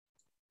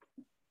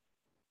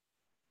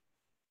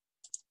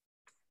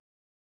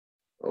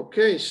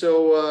Okay,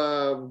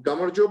 so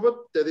Gamar Jobat,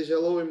 that is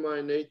hello in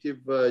my native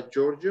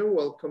Georgia.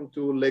 Welcome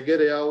to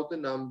Legere Aude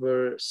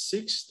number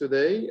 6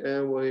 today,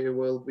 and we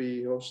will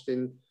be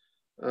hosting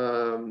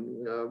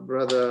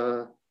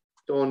Brother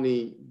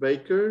Tony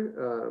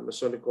Baker,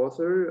 Masonic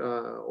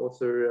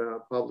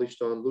author,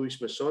 published on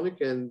Lewis Masonic,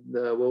 and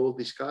we will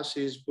discuss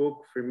his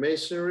book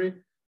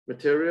Freemasonry,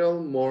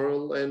 Material,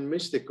 Moral, and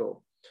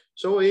Mystical.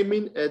 So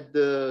aiming at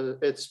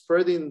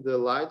spreading the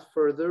light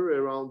further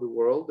around the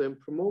world and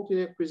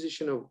promoting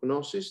acquisition of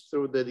Gnosis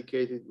through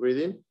dedicated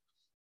reading,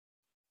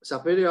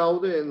 Sapere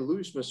Aude and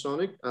Lewis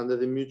Masonic, under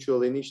the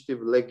mutual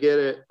initiative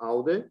Legere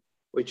Aude,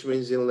 which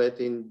means in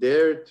Latin,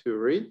 dare to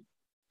read,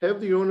 have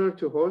the honor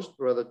to host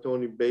Brother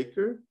Tony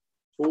Baker,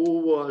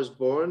 who was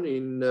born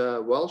in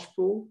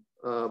Welshpool,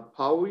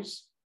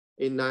 Powis,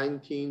 in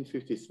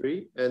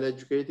 1953 and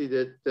educated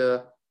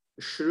at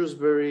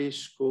Shrewsbury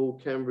School,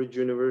 Cambridge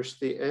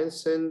University, and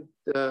St.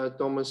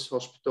 Thomas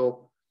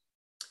Hospital.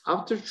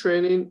 After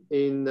training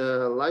in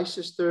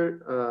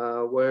Leicester,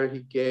 where he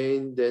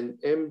gained an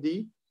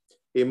MD,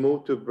 he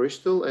moved to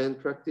Bristol and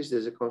practiced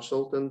as a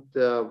consultant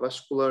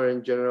vascular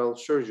and general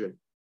surgeon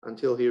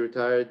until he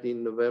retired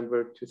in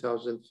November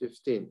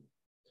 2015.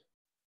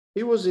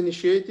 He was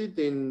initiated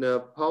in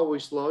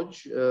Powis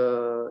Lodge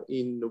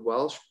in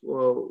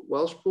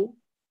Welshpool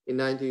in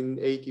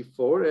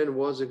 1984 and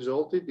was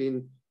exalted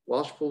in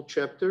Welchpool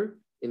Chapter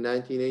in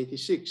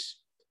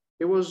 1986.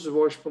 He was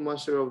Welshpool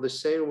Master of the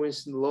Saint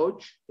Vincent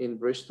Lodge in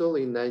Bristol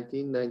in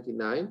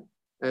 1999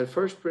 and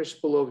First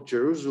Principal of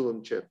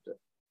Jerusalem Chapter,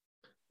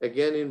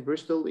 again in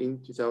Bristol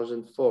in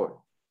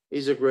 2004.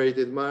 He's a great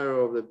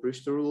admirer of the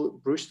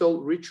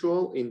Bristol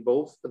ritual in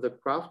both the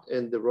craft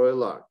and the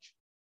Royal Arch.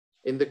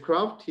 In the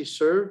craft, he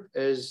served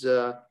as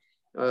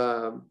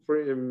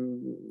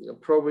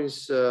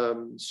Province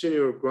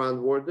Senior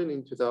Grand Warden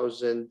in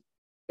 2008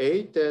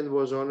 and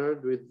was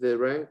honored with the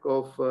rank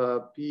of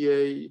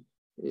P.A.G.D.C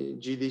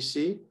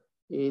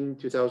in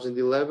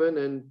 2011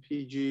 and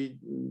P.J.G.D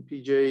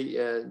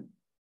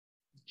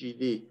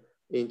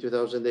in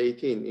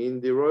 2018. In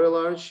the Royal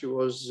Arch, he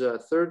was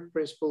Third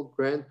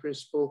Grand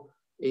Principal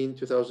in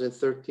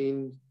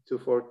 2013 to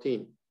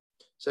 14,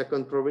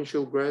 Second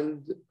Provincial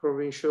Grand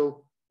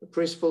Principal,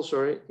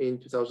 in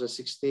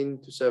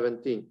 2016 to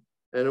 17,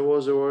 and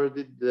was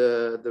awarded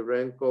the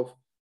rank of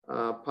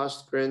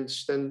Past Grand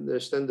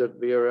Standard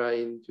Bearer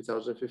in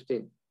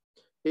 2015.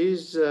 He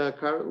is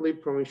currently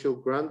Provincial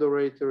Grand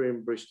Orator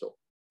in Bristol.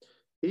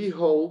 He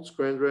holds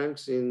grand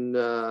rank in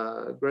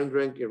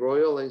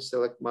Royal and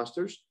Select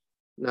Masters,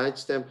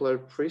 Knights Templar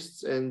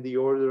Priests, and the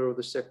Order of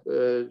the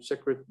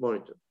Sacred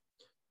Monitor.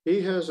 He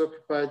has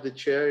occupied the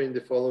chair in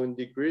the following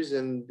degrees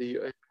and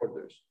the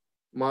orders: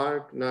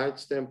 Mark,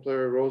 Knights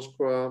Templar, Rose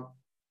Croix,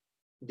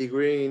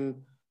 degree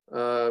in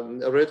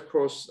Red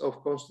Cross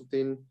of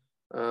Constantine,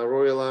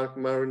 Royal Ark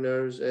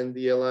Mariners, and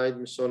the Allied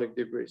Masonic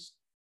Degrees.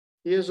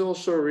 He has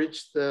also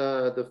reached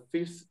the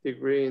 5th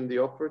degree in the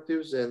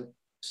Operatives and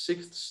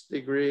 6th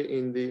degree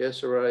in the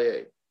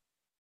S.R.I.A.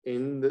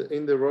 In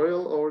the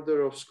Royal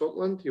Order of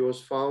Scotland, he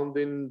was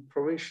founding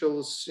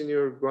Provincial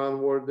Senior Grand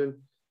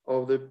Warden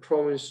of the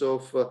Province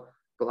of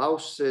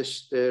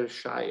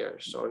Gloucestershire,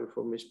 sorry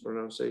for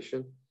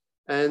mispronunciation,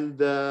 and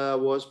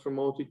was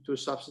promoted to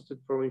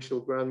Substitute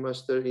Provincial Grand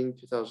Master in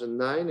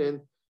 2009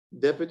 and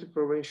Deputy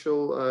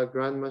Provincial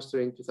Grand Master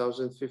in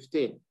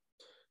 2015.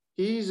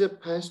 He is a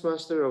past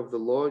master of the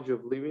Lodge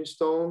of Living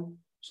Stones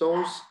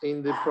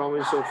in the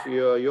province of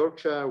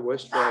Yorkshire,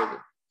 West Riding,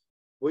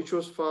 which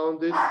was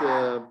founded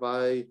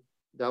by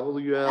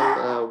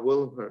W.L.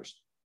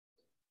 Wilmhurst.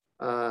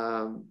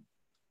 And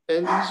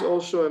he's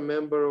also a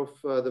member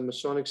of the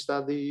Masonic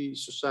Study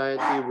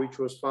Society, which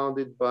was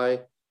founded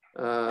by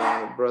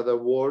Brother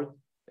Ward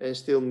and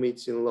still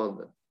meets in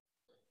London.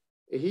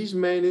 His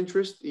main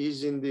interest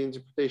is in the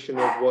interpretation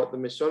of what the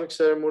Masonic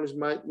ceremonies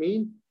might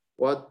mean,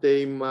 what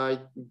they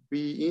might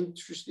be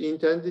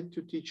intended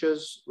to teach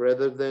us,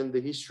 rather than the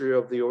history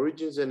of the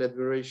origins and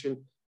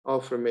admiration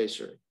of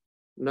Freemasonry.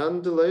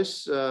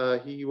 Nonetheless,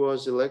 he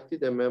was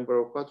elected a member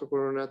of Quatuor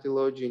Coronati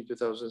Lodge in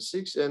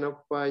 2006 and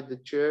occupied the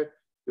chair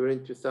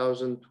during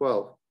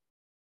 2012.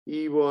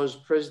 He was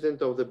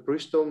president of the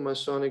Bristol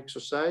Masonic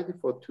Society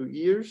for 2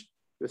 years,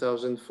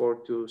 2004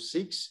 to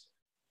 6,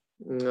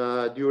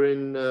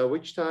 during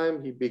which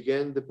time he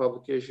began the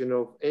publication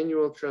of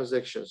annual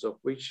transactions, of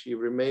which he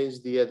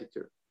remains the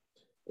editor.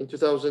 In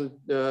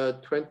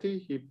 2020,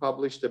 he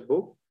published a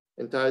book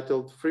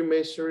entitled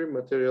Freemasonry,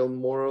 Material,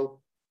 Moral,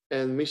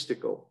 and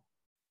Mystical,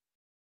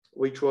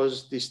 which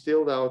was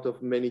distilled out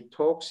of many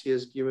talks he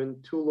has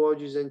given 2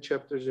 lodges and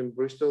chapters in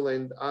Bristol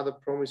and other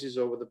provinces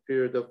over the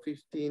period of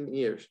 15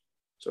 years.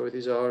 So it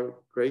is our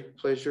great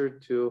pleasure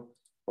to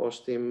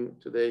host him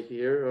today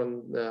here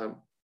on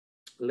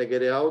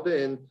Legere Aude,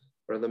 and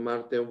Brother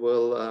Martin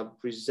will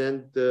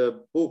present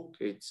the book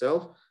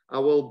itself. I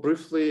will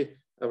briefly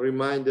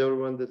remind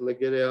everyone that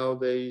Legere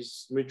Aude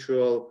is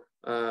mutual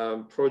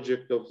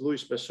project of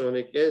Lewis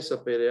Masonic and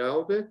Sapere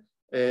Aude,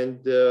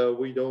 and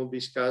we don't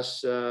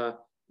discuss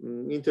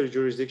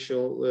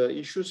interjurisdictional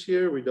issues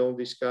here. We don't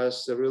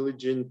discuss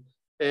religion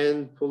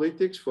and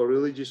politics for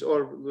religious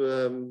or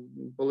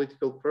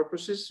political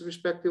purposes,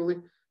 respectively.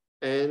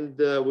 And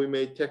we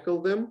may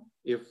tackle them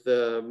if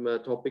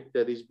the topic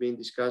that is being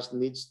discussed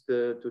needs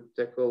to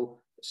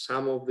tackle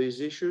some of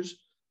these issues.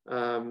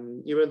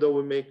 Even though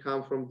we may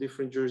come from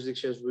different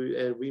jurisdictions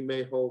and we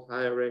may hold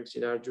higher ranks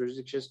in our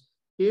jurisdictions,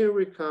 here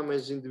we come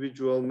as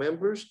individual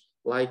members,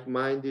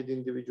 like-minded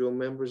individual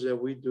members, and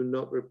we do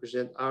not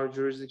represent our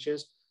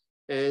jurisdictions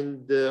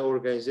and the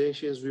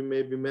organizations we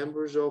may be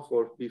members of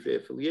or be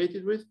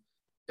affiliated with.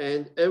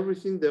 And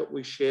everything that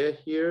we share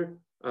here,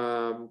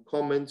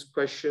 comments,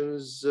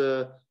 questions,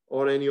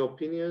 or any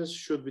opinions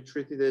should be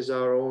treated as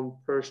our own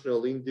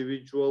personal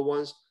individual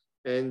ones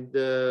and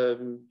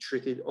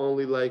treated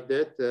only like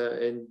that.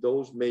 And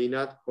those may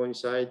not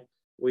coincide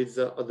with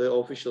the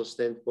official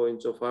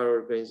standpoints of our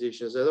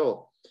organizations at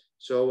all.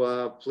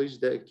 So please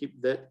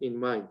keep that in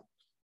mind.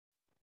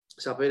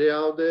 Sapere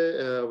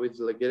Aude with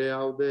Legere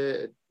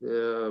Aude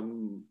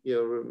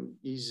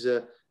is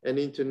an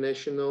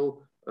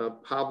international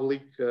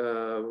public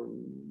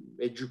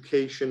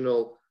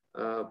educational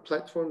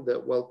platform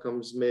that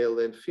welcomes male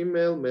and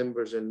female,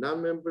 members and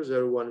non-members.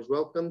 Everyone is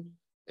welcome.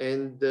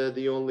 And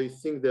the only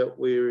thing that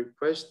we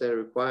request and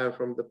require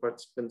from the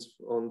participants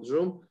on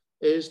Zoom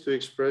is to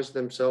express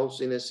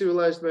themselves in a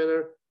civilized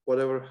manner,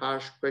 whatever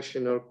harsh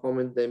question or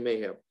comment they may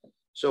have.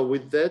 So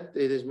with that,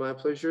 it is my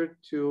pleasure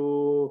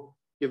to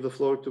give the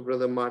floor to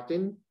Brother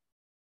Martin.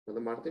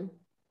 Brother Martin.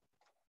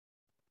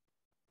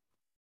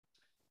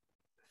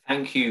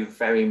 Thank you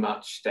very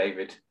much,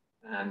 David.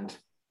 And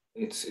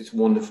it's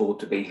wonderful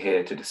to be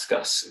here to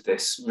discuss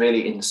this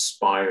really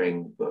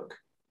inspiring book.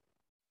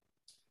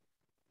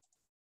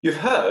 You've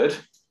heard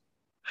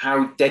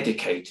how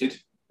dedicated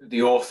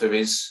the author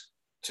is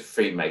to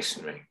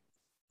Freemasonry.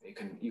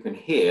 You can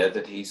hear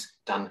that he's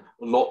done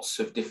lots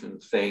of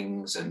different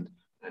things and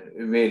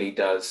it really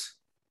does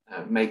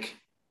make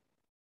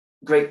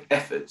great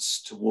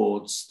efforts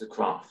towards the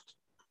craft.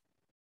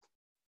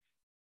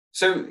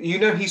 So you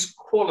know he's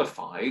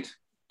qualified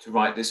to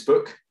write this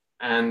book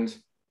and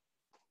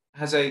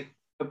has a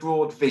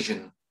broad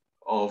vision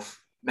of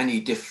many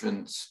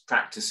different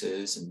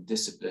practices and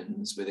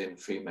disciplines within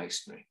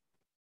Freemasonry.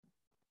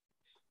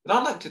 But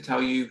I'd like to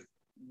tell you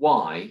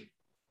why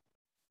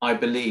I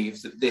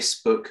believe that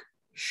this book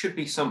should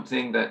be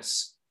something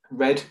that's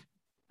read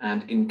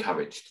and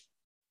encouraged.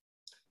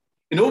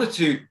 In order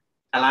to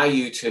allow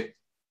you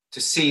to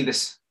see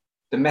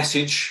the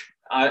message,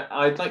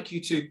 I'd like you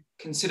to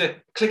consider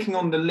clicking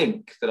on the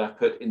link that I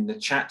put in the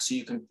chat so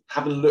you can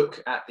have a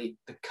look at the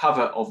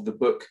cover of the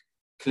book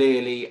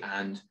clearly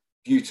and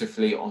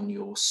beautifully on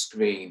your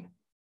screen.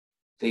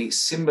 The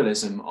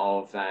symbolism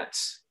of that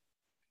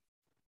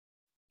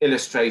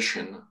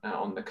illustration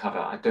on the cover,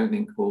 I don't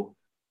think will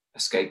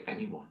escape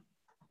anyone.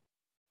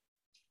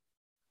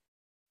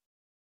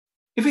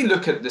 If we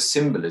look at the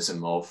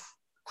symbolism of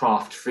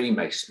craft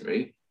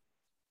Freemasonry,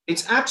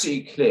 it's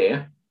absolutely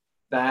clear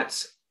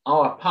that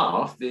our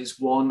path is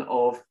one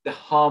of the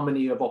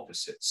harmony of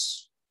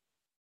opposites.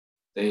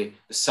 The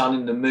sun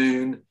and the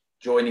moon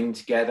joining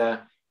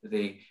together,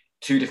 the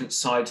two different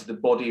sides of the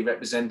body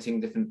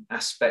representing different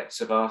aspects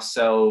of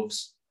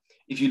ourselves.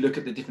 If you look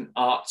at the different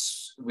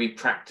arts we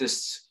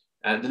practice,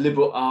 the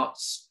liberal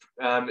arts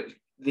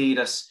lead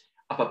us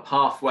up a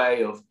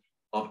pathway of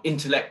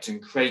intellect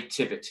and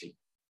creativity.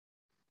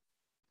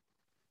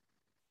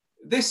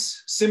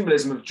 This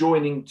symbolism of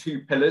joining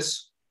two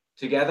pillars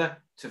together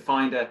to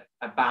find a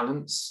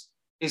balance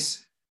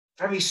is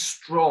very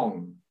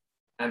strong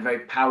and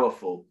very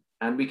powerful.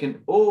 And we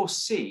can all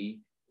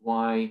see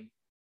why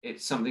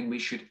it's something we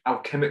should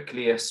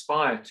alchemically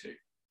aspire to.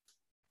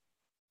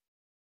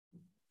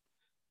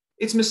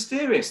 It's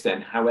mysterious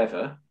then,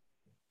 however,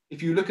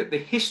 if you look at the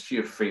history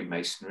of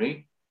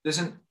Freemasonry, there's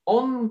an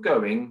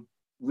ongoing,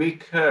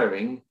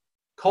 recurring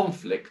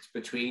conflict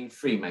between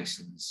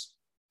Freemasons,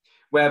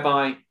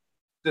 whereby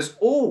there's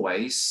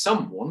always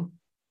someone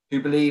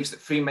who believes that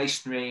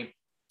Freemasonry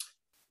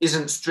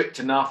isn't strict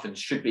enough and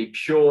should be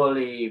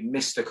purely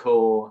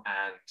mystical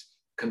and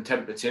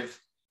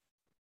contemplative.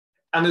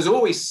 And there's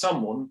always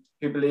someone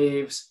who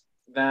believes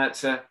that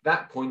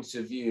that point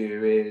of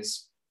view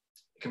is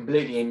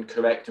completely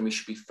incorrect and we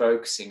should be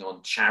focusing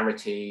on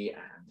charity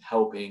and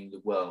helping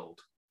the world.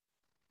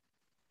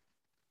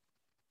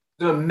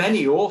 There are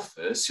many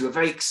authors who are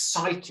very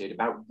excited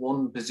about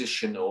one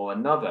position or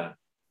another,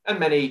 and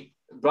many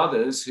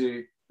brothers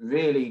who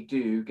really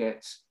do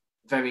get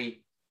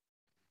very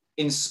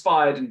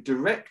inspired and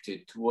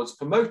directed towards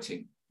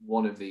promoting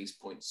one of these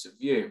points of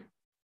view.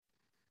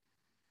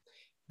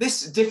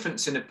 This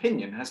difference in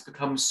opinion has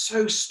become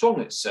so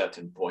strong at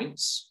certain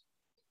points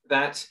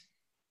that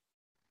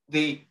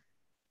the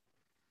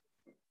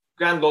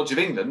Grand Lodge of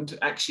England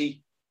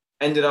actually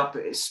ended up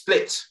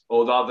split,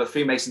 or rather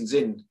Freemasons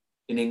in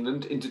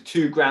England, into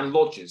two Grand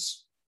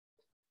Lodges.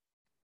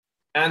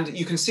 And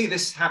you can see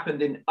this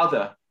happened in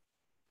other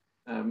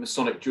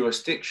Masonic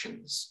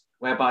jurisdictions,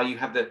 whereby you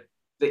have the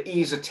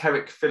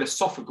esoteric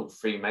philosophical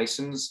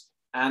Freemasons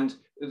and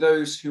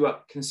those who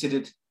are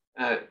considered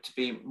to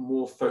be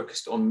more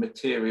focused on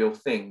material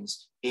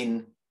things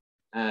in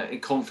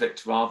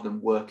conflict rather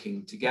than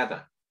working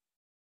together.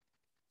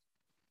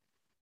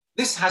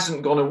 This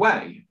hasn't gone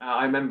away.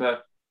 I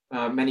remember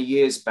many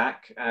years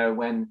back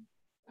when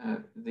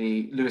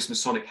the Lewis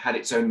Masonic had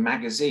its own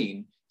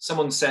magazine,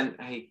 someone sent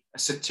a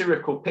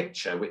satirical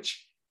picture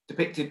which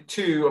depicted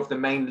two of the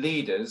main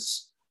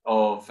leaders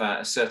of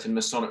a certain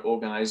Masonic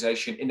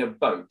organization in a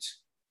boat.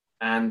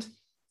 And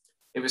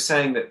it was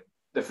saying that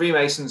the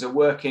Freemasons are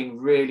working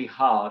really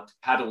hard to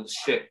paddle the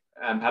ship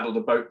and paddle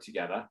the boat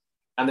together,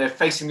 and they're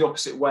facing the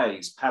opposite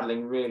ways,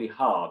 paddling really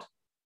hard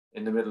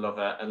in the middle of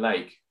a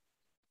lake.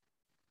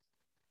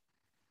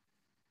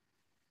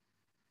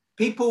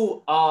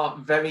 People are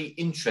very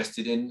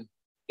interested in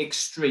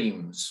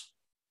extremes.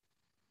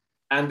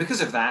 And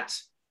because of that,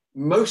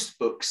 most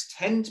books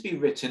tend to be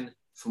written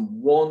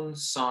from one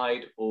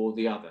side or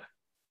the other.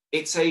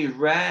 It's a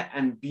rare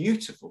and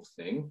beautiful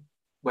thing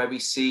where we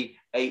see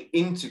an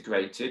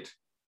integrated,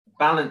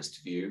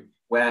 balanced view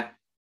where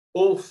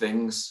all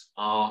things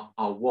are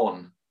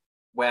one,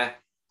 where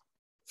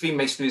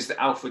Freemasonry is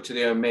the alpha to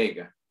the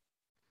omega.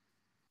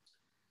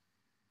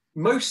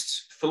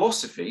 Most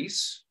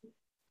philosophies,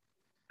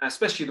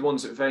 especially the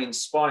ones that are very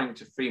inspiring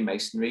to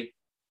Freemasonry,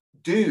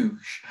 do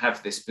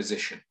have this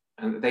position,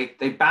 and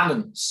they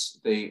balance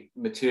the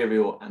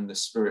material and the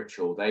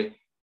spiritual.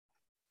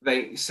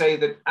 They say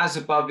that as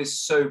above is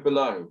so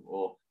below,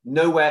 or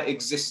nowhere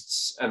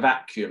exists a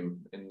vacuum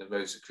in the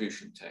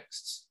Rosicrucian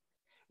texts.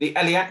 The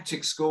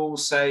Eleatic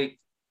schools say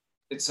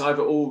it's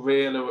either all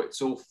real or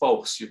it's all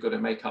false. You've got to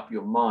make up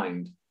your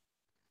mind.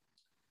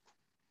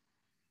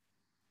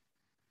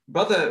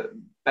 Brother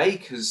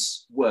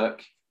Baker's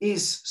work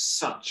is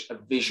such a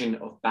vision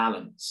of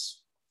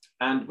balance.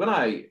 And when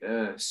I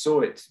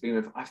saw it to begin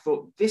with, I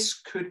thought this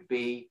could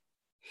be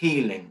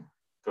healing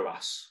for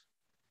us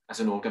as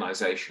an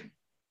organization.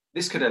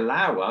 This could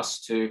allow us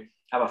to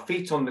have our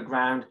feet on the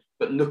ground,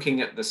 but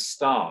looking at the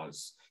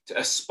stars, to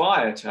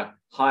aspire to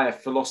higher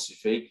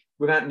philosophy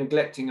without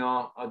neglecting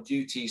our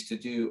duties to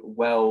do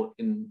well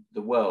in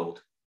the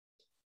world.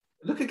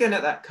 Look again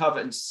at that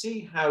cover and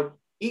see how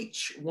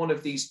each one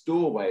of these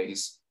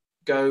doorways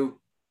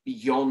go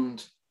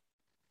beyond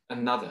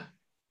another,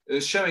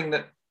 showing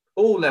that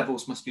all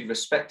levels must be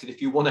respected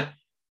if you want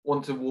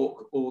to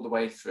walk all the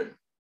way through.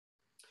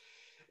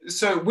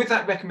 So with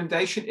that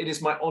recommendation, it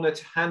is my honor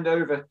to hand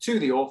over to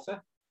the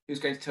author, who's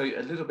going to tell you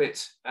a little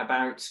bit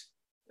about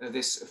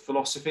this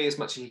philosophy, as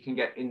much as he can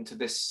get into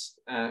this,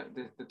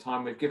 the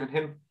time we've given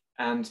him.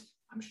 And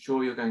I'm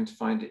sure you're going to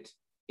find it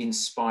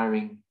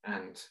inspiring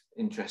and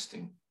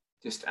interesting,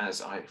 just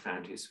as I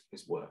found his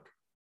work.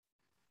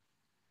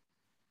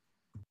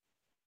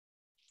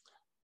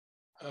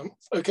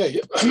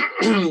 Okay,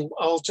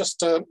 I'll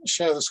just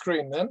share the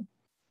screen then.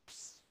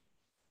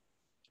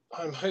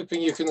 I'm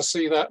hoping you can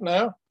see that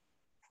now.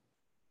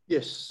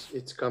 Yes,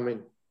 it's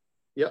coming.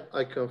 Yeah,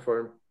 I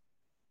confirm.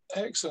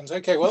 Excellent.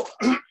 Okay, well,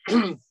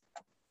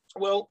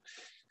 well,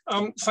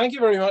 thank you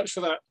very much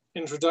for that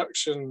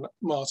introduction,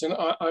 Martin.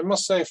 I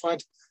must say,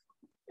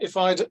 if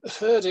I'd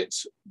heard it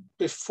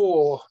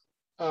before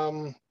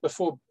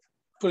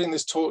putting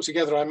this talk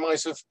together, I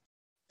might have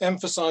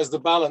emphasized the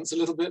balance a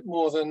little bit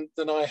more than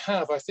I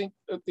have. I think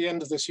at the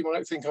end of this, you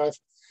might think I've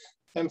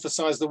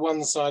emphasized the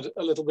one side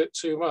a little bit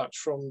too much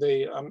from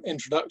the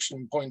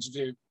introduction point of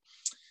view.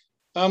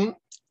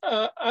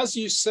 As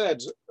you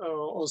said,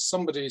 or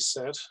somebody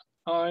said,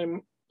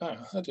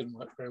 that didn't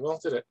work very well,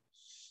 did it?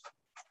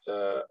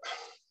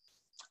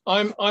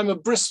 I'm a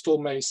Bristol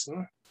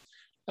Mason,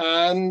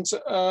 and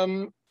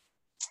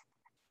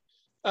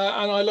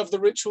I love the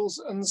rituals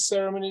and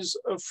ceremonies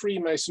of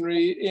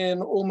Freemasonry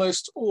in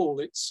almost all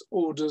its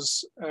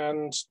orders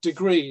and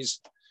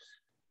degrees.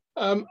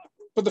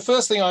 But the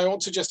first thing I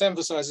want to just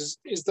emphasize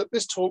is that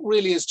this talk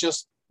really is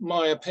just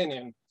my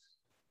opinion,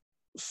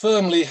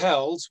 firmly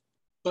held,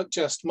 but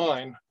just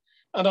mine.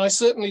 And I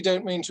certainly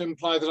don't mean to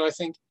imply that I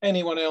think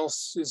anyone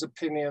else's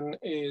opinion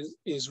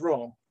is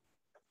wrong.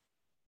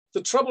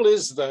 The trouble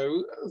is,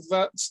 though,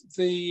 that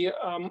the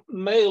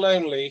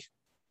male-only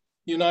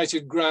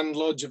United Grand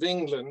Lodge of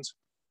England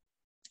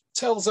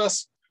tells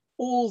us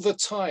all the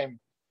time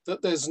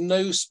that there's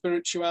no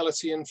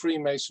spirituality in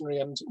Freemasonry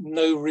and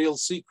no real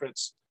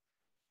secrets,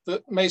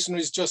 that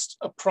Masonry is just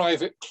a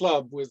private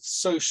club with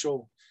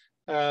social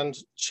and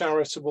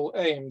charitable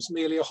aims,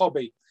 merely a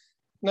hobby.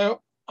 Now,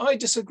 I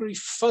disagree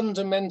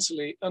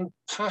fundamentally and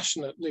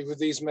passionately with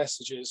these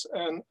messages,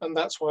 and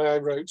that's why I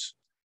wrote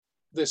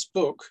this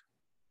book.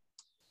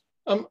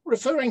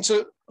 Referring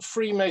to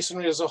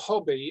Freemasonry as a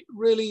hobby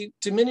really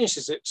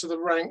diminishes it to the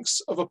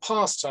ranks of a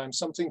pastime,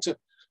 something to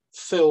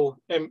fill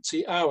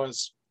empty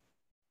hours.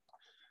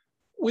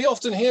 We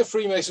often hear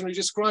Freemasonry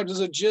described as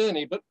a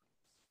journey, but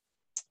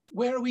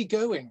where are we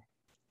going?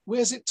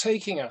 Where's it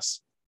taking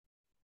us?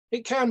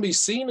 It can be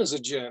seen as a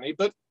journey,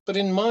 but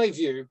in my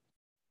view,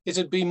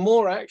 it'd be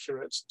more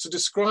accurate to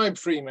describe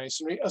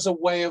Freemasonry as a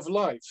way of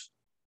life.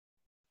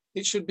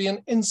 It should be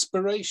an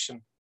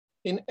inspiration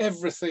in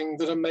everything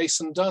that a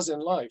Mason does in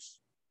life.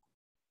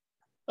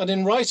 And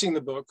in writing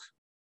the book,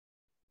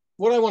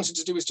 what I wanted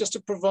to do is just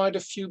to provide a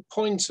few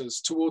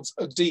pointers towards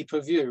a deeper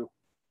view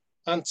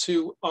and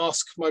to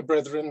ask my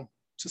brethren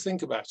to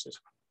think about it.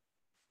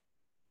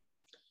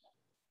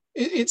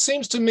 It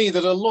seems to me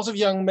that a lot of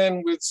young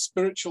men with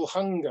spiritual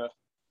hunger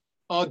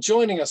are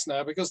joining us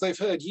now because they've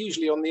heard,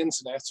 usually on the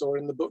internet or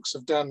in the books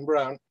of Dan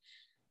Brown,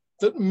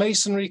 that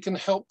Masonry can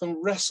help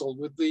them wrestle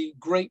with the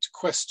great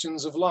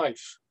questions of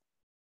life.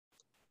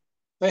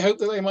 They hope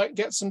that they might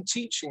get some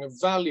teaching of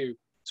value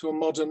to a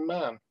modern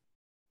man.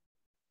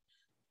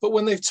 But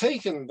when they've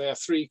taken their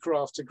 3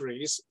 craft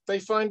degrees, they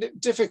find it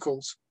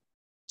difficult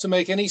to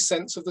make any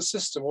sense of the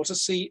system or to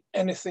see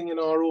anything in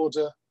our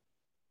order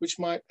which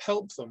might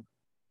help them.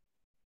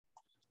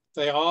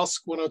 They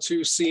ask 1 or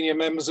 2 senior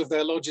members of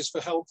their lodges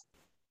for help,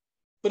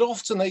 but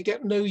often they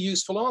get no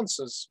useful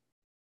answers.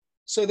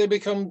 So they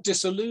become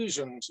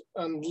disillusioned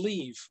and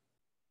leave.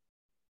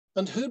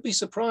 And who'd be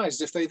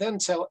surprised if they then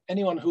tell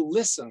anyone who'll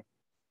listen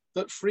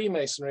that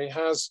Freemasonry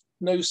has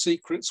no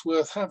secrets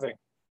worth having?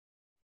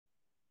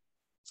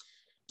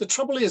 The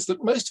trouble is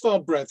that most of our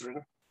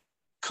brethren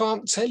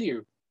can't tell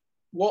you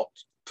what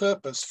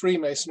purpose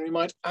Freemasonry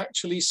might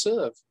actually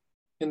serve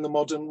in the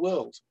modern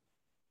world.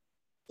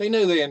 They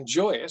know they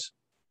enjoy it,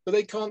 but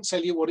they can't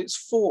tell you what it's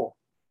for,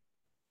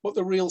 what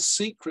the real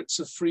secrets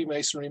of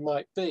Freemasonry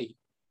might be.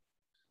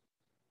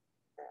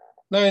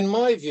 Now, in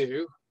my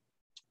view,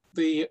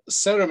 the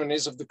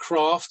ceremonies of the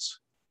craft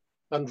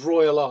and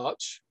Royal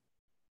Arch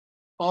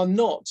are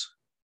not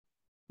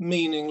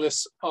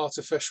meaningless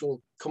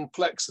artificial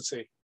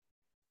complexity,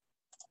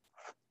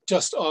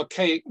 just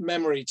archaic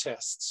memory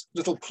tests,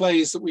 little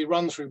plays that we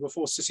run through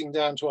before sitting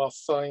down to our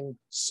fine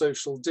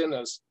social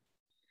dinners.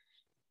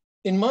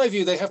 In my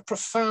view, they have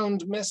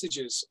profound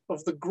messages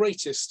of the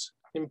greatest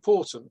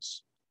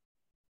importance.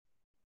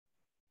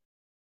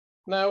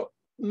 Now,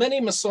 many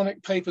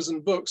Masonic papers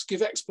and books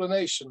give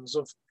explanations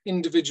of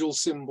individual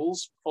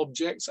symbols,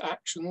 objects,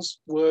 actions,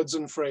 words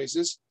and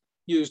phrases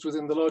used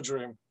within the lodge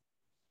room.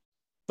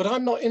 But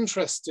I'm not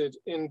interested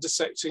in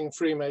dissecting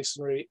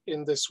Freemasonry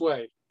in this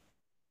way.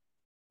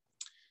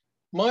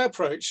 My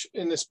approach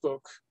in this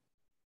book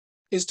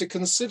is to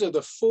consider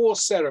the 4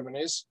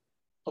 ceremonies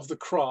of the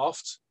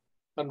craft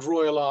and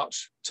Royal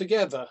Arch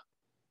together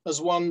as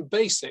one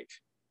basic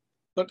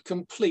but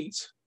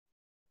complete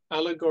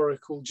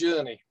allegorical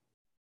journey.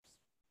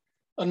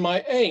 And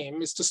my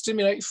aim is to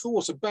stimulate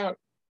thought about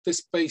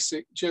this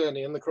basic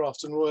journey in the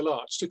craft and Royal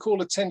Arch, to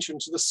call attention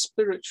to the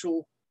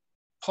spiritual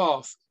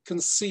path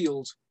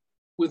concealed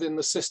within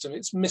the system,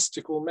 its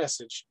mystical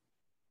message.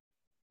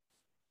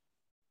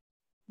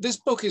 This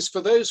book is for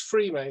those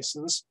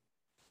Freemasons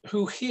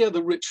who hear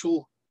the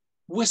ritual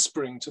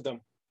whispering to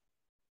them.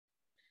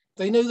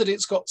 They know that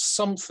it's got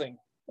something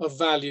of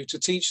value to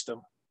teach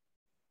them,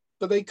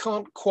 but they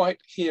can't quite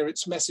hear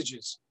its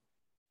messages.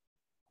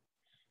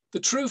 The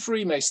true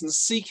Freemason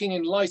seeking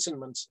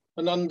enlightenment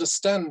and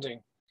understanding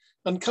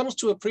and comes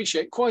to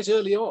appreciate quite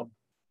early on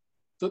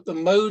that the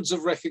modes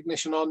of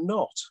recognition are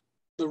not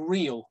the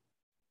real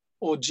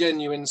or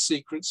genuine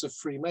secrets of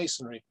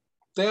Freemasonry.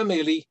 They're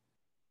merely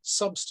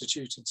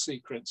substituted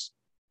secrets.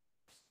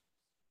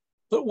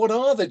 But what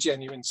are the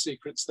genuine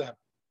secrets then?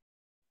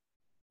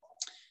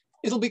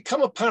 It'll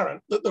become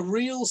apparent that the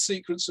real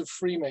secrets of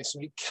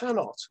Freemasonry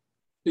cannot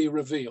be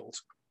revealed.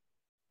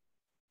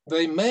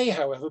 They may,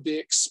 however, be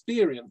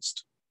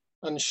experienced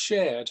and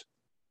shared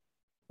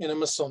in a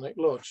Masonic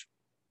lodge.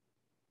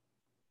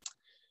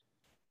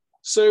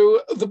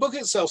 So the book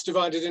itself is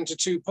divided into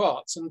 2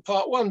 parts, and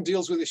part 1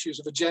 deals with issues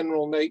of a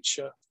general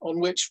nature on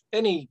which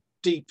any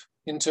deep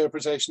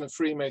interpretation of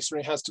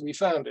Freemasonry has to be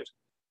founded.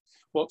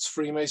 What's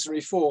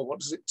Freemasonry for? What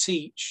does it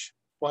teach?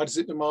 Why does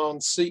it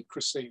demand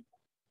secrecy?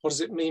 What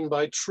does it mean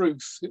by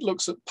truth? It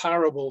looks at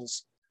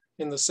parables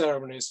in the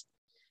ceremonies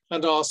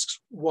and asks,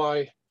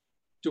 why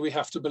do we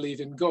have to believe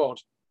in God?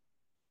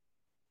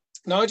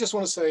 Now, I just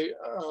want to say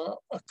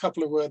a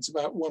couple of words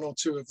about 1 or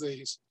 2 of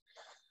these.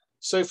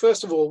 So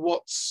first of all,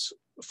 what's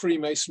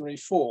Freemasonry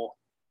for?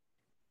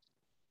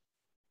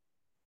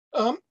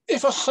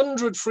 If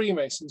 100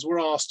 Freemasons were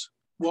asked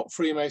what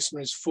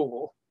Freemasonry is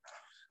for,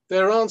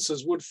 their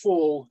answers would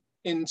fall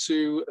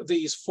into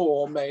these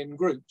 4 main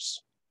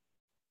groups.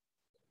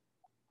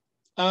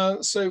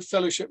 So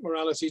fellowship,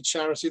 morality,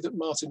 charity that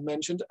Martin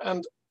mentioned,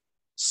 and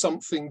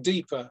something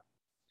deeper.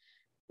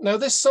 Now,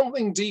 this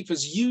something deep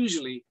is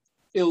usually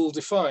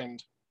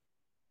ill-defined.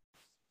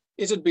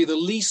 It'd be the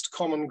least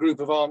common group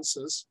of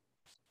answers,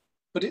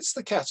 but it's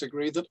the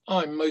category that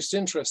I'm most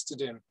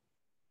interested in.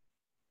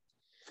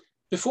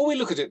 Before we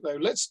look at it though,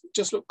 let's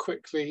just look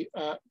quickly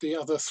at the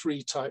other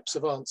 3 types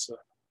of answer.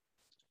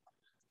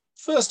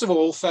 First of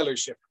all,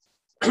 fellowship.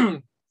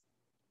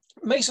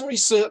 Masonry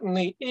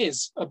certainly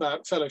is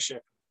about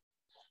fellowship,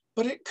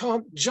 but it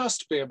can't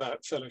just be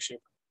about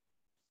fellowship.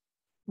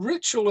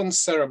 Ritual and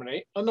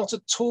ceremony are not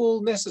at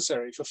all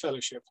necessary for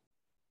fellowship,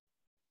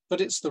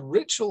 but it's the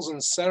rituals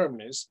and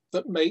ceremonies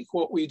that make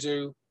what we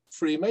do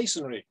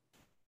Freemasonry.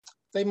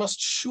 They must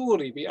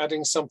surely be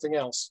adding something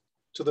else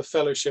to the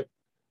fellowship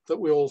that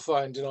we all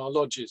find in our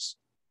lodges.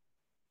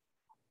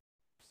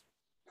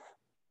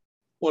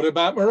 What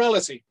about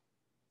morality?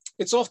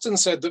 It's often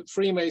said that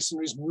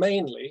Freemasonry is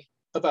mainly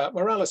about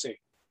morality.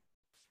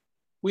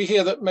 We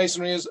hear that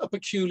Masonry is a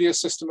peculiar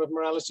system of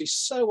morality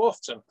so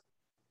often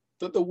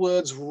that the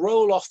words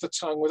roll off the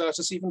tongue without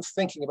us even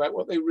thinking about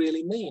what they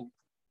really mean.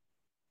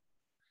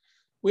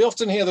 We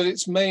often hear that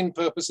its main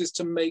purpose is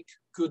to make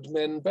good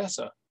men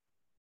better.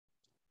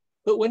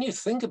 But when you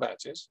think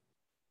about it,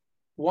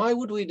 why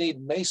would we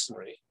need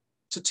Masonry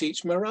to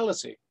teach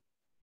morality?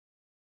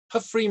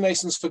 Have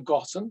Freemasons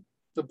forgotten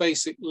the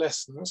basic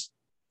lessons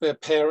their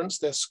parents,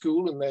 their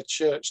school, and their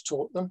church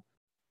taught them?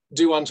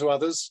 Do unto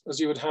others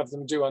as you would have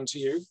them do unto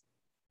you.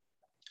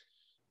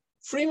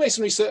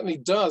 Freemasonry certainly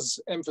does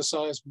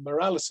emphasize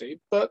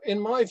morality, but in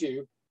my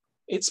view,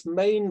 its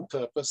main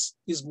purpose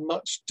is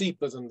much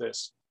deeper than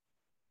this.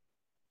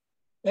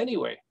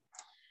 Anyway,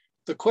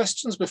 the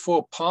questions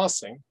before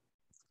passing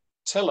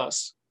tell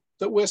us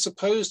that we're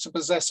supposed to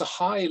possess a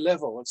high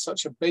level of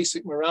such a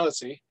basic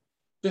morality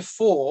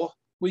before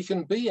we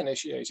can be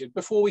initiated,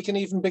 before we can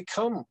even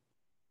become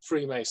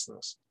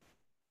Freemasons.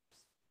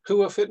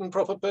 Who are fit and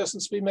proper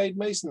persons to be made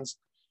Masons?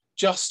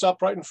 Just,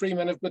 upright, and free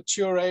men of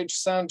mature age,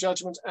 sound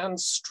judgment, and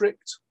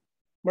strict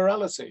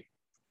morality.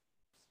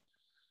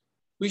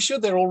 We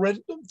should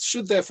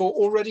therefore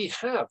already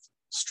have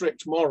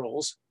strict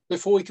morals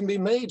before we can be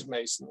made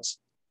Masons.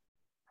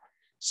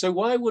 So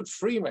why would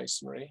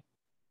Freemasonry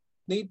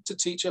need to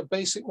teach a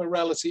basic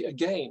morality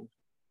again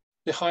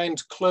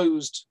behind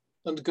closed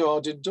and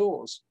guarded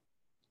doors?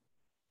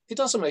 It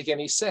doesn't make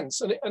any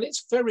sense, and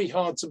it's very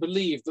hard to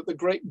believe that the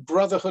great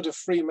brotherhood of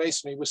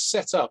Freemasonry was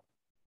set up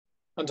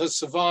and has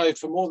survived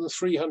for more than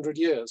 300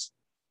 years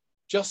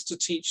just to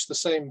teach the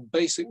same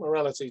basic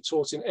morality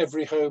taught in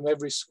every home,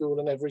 every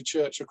school, and every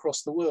church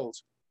across the world.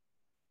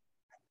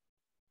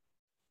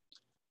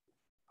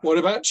 What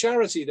about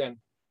charity then?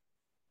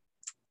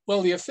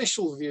 Well, the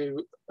official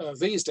view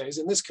these days,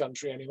 in this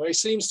country anyway,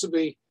 seems to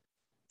be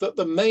that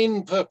the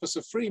main purpose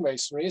of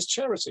Freemasonry is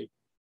charity,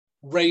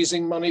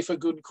 raising money for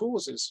good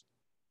causes.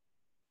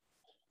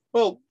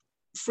 Well,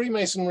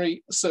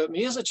 Freemasonry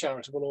certainly is a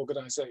charitable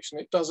organization.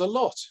 It does a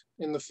lot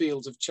in the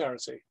field of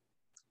charity.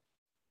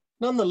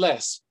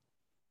 Nonetheless,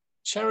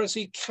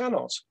 charity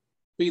cannot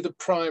be the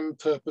prime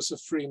purpose of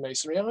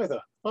Freemasonry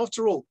either.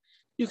 After all,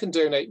 you can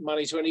donate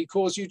money to any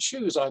cause you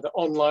choose, either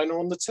online or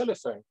on the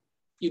telephone.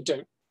 You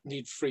don't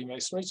need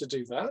Freemasonry to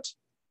do that.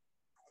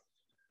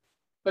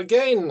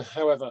 Again,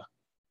 however,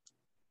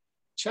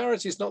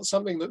 charity is not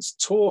something that's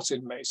taught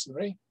in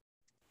Masonry.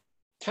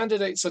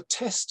 Candidates are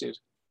tested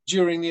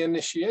during the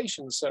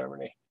initiation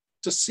ceremony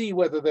to see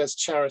whether there's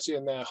charity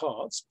in their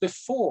hearts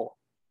before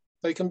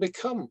they can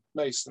become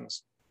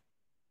Masons.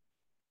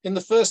 In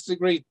the first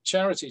degree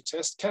charity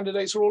test,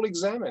 candidates are all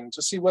examined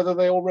to see whether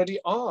they already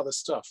are the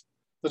stuff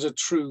that a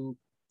true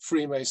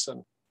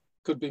Freemason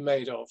could be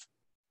made of.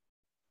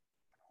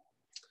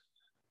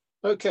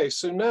 Okay,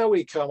 so now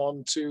we come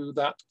on to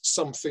that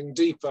something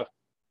deeper.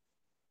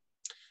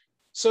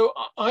 So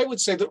I would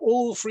say that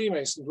all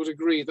Freemasons would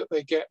agree that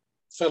they get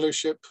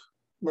fellowship,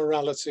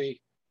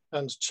 morality,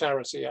 and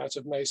charity out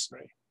of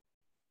Masonry.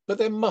 But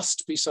there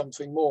must be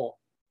something more.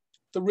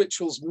 The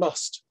rituals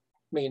must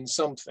mean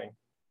something.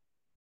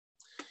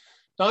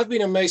 Now, I've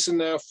been a Mason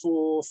now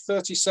for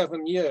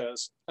 37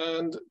 years,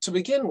 and to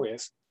begin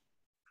with,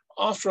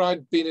 after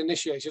I'd been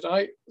initiated,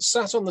 I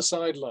sat on the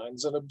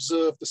sidelines and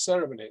observed the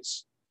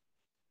ceremonies.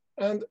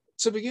 And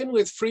to begin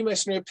with,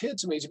 Freemasonry appeared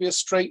to me to be a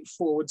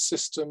straightforward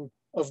system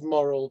of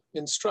moral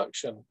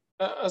instruction,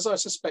 as I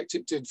suspect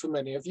it did for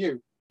many of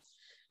you.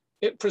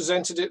 It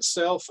presented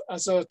itself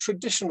as a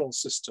traditional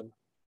system,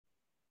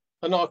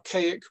 an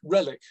archaic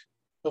relic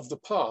of the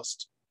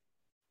past.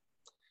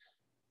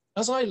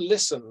 As I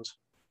listened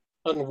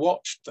and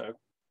watched, though,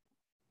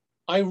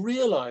 I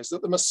realized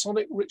that the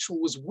Masonic ritual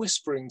was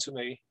whispering to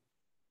me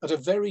at a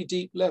very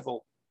deep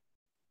level,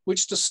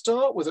 which to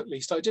start with, at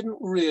least, I didn't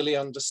really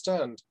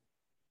understand.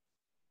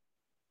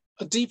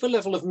 A deeper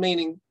level of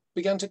meaning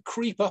began to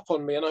creep up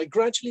on me, and I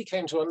gradually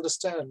came to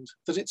understand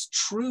that its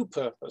true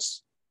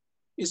purpose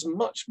is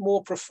much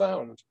more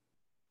profound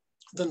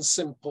than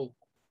simple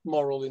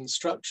moral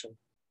instruction.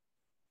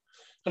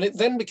 And it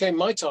then became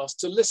my task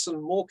to listen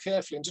more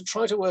carefully and to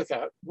try to work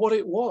out what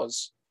it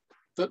was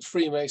that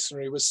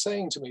Freemasonry was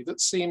saying to me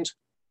that seemed,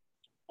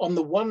 on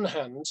the one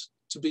hand,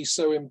 to be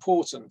so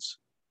important,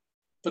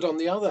 but on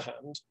the other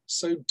hand,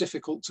 so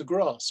difficult to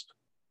grasp.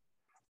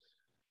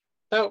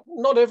 Now,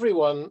 not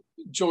everyone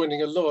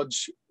joining a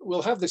lodge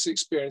will have this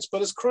experience,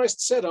 but as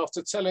Christ said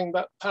after telling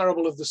that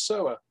parable of the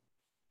sower,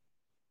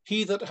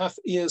 "He that hath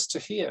ears to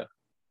hear,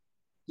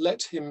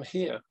 let him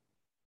hear."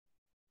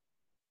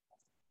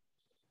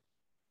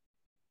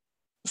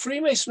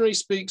 Freemasonry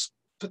speaks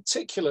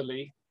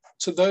particularly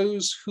to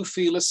those who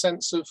feel a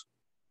sense of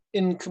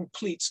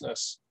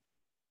incompleteness,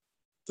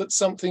 that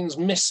something's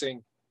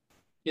missing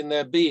in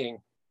their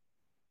being.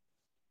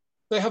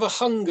 They have a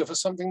hunger for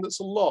something that's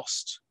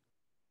lost,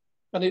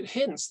 and it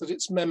hints that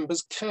its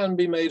members can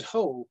be made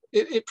whole.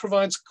 It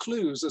provides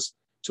clues as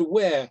to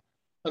where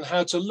and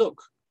how to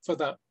look for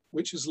that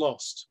which is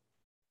lost.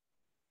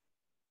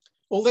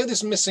 although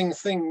this missing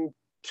thing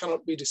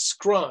cannot be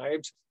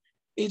described,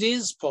 it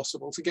is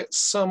possible to get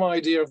some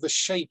idea of the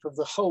shape of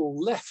the whole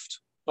left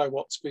by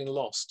what's been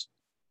lost,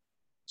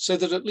 so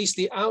that at least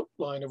the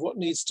outline of what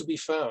needs to be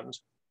found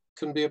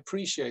can be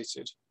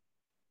appreciated.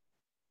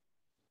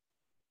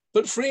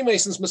 But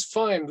Freemasons must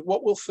find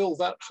what will fill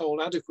that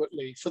hole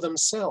adequately for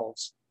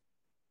themselves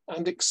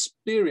and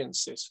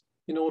experience it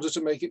in order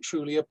to make it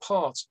truly a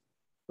part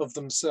of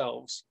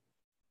themselves.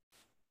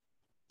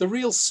 The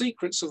real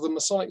secrets of the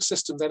Masonic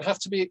system then have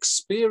to be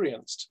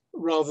experienced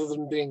rather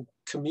than being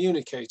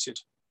communicated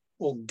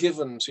or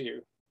given to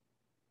you.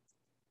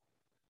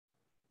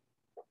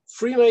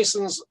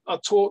 Freemasons are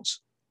taught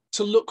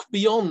to look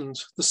beyond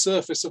the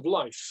surface of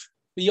life,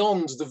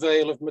 beyond the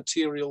veil of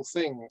material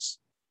things,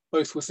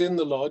 both within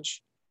the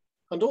lodge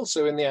and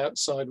also in the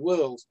outside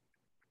world.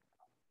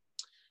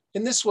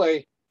 In this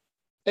way,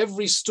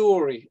 every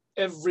story,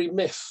 every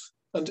myth,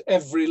 and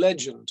every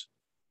legend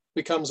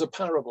becomes a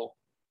parable,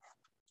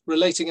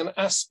 relating an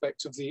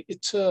aspect of the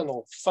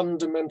eternal,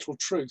 fundamental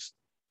truth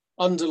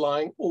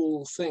underlying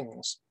all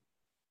things.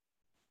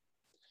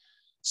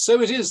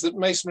 So it is that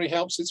Masonry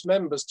helps its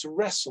members to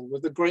wrestle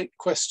with the great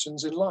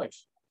questions in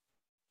life.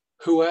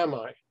 Who am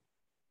I?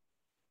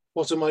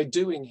 What am I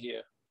doing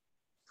here?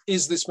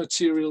 Is this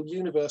material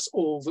universe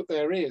all that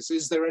there is?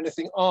 Is there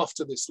anything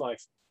after this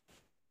life?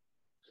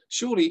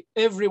 Surely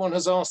everyone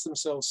has asked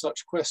themselves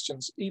such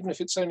questions, even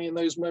if it's only in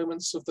those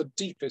moments of the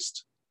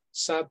deepest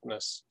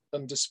sadness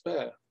and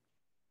despair.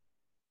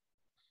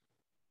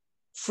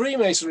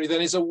 Freemasonry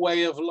then is a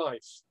way of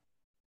life,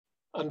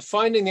 and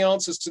finding the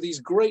answers to these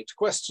great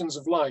questions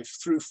of life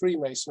through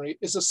Freemasonry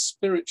is a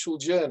spiritual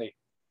journey,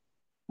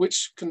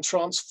 which can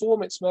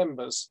transform its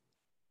members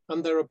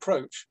and their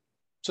approach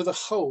to the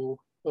whole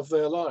of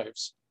their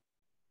lives.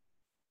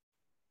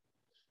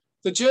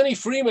 The journey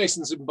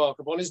Freemasons embark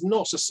upon is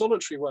not a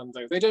solitary one,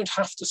 though. They don't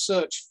have to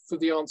search for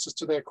the answers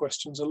to their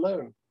questions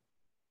alone.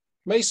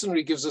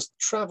 Masonry gives us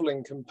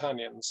traveling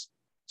companions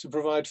to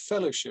provide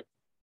fellowship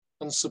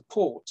and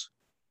support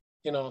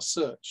in our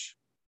search.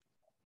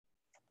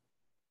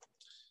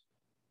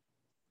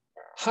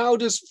 How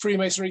does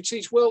Freemasonry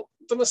teach? Well,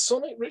 the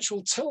Masonic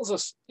ritual tells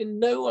us in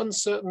no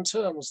uncertain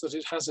terms that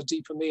it has a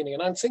deeper meaning.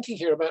 And I'm thinking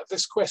here about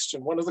this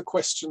question, one of the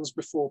questions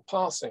before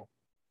passing.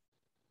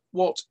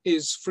 What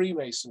is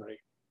Freemasonry?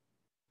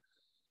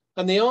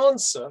 And the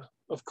answer,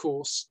 of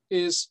course,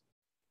 is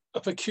a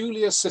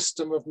peculiar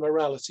system of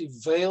morality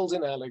veiled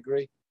in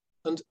allegory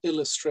and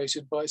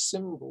illustrated by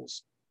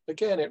symbols.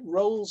 Again, it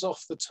rolls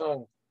off the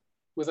tongue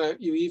without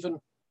you even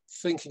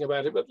thinking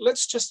about it. But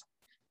let's just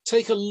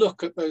take a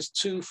look at those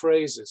two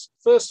phrases.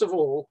 First of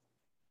all,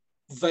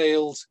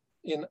 veiled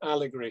in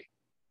allegory.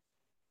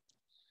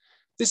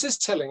 This is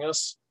telling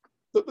us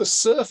that the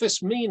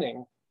surface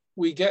meaning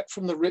we get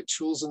from the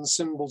rituals and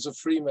symbols of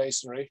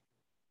Freemasonry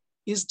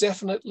is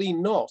definitely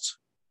not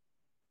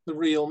the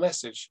real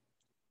message.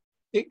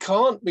 It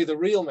can't be the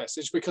real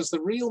message because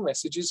the real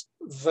message is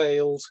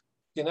veiled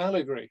in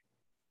allegory.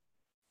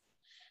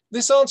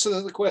 This answer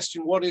to the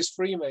question, what is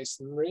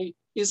Freemasonry,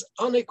 is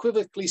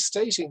unequivocally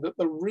stating that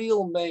the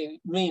real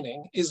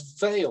meaning is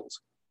veiled,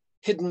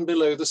 hidden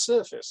below the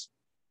surface.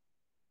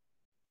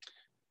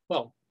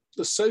 Well,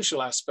 the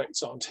social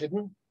aspects aren't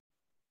hidden.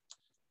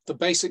 The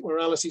basic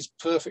morality is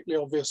perfectly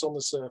obvious on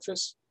the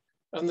surface,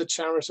 and the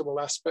charitable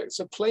aspects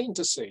are plain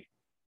to see.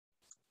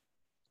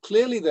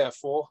 Clearly,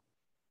 therefore,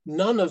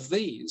 none of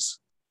these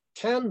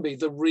can be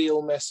the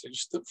real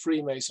message that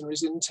Freemasonry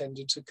is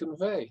intended to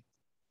convey.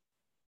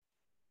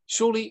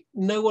 Surely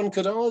no one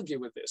could argue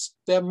with this.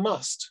 There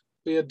must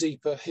be a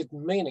deeper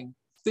hidden meaning.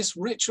 This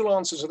ritual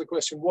answer to the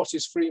question, what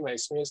is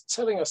Freemasonry, is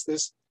telling us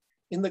this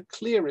in the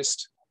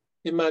clearest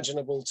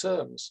imaginable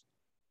terms.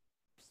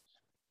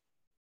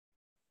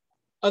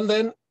 And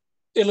then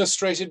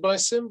illustrated by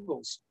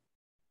symbols.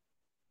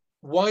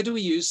 Why do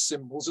we use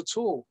symbols at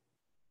all?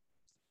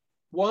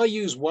 Why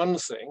use one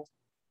thing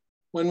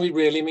when we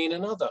really mean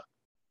another?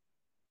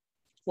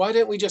 Why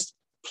don't we just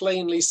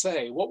plainly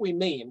say what we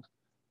mean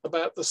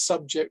about the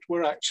subject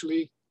we're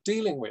actually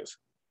dealing with?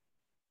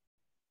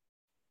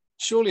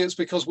 Surely it's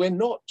because we're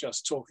not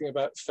just talking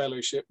about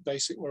fellowship,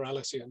 basic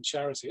morality, and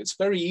charity. It's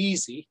very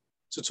easy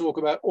to talk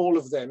about all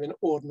of them in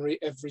ordinary,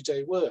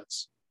 everyday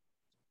words.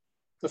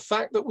 The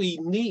fact that we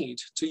need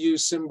to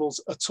use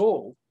symbols at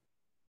all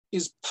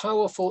is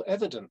powerful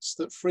evidence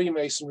that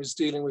Freemasonry is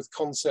dealing with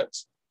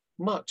concepts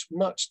much,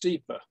 much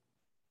deeper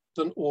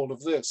than all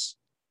of this.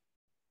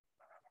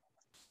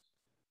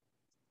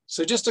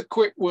 So just a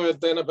quick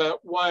word then about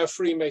why a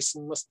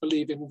Freemason must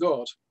believe in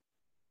God.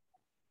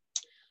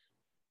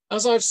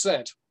 As I've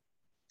said,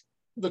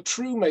 the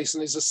true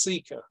Mason is a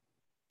seeker,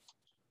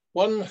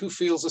 one who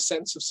feels a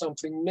sense of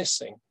something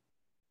missing,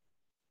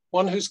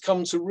 one who's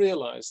come to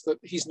realize that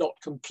he's not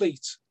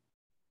complete,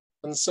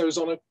 and so is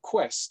on a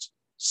quest,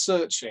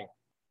 searching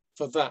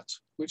for that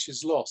which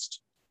is lost.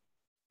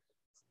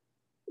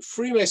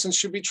 Freemasons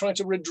should be trying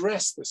to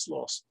redress this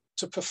loss,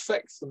 to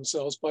perfect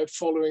themselves by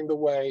following the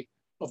way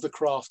of the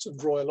craft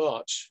and royal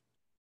arch.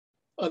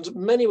 And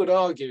many would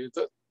argue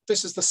that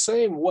this is the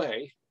same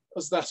way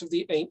as that of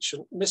the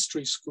ancient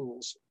mystery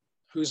schools,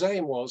 whose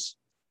aim was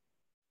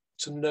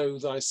to know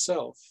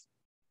thyself.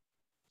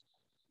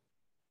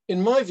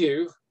 In my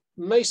view,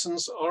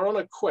 Masons are on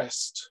a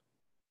quest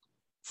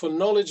for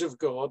knowledge of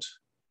God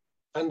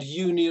and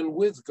union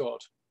with God,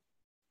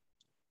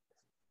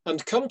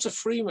 and come to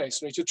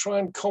Freemasonry to try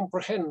and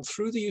comprehend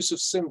through the use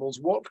of symbols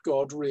what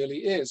God really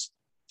is.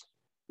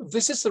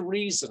 This is the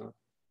reason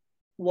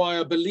why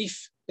a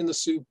belief in the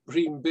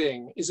Supreme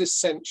Being is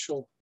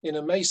essential in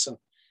a Mason.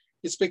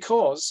 It's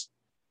because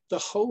the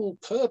whole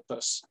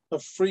purpose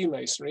of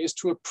Freemasonry is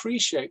to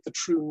appreciate the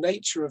true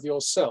nature of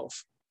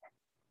yourself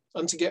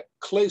and to get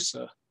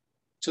closer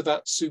to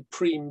that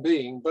Supreme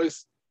Being,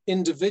 both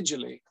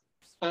individually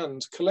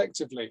and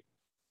collectively,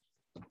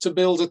 to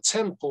build a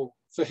temple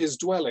for his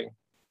dwelling,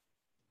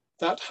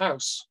 that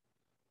house,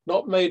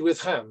 not made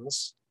with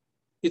hands,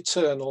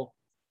 eternal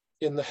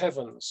in the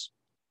heavens.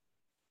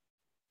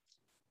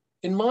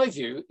 In my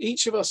view,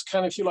 each of us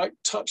can, if you like,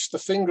 touch the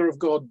finger of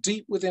God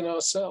deep within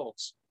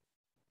ourselves.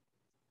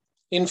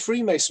 In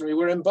Freemasonry,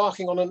 we're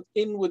embarking on an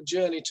inward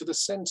journey to the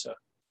center,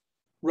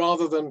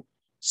 rather than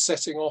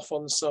setting off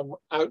on some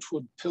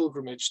outward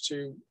pilgrimage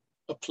to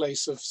a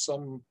place of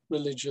some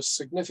religious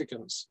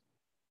significance.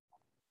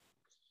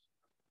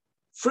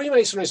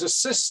 Freemasonry is a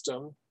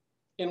system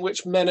in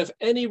which men of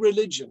any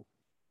religion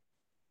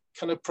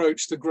can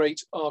approach the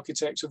great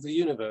architect of the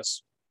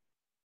universe.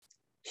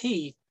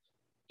 He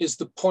is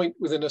the point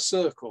within a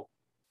circle.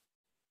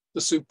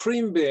 The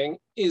Supreme Being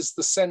is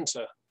the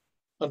center,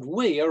 and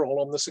we are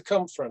all on the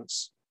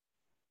circumference.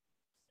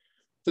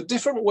 The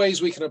different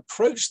ways we can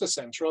approach the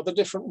center are the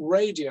different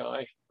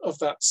radii of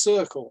that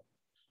circle.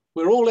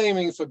 We're all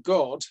aiming for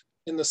God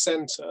in the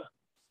center,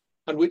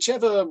 and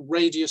whichever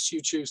radius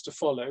you choose to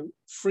follow,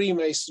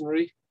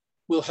 Freemasonry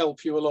will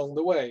help you along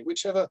the way.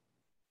 Whichever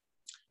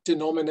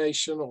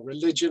denomination or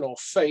religion or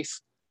faith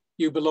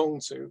you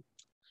belong to,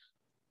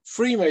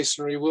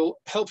 Freemasonry will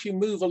help you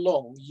move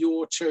along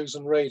your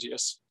chosen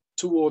radius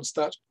towards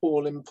that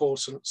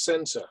all-important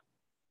center.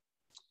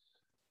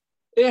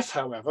 If,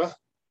 however,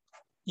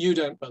 you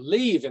don't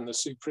believe in the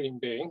Supreme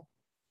Being,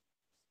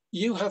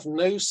 you have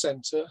no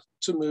center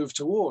to move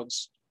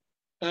towards.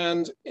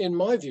 And in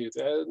my view,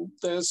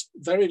 there's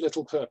very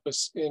little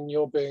purpose in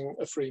your being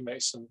a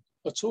Freemason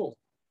at all.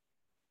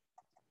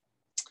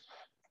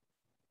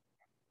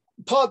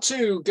 Part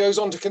 2 goes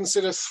on to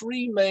consider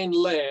 3 main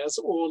layers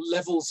or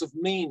levels of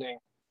meaning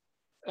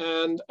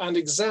and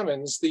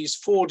examines these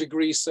 4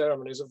 degree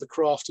ceremonies of the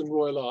Craft and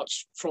Royal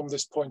Arch from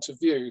this point of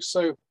view.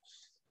 So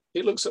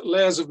it looks at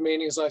layers of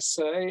meaning, as I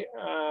say,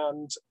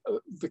 and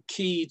the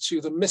key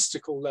to the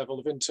mystical level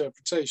of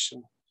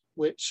interpretation,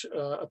 which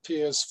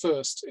appears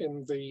first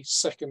in the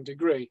 2nd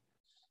degree.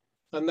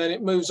 And then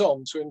it moves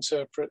on to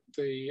interpret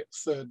the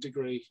 3rd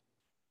degree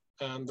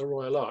and the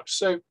Royal Arch.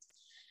 So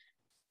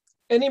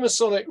any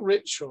Masonic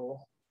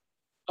ritual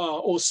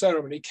or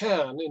ceremony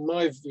can, in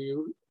my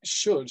view,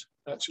 should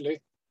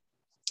actually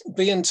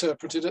be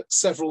interpreted at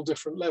several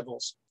different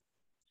levels.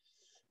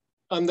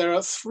 And there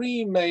are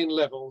 3 main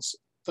levels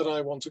that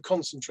I want to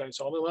concentrate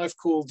on, and I've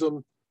called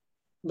them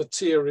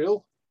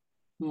material,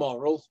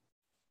 moral,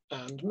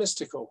 and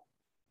mystical.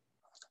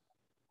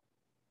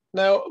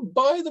 Now,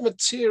 by the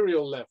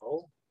material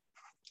level,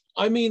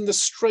 I mean the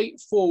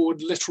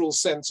straightforward literal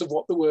sense of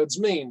what the words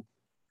mean.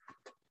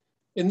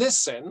 In this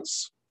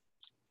sense,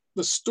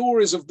 the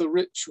stories of the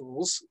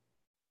rituals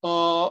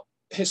are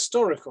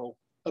historical,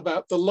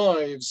 about the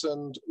lives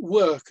and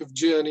work of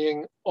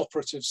journeying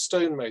operative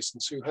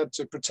stonemasons who had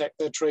to protect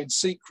their trade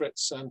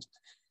secrets and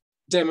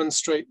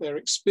demonstrate their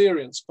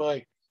experience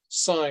by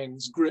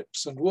signs,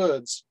 grips, and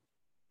words.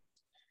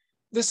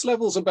 This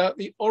level's about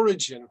the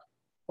origin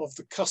of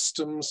the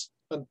customs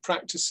and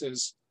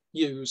practices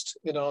used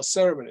in our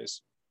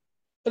ceremonies.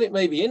 And it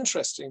may be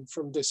interesting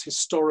from this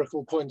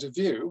historical point of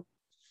view,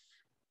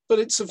 but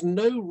it's of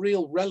no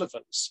real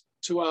relevance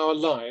to our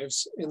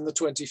lives in the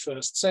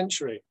 21st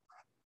century.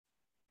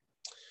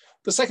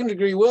 The 2nd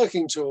degree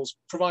working tools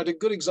provide a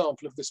good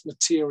example of this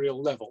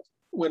material level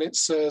when it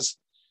says,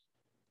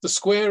 the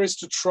square is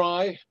to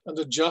try and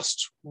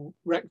adjust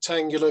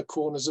rectangular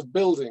corners of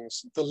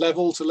buildings, the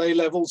level to lay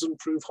levels and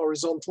prove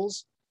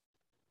horizontals,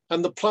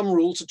 and the plumb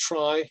rule to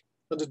try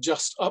and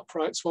adjust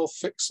uprights while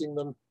fixing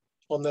them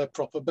on their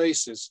proper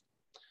bases.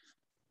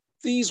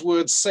 These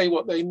words say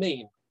what they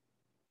mean,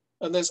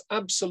 and there's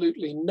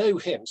absolutely no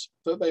hint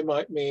that they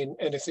might mean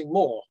anything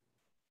more.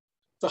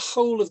 The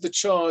whole of the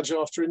charge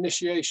after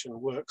initiation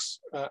works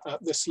at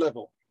this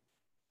level.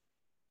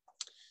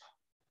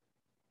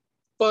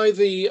 By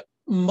the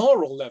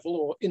moral level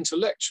or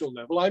intellectual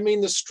level, I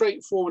mean the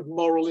straightforward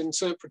moral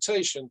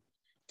interpretation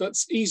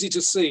that's easy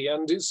to see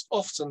and is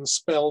often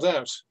spelled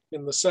out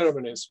in the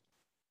ceremonies.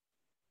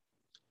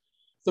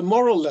 The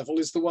moral level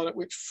is the one at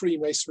which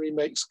Freemasonry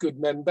makes good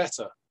men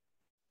better.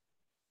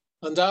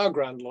 And our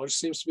Grand Lodge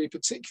seems to be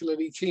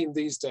particularly keen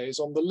these days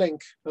on the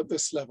link at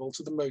this level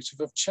to the motive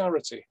of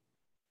charity.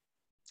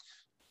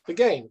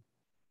 Again,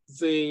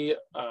 the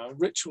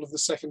ritual of the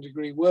 2nd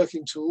degree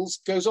working tools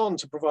goes on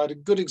to provide a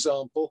good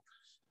example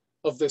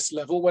of this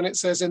level when it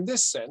says, in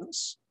this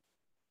sense,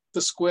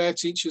 the square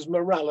teaches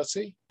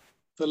morality,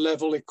 the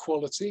level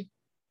equality,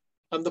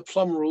 and the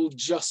plumb rule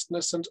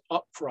justness and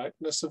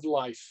uprightness of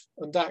life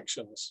and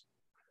actions.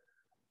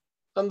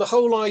 And the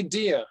whole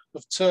idea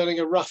of turning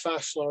a rough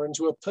ashlar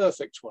into a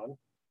perfect one,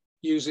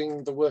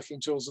 using the working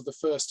tools of the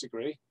first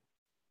degree,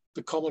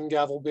 the common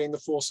gavel being the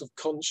force of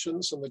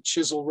conscience and the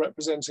chisel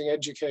representing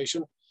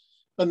education,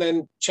 and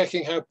then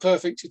checking how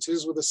perfect it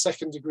is with the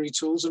second degree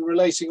tools and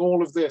relating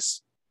all of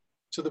this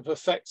to the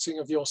perfecting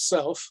of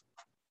yourself,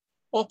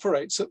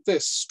 operates at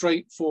this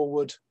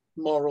straightforward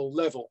moral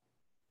level.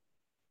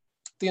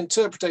 The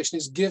interpretation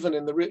is given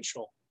in the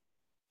ritual,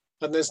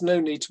 and there's no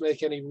need to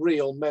make any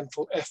real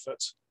mental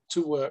effort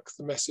to work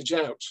the message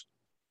out.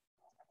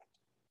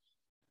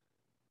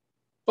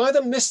 By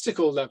the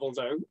mystical level,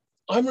 though,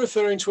 I'm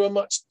referring to a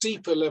much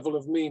deeper level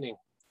of meaning,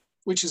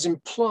 which is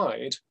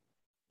implied,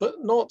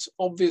 but not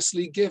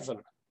obviously given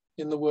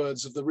in the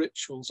words of the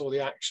rituals or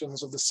the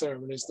actions of the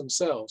ceremonies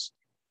themselves.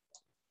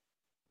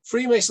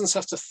 Freemasons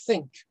have to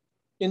think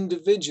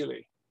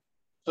individually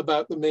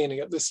about the meaning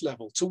at this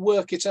level, to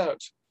work it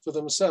out for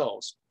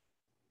themselves.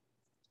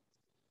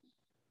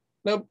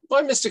 Now,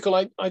 by mystical,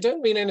 I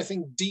don't mean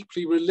anything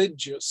deeply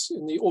religious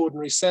in the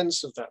ordinary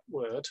sense of that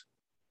word.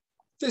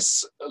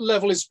 This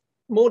level is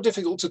more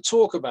difficult to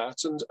talk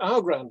about, and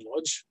our Grand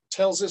Lodge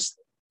tells us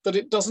that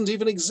it doesn't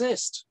even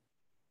exist.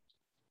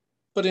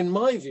 But in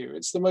my view,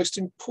 it's the most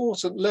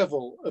important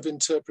level of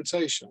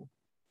interpretation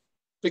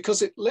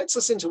because it lets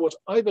us into what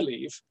I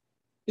believe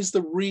is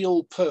the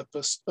real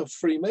purpose of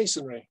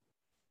Freemasonry.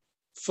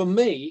 For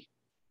me,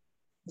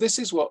 this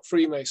is what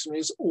Freemasonry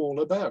is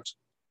all about.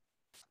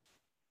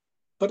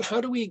 But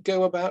how do we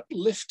go about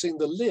lifting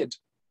the lid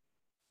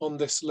on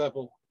this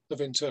level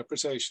of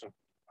interpretation?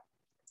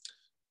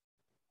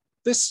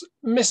 This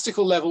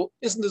mystical level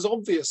isn't as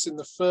obvious in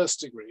the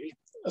first degree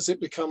as it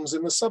becomes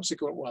in the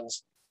subsequent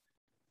ones.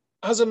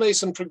 As a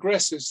Mason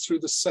progresses through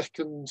the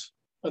second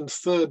and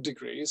third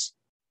degrees,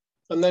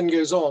 and then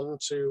goes on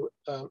to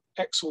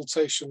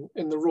exaltation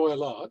in the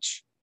Royal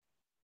Arch,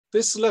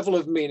 this level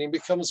of meaning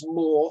becomes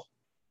more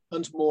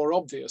and more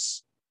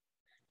obvious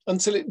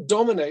until it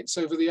dominates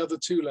over the other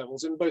two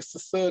levels in both the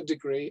third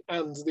degree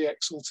and the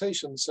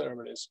exaltation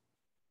ceremonies.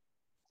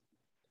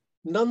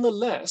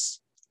 Nonetheless,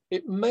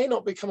 it may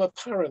not become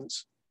apparent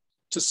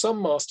to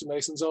some Master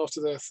Masons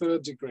after their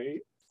third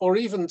degree, or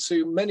even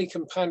to many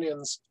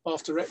companions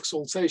after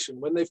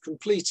exaltation when they've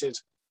completed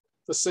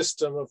the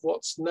system of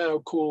what's now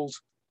called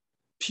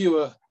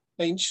pure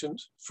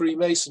ancient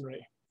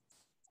Freemasonry.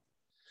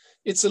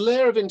 It's a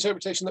layer of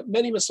interpretation that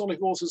many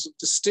Masonic authors of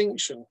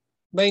distinction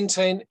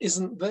maintain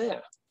isn't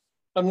there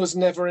and was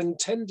never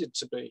intended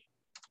to be.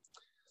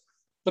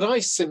 But I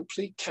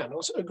simply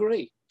cannot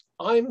agree.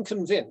 I'm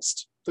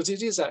convinced that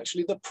it is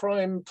actually the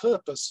prime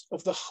purpose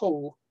of the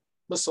whole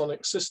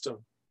Masonic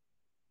system.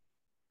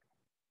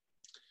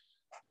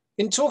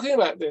 In talking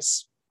about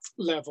this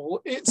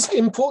level, it's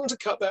important to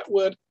cut that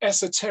word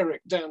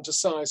esoteric down to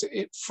size.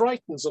 It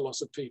frightens a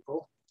lot of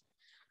people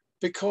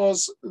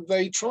because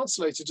they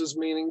translate it as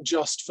meaning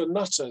just for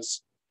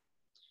nutters.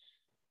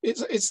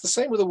 It's the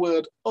same with the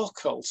word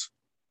occult,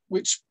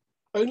 which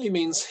only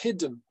means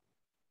hidden.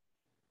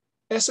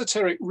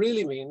 Esoteric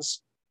really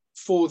means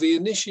for the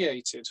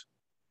initiated,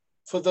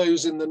 for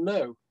those in the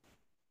know.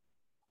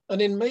 And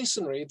in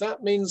Masonry,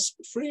 that means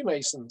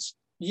Freemasons,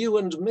 you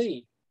and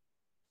me.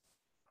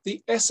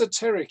 The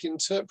esoteric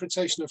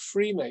interpretation of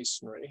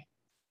Freemasonry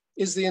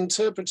is the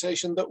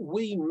interpretation that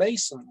we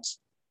Masons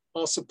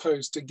are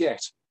supposed to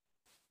get.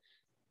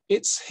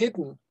 It's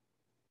hidden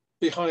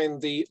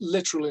behind the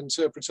literal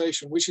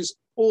interpretation, which is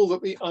all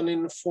that the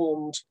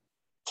uninformed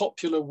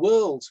popular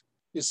world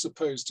is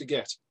supposed to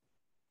get.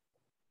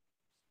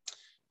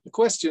 The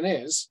question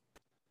is,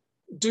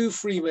 do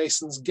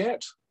Freemasons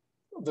get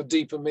the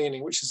deeper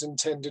meaning which is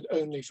intended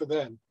only for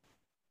them?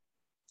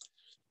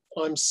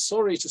 I'm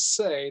sorry to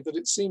say that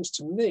it seems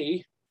to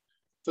me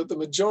that the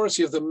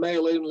majority of the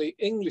male-only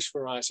English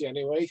variety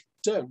anyway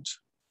don't.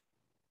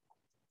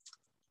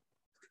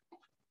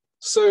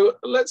 So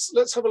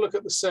let's have a look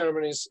at the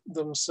ceremonies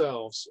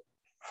themselves.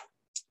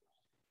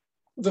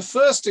 The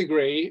first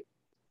degree,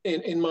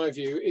 in my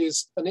view,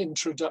 is an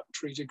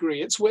introductory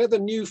degree. It's where the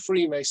new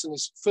Freemason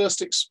is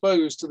first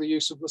exposed to the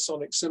use of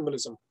Masonic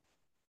symbolism.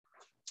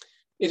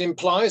 It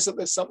implies that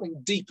there's something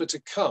deeper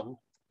to come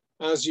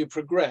as you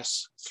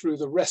progress through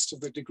the rest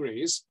of the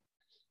degrees,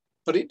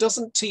 but it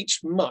doesn't teach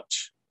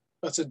much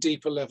at a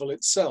deeper level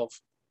itself.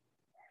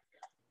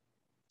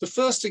 The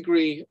first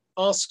degree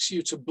asks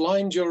you to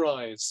blind your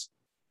eyes,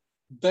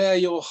 bare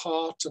your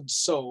heart and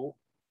soul,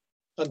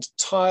 and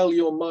tile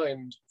your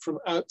mind from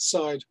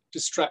outside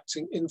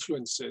distracting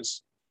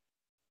influences.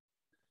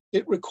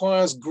 It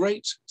requires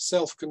great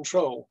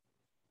self-control,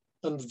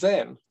 and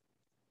then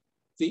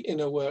the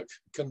inner work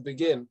can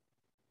begin.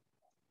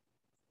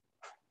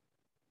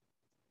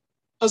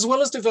 As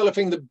well as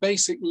developing the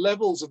basic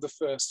levels of the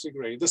first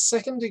degree, the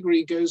second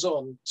degree goes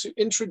on to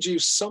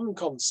introduce some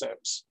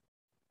concepts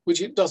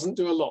which it doesn't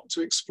do a lot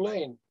to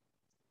explain.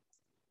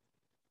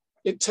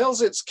 It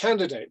tells its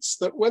candidates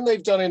that when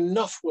they've done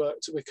enough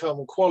work to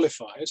become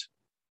qualified,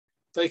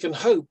 they can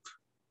hope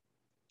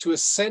to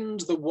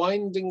ascend the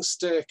winding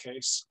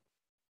staircase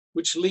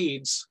which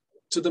leads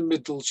to the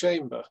middle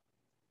chamber.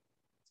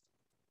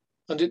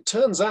 And it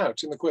turns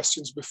out in the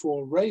questions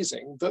before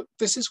raising that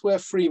this is where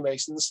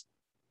Freemasons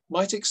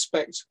might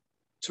expect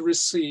to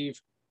receive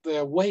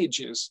their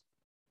wages.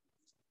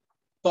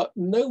 But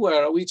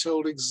nowhere are we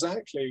told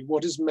exactly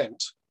what is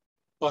meant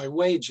by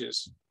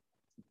wages.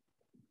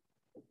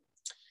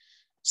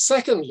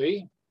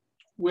 Secondly,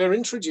 we're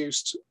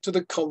introduced to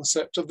the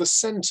concept of the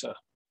center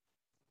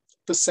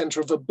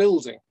of a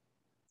building.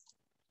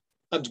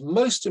 And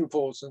most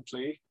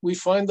importantly, we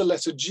find the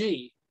letter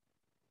G,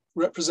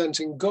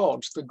 representing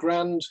God, the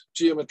grand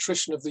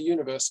geometrician of the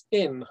universe,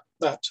 in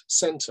that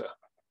center.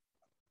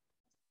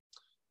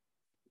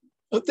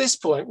 At this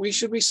point, we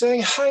should be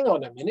saying, hang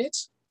on a minute,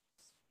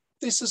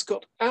 this has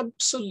got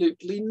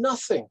absolutely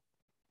nothing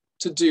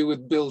to do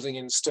with building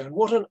in stone.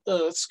 What on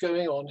earth's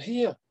going on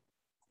here?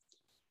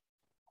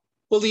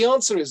 Well, the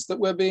answer is that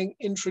we're being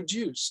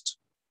introduced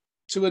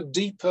to a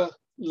deeper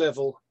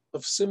level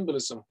of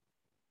symbolism,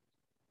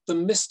 the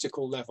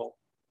mystical level.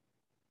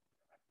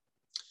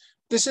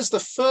 This is the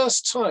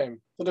first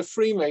time that a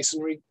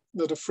Freemason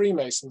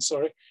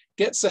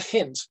gets a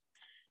hint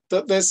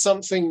that there's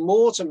something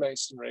more to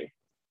Masonry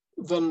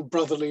than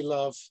brotherly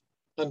love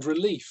and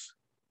relief.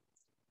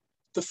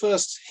 The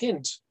first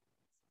hint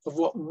of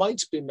what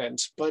might be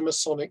meant by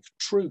Masonic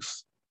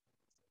truth.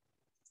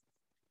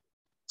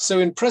 So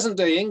in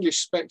present-day English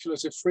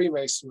speculative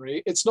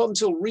Freemasonry, it's not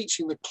until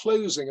reaching the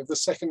closing of the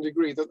second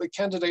degree that the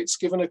candidate's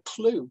given a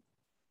clue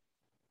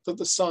that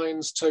the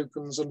signs,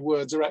 tokens, and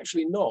words are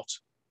actually not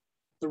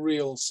the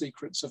real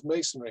secrets of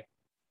Masonry.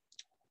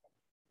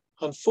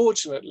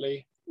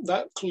 Unfortunately,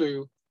 that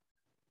clue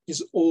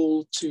is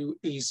all too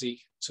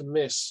easy to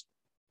miss.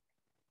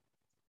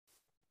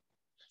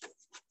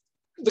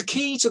 The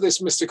key to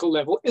this mystical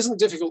level isn't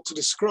difficult to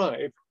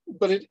describe,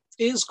 but it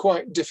is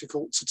quite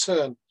difficult to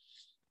turn.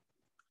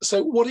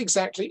 So what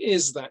exactly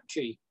is that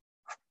key?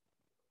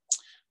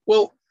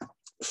 Well,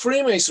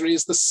 Freemasonry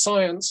is the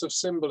science of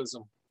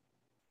symbolism.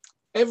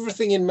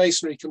 Everything in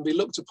Masonry can be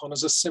looked upon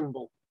as a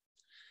symbol.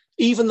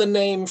 Even the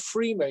name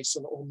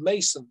Freemason or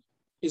Mason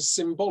is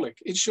symbolic.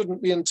 It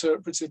shouldn't be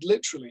interpreted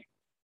literally.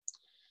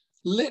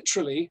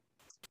 Literally,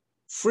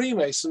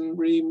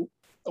 Freemasonry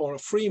or a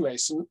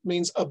Freemason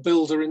means a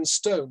builder in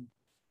stone.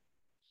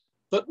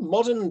 But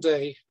modern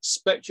day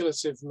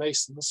speculative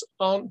Masons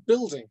aren't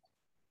building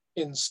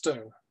in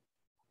stone.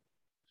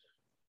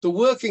 The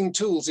working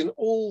tools in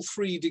all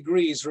 3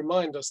 degrees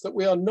remind us that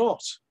we are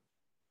not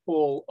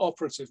all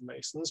operative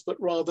Masons, but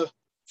rather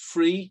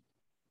free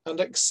and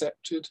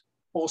accepted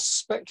or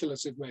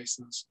speculative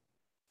Masons.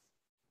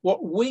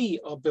 What we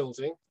are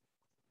building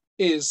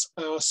is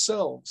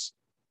ourselves.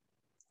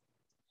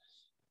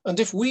 And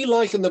if we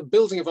liken the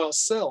building of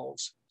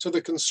ourselves to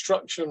the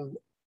construction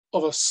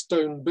of a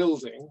stone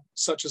building,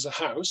 such as a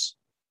house,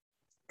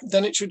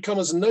 then it should come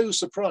as no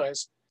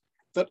surprise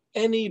that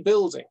any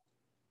building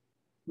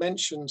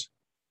mentioned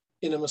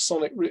in a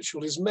Masonic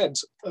ritual is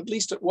meant, at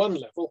least at one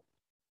level,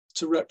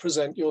 to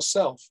represent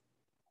yourself.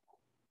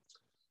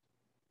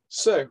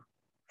 So,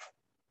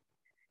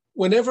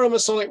 whenever a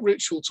Masonic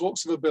ritual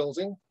talks of a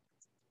building,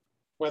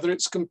 whether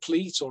it's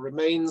complete or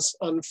remains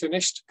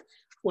unfinished,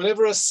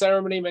 whenever a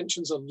ceremony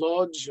mentions a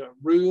lodge, a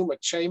room, a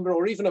chamber,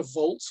 or even a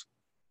vault,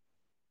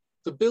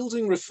 the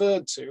building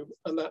referred to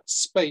and that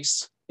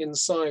space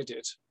inside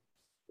it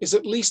is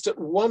at least at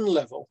one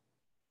level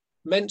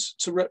meant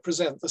to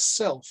represent the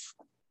self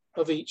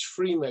of each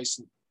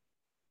Freemason.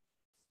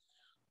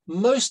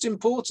 Most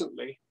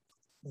importantly,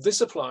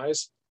 this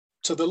applies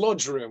to the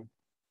lodge room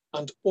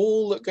and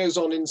all that goes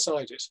on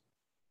inside it.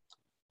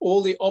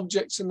 All the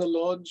objects in the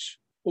lodge,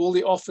 all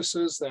the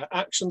officers, their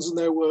actions and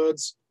their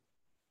words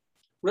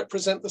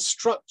represent the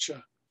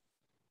structure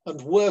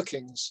and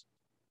workings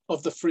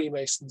of the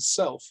Freemason's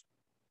self.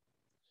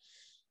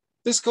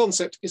 This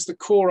concept is the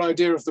core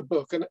idea of the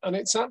book, and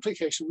its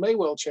application may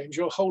well change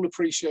your whole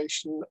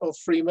appreciation of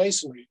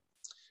Freemasonry.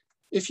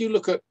 If you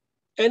look at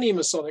any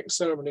Masonic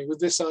ceremony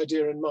with this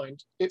idea in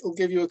mind, it will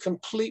give you a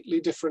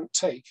completely different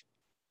take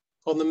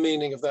on the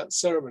meaning of that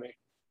ceremony.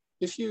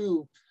 If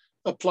you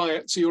apply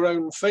it to your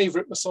own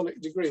favorite Masonic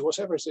degree,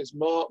 whatever it is,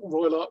 Mark,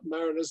 Royal Ark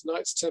Mariners,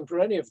 Knights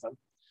Templar, any of them,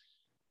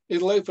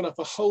 it'll open up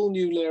a whole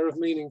new layer of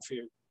meaning for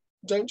you.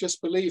 Don't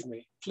just believe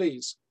me,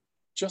 please,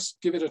 just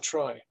give it a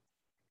try.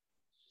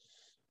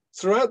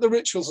 Throughout the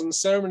rituals and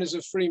ceremonies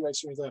of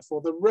Freemasonry,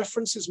 therefore, the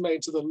references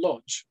made to the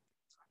lodge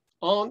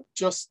aren't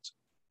just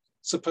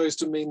supposed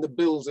to mean the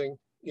building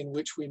in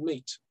which we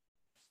meet.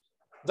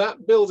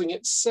 That building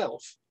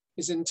itself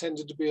is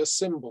intended to be a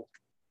symbol,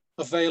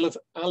 a veil of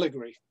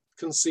allegory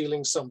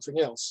concealing something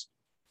else.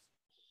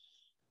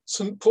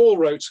 St. Paul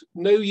wrote,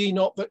 "Know ye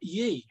not that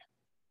ye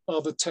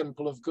are the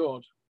temple of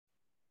God,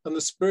 and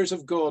the Spirit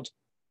of God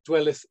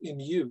dwelleth in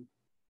you."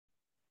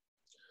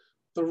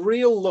 The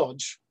real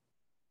lodge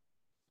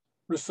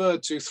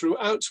referred to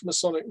throughout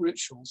Masonic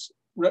rituals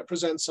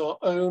represents our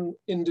own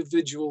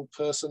individual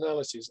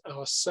personalities,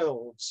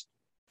 ourselves.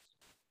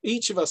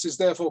 Each of us is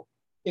therefore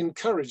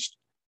encouraged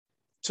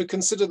to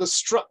consider the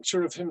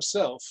structure of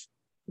himself,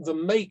 the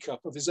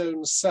makeup of his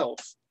own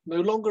self,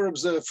 no longer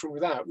observed from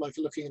without, like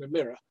looking in a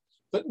mirror,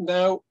 but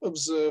now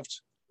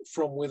observed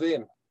from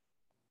within.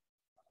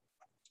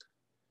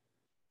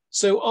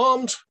 So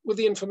armed with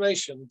the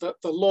information that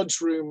the lodge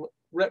room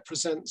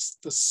represents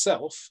the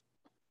self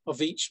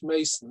of each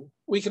Mason,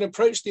 we can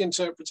approach the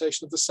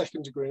interpretation of the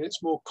second degree and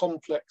its more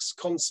complex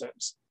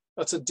concepts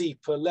at a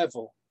deeper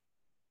level,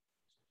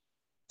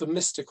 the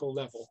mystical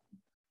level.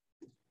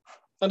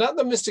 And at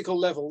the mystical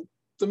level,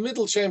 the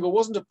middle chamber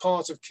wasn't a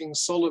part of King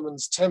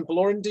Solomon's temple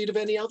or indeed of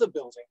any other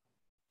building.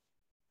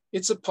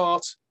 It's a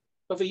part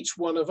of each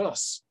one of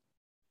us.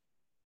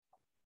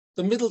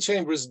 The middle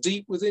chamber is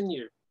deep within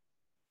you,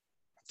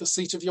 the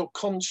seat of your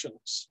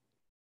conscience,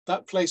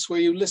 that place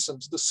where you listen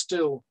to the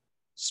still,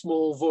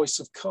 small voice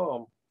of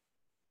calm,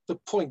 the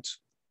point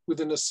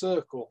within a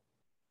circle,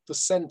 the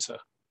center.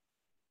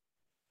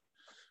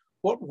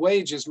 What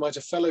wages might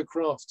a fellow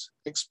craft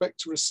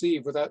expect to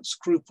receive without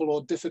scruple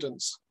or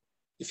diffidence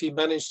if he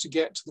managed to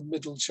get to the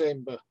middle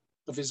chamber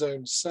of his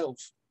own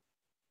self?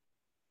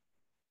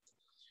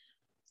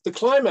 The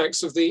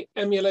climax of the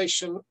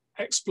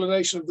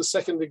explanation of the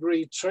second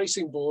degree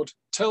tracing board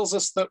tells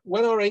us that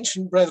when our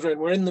ancient brethren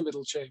were in the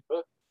middle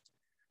chamber,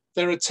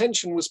 their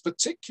attention was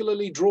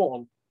particularly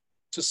drawn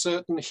to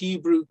certain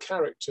Hebrew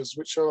characters,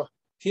 which are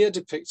here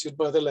depicted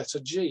by the letter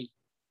G.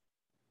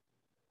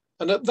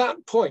 And at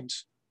that point,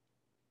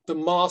 the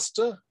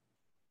master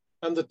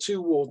and the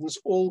two wardens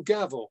all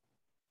gavel,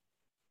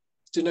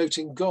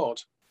 denoting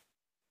God,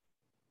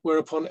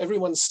 whereupon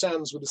everyone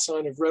stands with a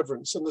sign of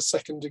reverence and the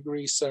second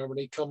degree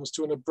ceremony comes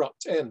to an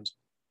abrupt end.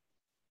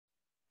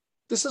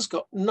 This has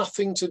got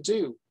nothing to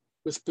do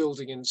with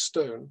building in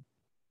stone.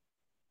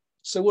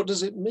 So what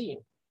does it mean?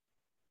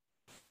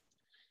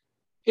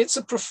 It's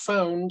a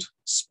profound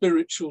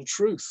spiritual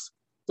truth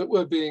that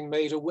we're being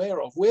made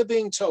aware of. We're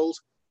being told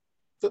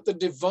that the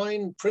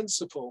divine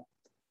principle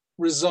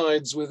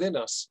resides within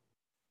us.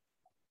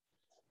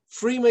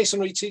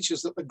 Freemasonry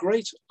teaches that the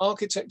great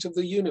architect of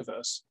the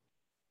universe,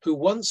 who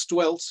once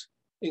dwelt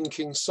in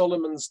King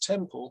Solomon's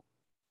temple,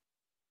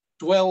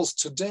 dwells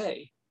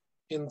today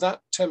in that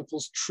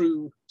temple's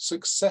true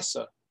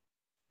successor,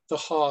 the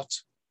heart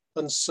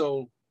and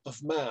soul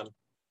of man.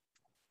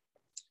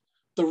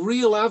 The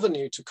real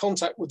avenue to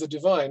contact with the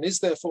divine is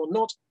therefore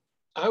not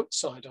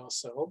outside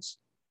ourselves,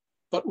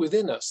 but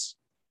within us,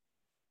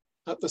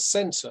 at the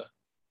center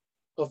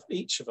of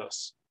each of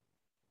us.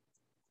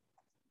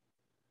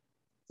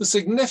 The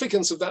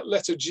significance of that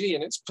letter G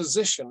and its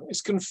position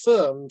is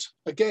confirmed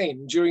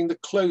again during the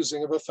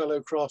closing of a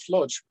fellow craft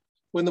lodge,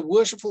 when the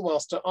worshipful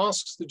master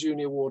asks the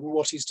junior warden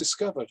what he's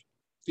discovered.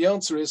 The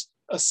answer is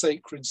a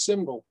sacred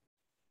symbol,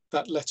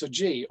 that letter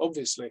G,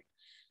 obviously.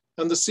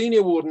 And the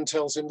senior warden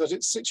tells him that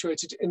it's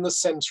situated in the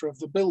center of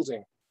the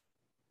building.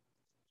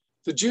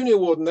 The junior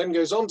warden then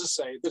goes on to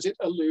say that it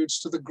alludes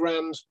to the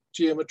grand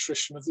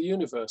geometrician of the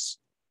universe,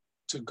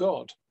 to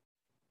God.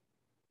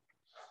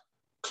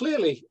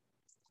 Clearly,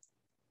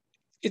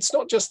 it's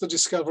not just the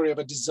discovery of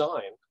a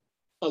design,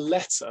 a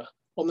letter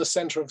on the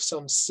center of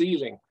some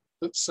ceiling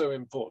that's so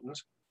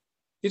important.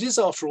 It is,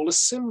 after all, a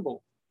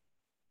symbol.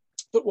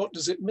 But what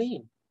does it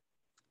mean?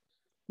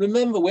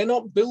 Remember, we're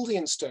not building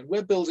in stone,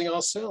 we're building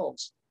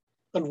ourselves.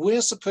 And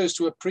we're supposed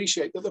to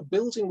appreciate that the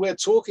building we're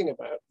talking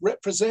about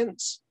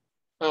represents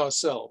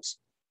ourselves.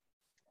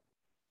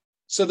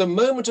 So the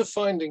moment of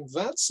finding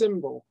that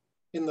symbol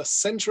in the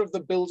center of the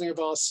building of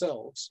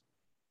ourselves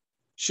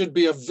should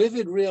be a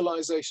vivid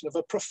realization of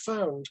a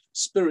profound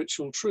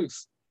spiritual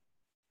truth,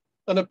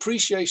 an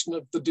appreciation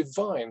of the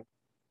divine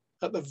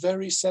at the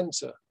very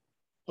center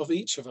of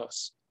each of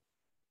us.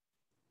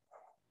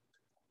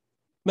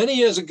 Many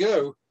years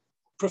ago,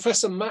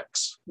 Professor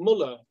Max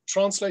Muller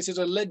translated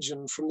a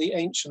legend from the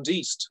ancient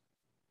East.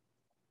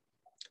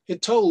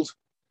 It told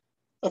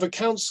of a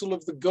council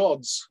of the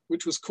gods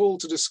which was called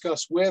to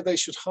discuss where they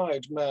should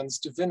hide man's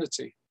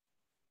divinity.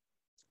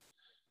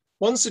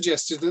 One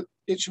suggested that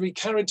it should be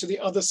carried to the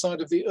other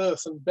side of the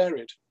earth and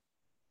buried,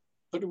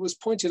 but it was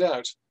pointed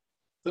out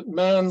that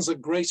man's a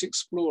great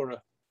explorer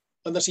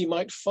and that he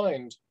might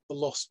find the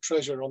lost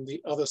treasure on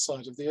the other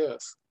side of the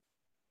earth.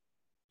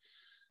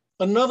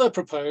 Another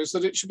proposed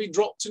that it should be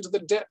dropped into the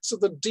depths of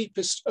the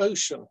deepest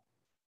ocean,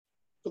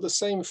 but the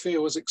same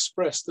fear was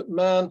expressed that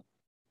man,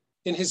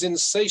 in his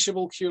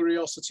insatiable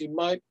curiosity,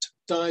 might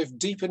dive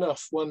deep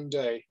enough one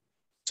day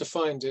to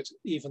find it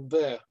even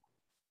there.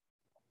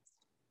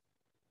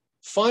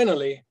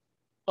 Finally,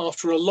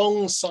 after a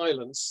long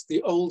silence,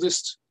 the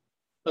oldest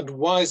and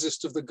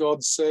wisest of the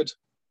gods said,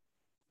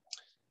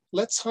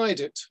 "Let's hide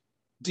it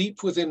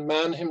deep within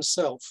man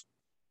himself.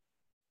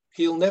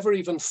 He'll never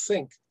even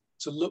think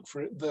to look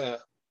for it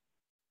there."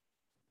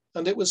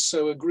 And it was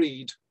so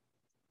agreed,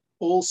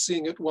 all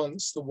seeing at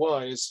once the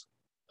wise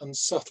and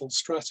subtle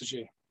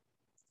strategy.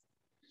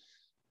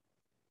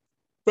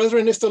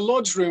 Brethren, if the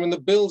lodge room and the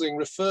building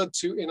referred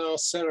to in our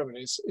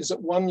ceremonies is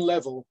at one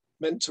level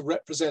meant to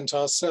represent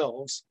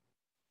ourselves,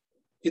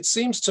 it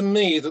seems to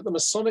me that the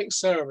Masonic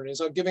ceremonies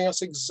are giving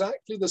us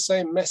exactly the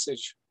same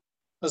message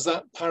as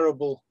that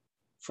parable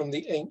from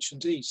the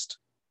ancient East.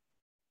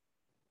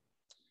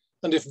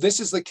 And if this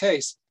is the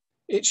case,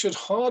 it should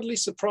hardly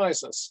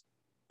surprise us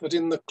that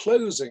in the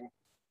closing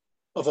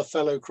of a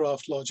fellow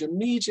craft lodge,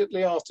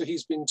 immediately after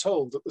he's been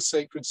told that the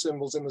sacred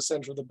symbol's in the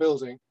center of the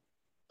building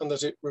and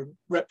that it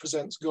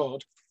represents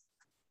God,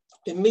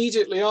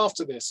 immediately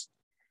after this,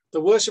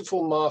 the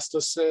worshipful master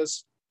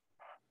says,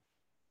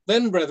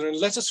 "Then, brethren,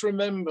 let us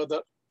remember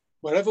that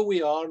wherever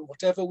we are and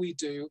whatever we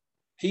do,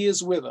 he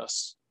is with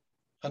us,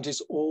 and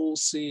his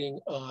all-seeing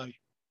eye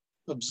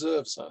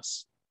observes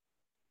us."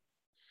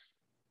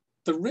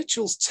 The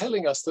ritual's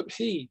telling us that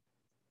he,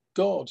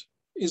 God,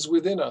 is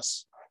within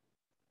us.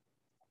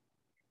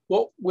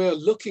 What we're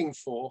looking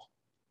for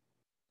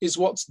is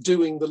what's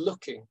doing the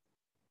looking,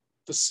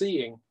 the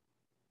seeing,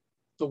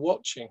 the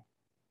watching.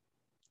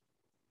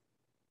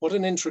 What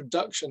an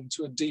introduction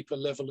to a deeper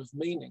level of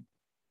meaning.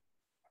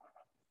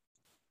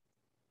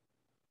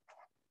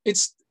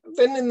 It's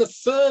then in the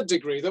third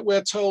degree that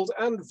we're told,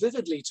 and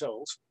vividly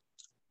told,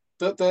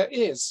 that there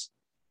is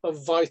a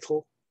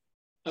vital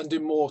and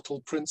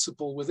immortal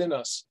principle within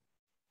us.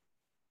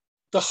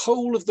 The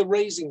whole of the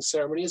raising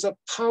ceremony is a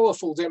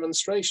powerful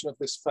demonstration of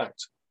this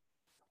fact.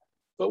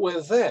 But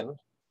we're then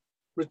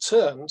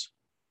returned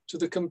to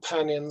the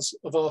companions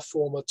of our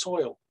former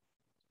toil.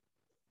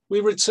 We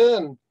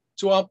return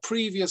to our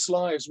previous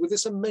lives with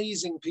this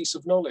amazing piece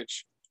of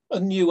knowledge, a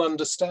new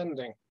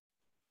understanding.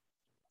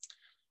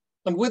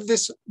 And with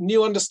this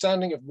new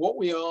understanding of what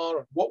we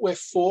are, what we're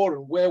for,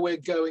 and where we're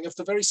going, of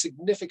the very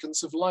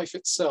significance of life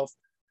itself,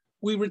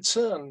 we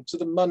return to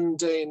the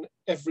mundane,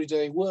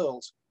 everyday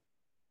world.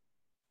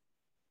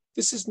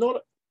 This is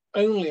not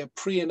only a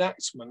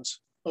pre-enactment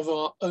of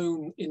our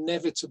own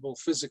inevitable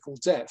physical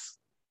death.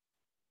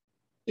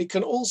 It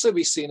can also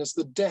be seen as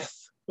the death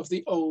of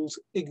the old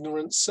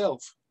ignorant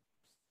self,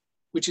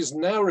 which is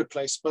now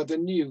replaced by the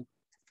new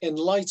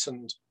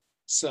enlightened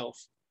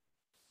self.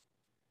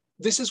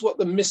 This is what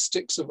the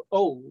mystics of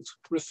old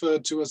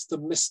referred to as the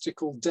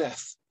mystical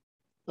death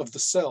of the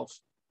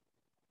self.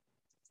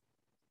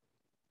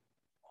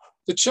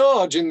 The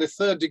charge in the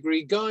third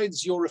degree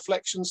guides your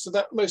reflections to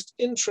that most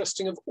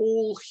interesting of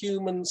all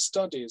human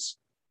studies,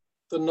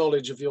 the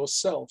knowledge of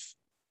yourself.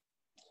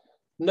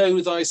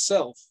 Know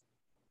thyself,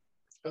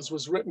 as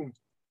was written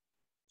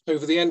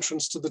over the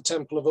entrance to the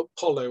temple of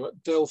Apollo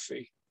at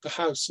Delphi, the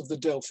house of the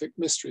Delphic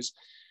mysteries.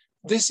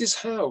 This is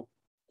how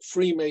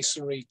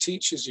Freemasonry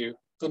teaches you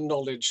the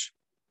knowledge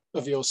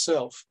of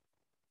yourself.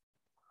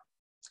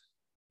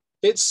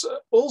 It's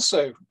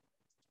also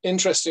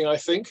interesting, I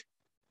think,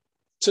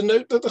 to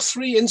note that the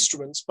three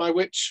instruments by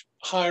which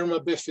Hiram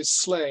Abiff is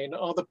slain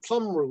are the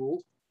plumb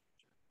rule,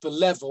 the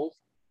level,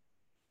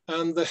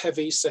 and the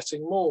heavy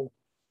setting maul.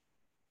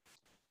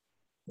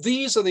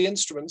 These are the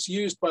instruments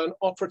used by an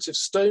operative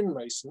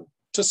stonemason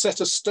to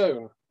set a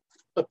stone,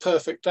 a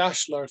perfect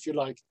ashlar, if you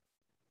like,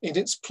 in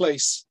its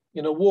place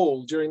in a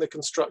wall during the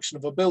construction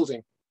of a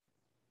building.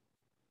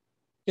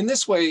 In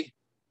this way,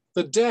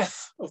 the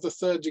death of the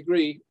third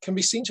degree can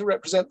be seen to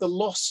represent the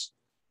loss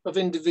of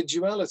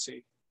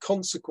individuality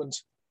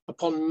consequent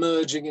upon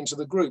merging into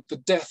the group, the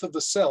death of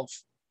the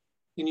self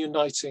in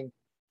uniting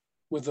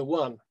with the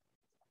one.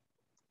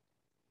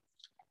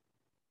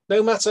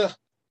 No matter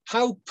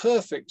how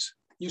perfect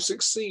you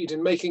succeed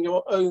in making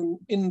your own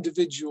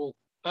individual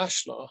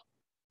ashlar,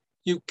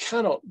 you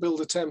cannot build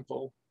a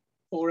temple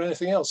or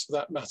anything else for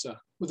that matter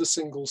with a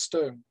single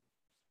stone.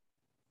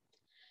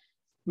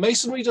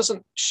 Masonry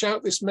doesn't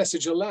shout this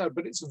message aloud,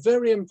 but it's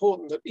very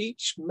important that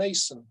each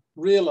Mason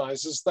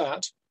realizes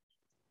that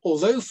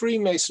although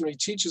Freemasonry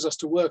teaches us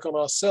to work on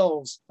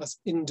ourselves as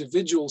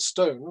individual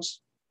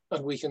stones,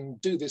 and we can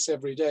do this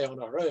every day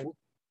on our own,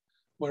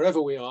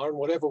 wherever we are and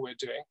whatever we're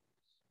doing,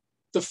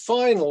 the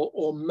final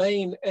or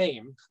main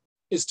aim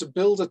is to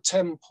build a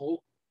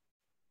temple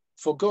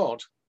for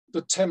God,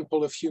 the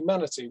temple of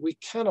humanity. We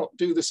cannot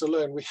do this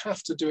alone. We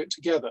have to do it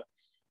together.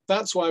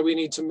 That's why we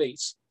need to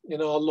meet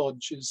in our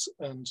lodges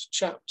and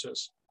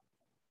chapters.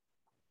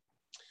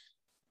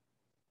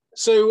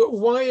 So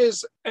why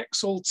is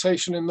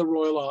exaltation in the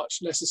Royal Arch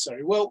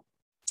necessary? Well,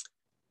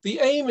 the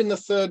aim in the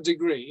third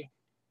degree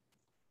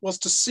was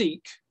to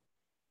seek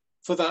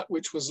for that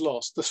which was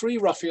lost. The three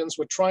ruffians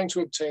were trying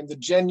to obtain the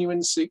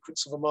genuine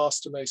secrets of a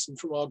master mason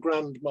from our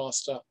Grand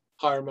Master,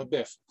 Hiram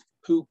Abiff,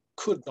 who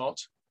could not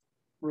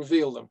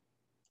reveal them.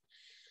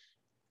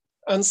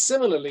 And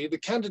similarly, the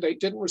candidate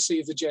didn't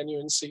receive the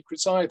genuine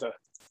secrets either.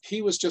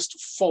 He was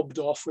just fobbed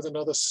off with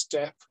another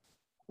step,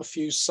 a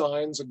few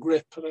signs, a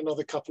grip, and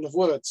another couple of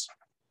words.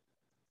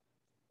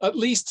 At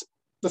least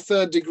the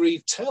third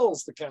degree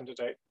tells the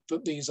candidate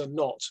that these are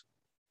not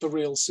the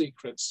real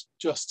secrets,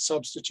 just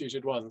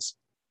substituted ones.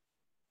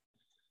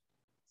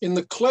 In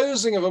the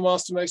closing of a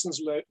Master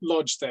Mason's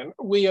Lodge, then,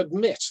 we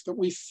admit that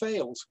we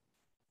failed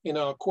in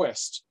our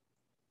quest.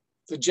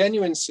 The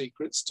genuine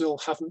secrets still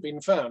haven't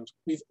been found.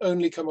 We've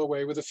only come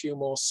away with a few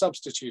more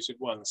substituted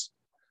ones.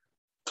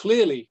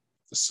 Clearly,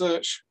 the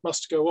search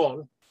must go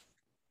on,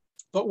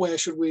 but where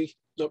should we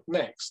look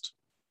next?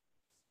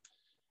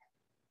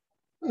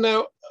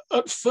 Now,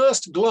 at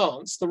first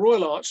glance, the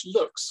Royal Arch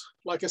looks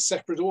like a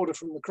separate order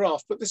from the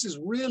craft, but this is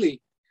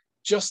really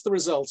just the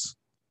result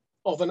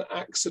of an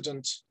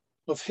accident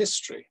of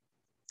history.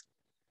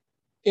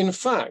 In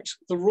fact,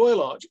 the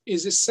Royal Arch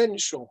is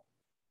essential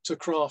to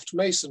craft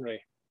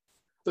masonry.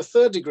 The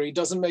third degree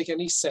doesn't make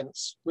any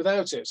sense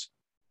without it.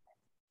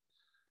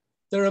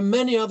 There are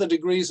many other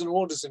degrees and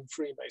orders in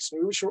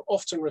Freemasonry, which are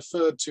often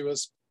referred to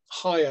as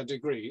higher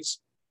degrees.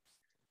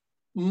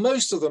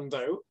 Most of them,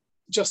 though,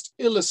 just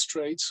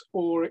illustrate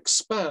or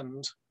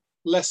expand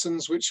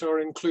lessons which are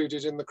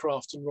included in the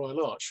Craft and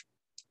Royal Arch.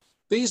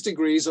 These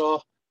degrees are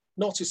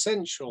not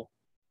essential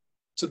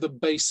to the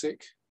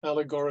basic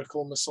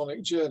allegorical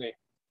Masonic journey.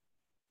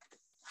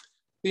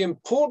 The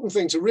important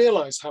thing to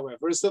realize,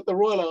 however, is that the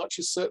Royal Arch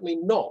is certainly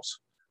not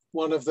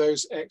one of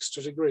those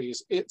extra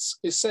degrees. It's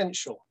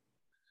essential.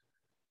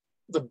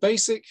 The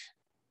basic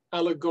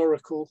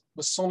allegorical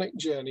Masonic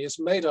journey is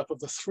made up of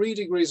the 3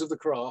 degrees of the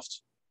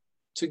craft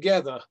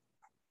together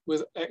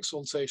with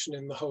exaltation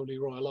in the Holy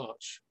Royal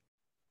Arch.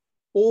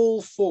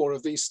 All 4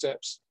 of these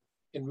steps,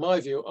 in my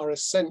view, are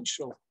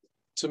essential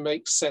to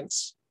make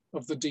sense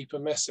of the deeper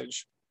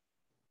message.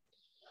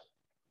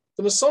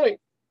 The Masonic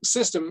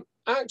system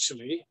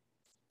actually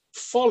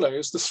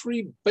follows the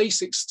 3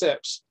 basic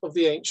steps of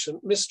the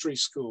ancient mystery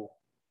school,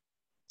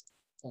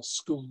 or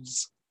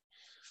schools.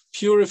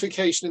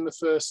 Purification in the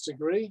 1st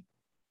degree,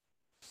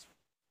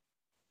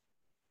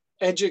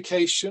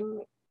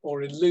 education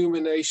or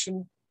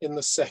illumination in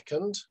the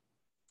 2nd,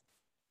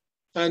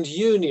 and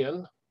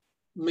union,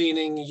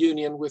 meaning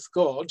union with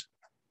God,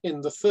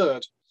 in the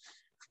 3rd.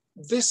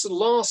 This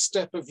last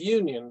step of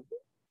union,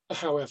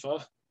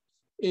 however,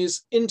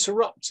 is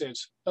interrupted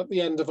at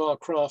the end of our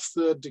craft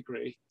 3rd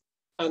degree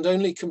and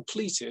only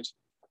completed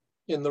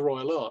in the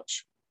Royal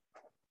Arch.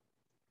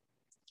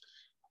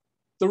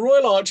 The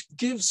Royal Arch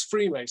gives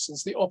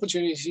Freemasons the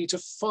opportunity to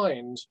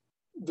find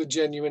the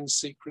genuine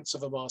secrets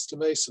of a Master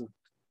Mason.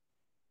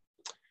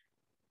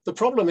 The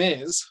problem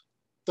is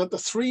that the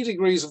 3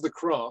 degrees of the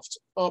craft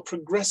are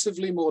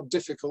progressively more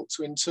difficult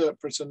to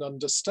interpret and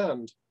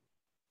understand,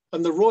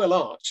 and the Royal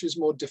Arch is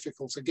more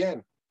difficult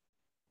again.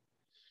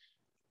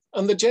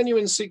 And the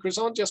genuine secrets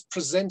aren't just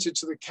presented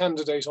to the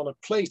candidate on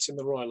a plate in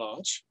the Royal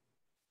Arch.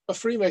 A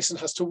Freemason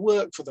has to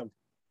work for them,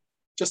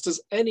 just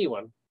as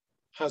anyone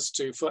has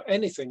to for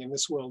anything in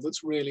this world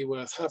that's really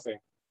worth having.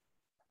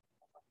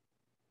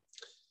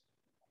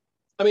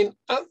 I mean,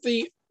 at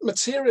the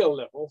material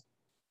level,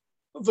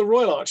 the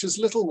Royal Arch is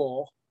little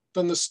more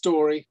than the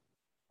story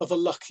of a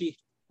lucky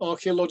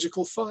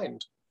archaeological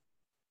find.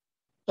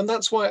 And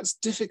that's why it's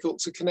difficult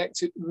to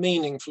connect it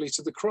meaningfully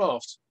to the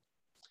craft.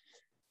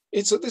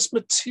 It's at this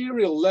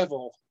material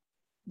level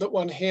that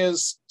one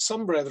hears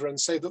some brethren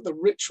say that the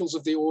rituals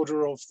of the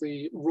Order of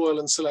the Royal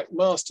and Select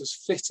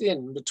Masters fit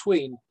in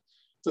between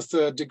the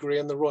 3rd degree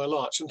and the Royal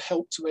Arch and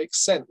help to make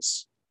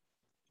sense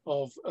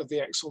of the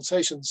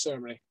exaltation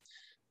ceremony.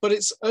 But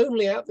it's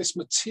only at this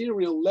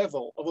material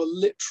level of a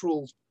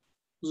literal,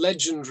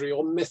 legendary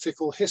or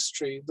mythical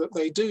history that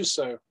they do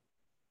so.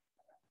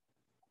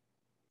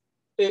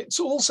 It's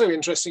also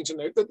interesting to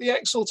note that the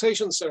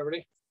exaltation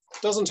ceremony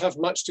doesn't have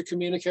much to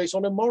communicate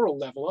on a moral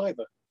level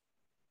either.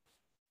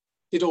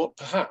 It ought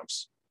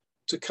perhaps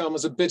to come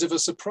as a bit of a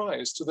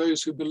surprise to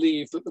those who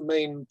believe that the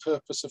main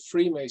purpose of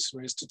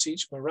Freemasonry is to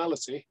teach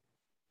morality,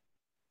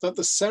 that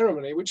the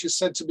ceremony, which is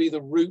said to be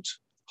the root,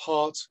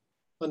 heart,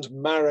 and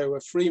marrow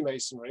of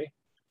Freemasonry,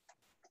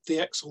 the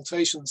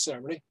exaltation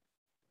ceremony,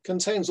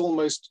 contains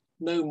almost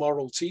no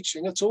moral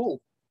teaching at all.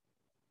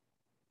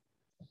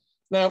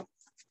 Now,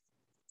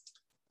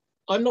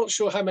 I'm not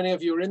sure how many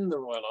of you are in the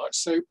Royal Arch,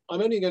 so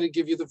I'm only going to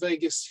give you the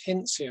vaguest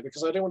hints here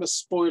because I don't want to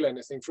spoil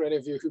anything for any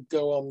of you who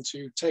go on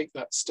to take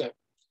that step.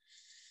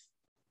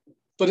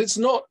 But it's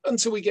not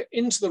until we get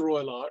into the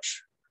Royal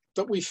Arch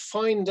that we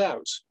find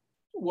out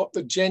what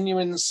the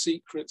genuine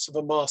secrets of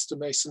a Master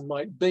Mason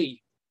might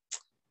be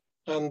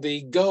and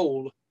the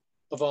goal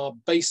of our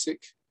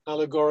basic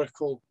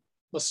allegorical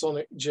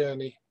Masonic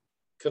journey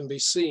can be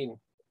seen.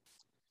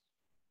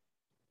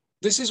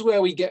 This is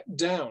where we get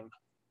down,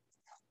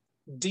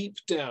 deep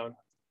down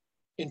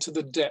into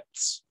the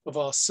depths of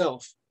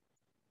ourself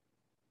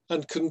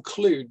and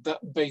conclude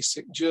that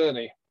basic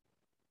journey.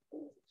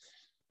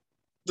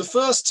 The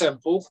first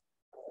temple,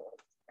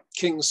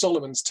 King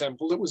Solomon's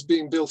temple, that was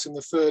being built in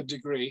the 3rd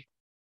degree,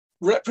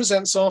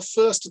 represents our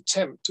first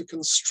attempt to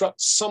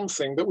construct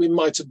something that we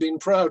might have been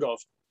proud of.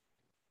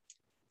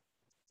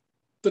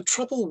 The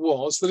trouble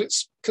was that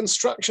its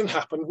construction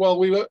happened while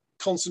we were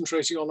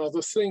concentrating on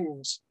other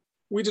things.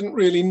 We didn't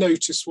really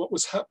notice what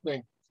was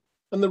happening,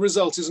 and the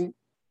result isn't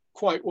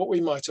quite what we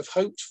might have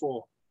hoped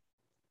for.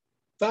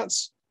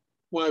 That's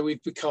why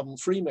we've become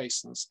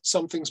Freemasons.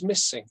 Something's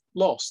missing,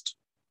 lost.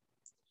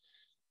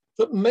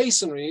 But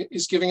Masonry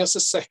is giving us a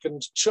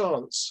second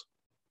chance.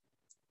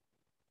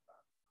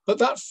 But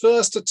that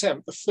first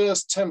attempt, the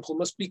first temple,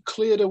 must be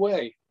cleared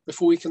away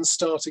before we can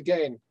start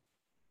again.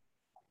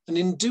 And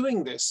in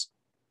doing this,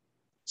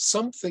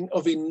 something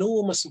of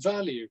enormous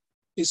value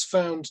is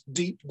found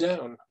deep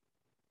down.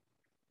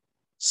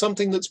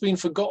 Something that's been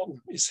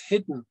forgotten is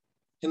hidden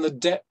in the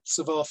depths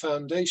of our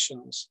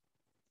foundations,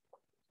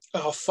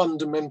 our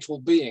fundamental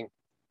being.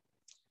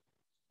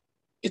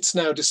 It's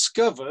now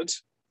discovered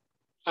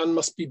and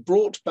must be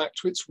brought back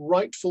to its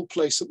rightful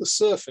place at the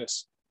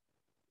surface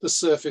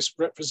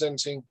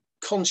representing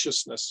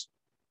consciousness,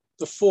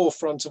 the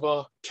forefront of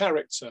our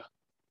character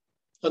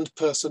and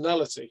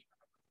personality.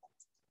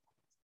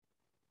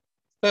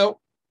 Now,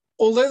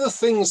 although the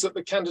things that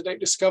the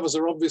candidate discovers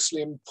are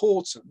obviously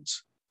important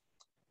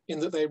in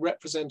that they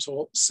represent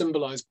or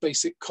symbolize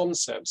basic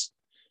concepts,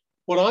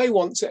 what I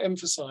want to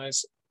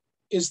emphasize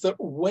is that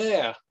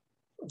where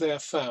they're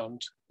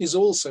found is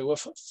also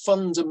of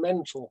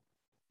fundamental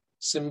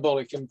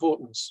symbolic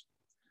importance.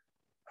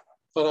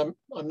 But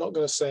I'm not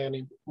going to say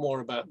any more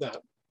about that.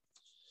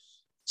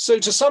 So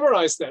to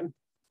summarize then,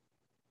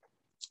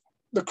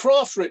 the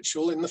craft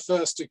ritual in the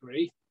first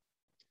degree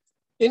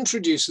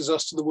introduces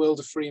us to the world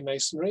of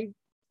Freemasonry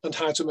and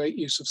how to make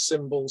use of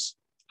symbols,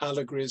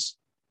 allegories,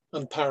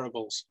 and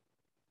parables.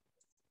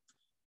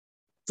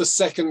 The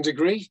second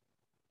degree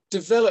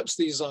develops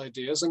these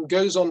ideas and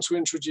goes on to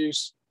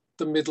introduce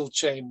the middle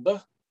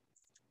chamber,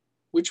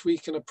 which we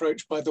can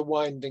approach by the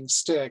winding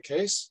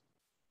staircase,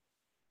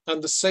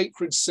 and the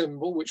sacred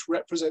symbol, which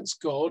represents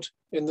God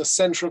in the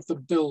center of the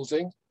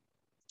building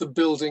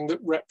that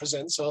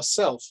represents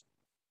ourself.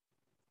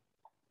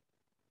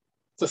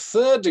 The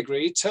third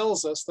degree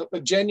tells us that the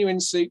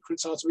genuine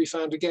secrets are to be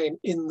found again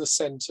in the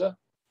center,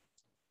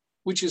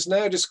 which is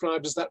now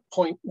described as that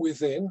point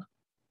within.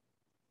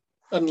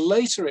 And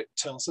later it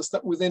tells us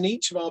that within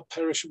each of our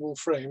perishable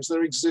frames,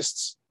 there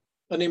exists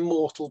an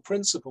immortal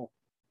principle.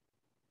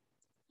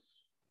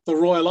 The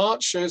Royal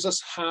Arch shows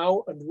us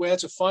how and where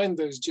to find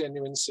those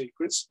genuine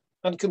secrets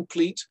and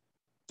complete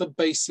the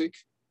basic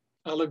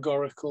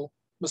allegorical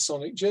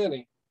Masonic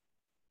journey.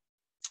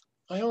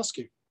 I ask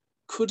you,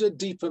 could a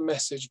deeper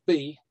message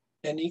be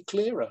any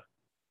clearer?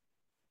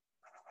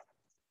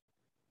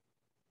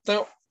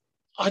 Now,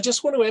 I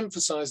just want to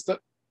emphasize that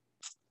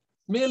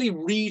merely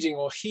reading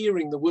or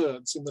hearing the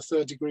words in the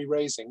third degree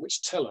raising,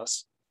 which tell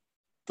us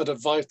that a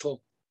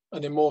vital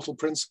and immortal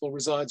principle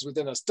resides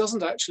within us,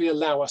 doesn't actually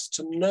allow us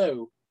to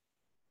know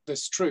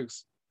this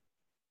truth.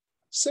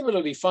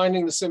 Similarly,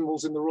 finding the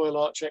symbols in the Royal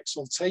Arch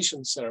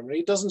exaltation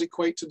ceremony doesn't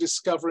equate to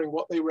discovering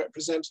what they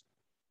represent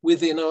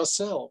within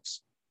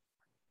ourselves.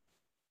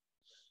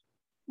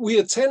 We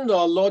attend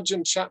our lodge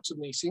and chapter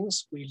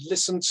meetings, we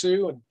listen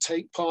to and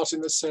take part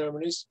in the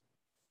ceremonies,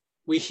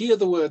 we hear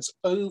the words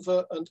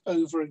over and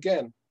over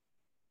again.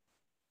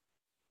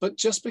 But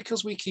just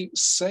because we keep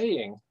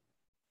saying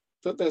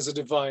that there's a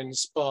divine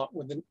spark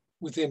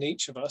within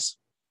each of us,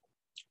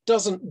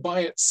 doesn't by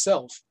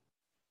itself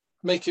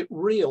make it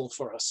real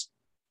for us.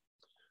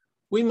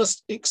 We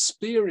must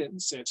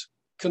experience it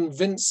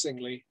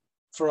convincingly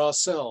for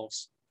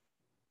ourselves.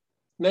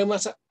 No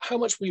matter how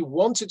much we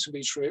want it to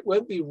be true, it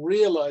won't be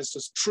realized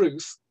as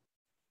truth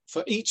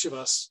for each of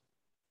us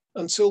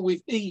until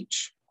we've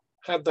each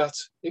had that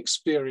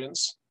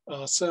experience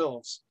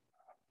ourselves.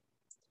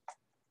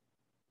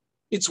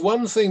 It's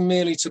one thing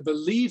merely to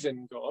believe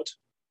in God,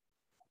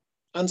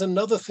 and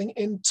another thing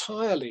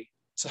entirely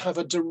to have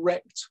a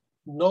direct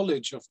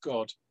knowledge of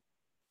God.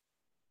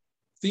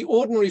 The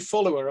ordinary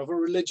follower of a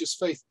religious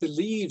faith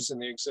believes in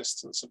the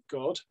existence of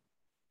God.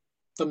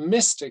 The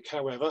mystic,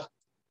 however,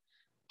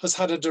 has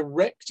had a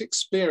direct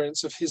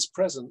experience of his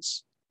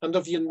presence and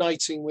of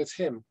uniting with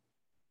him.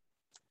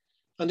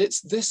 And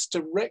it's this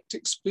direct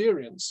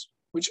experience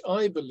which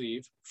I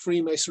believe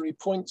Freemasonry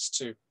points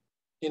to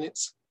in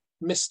its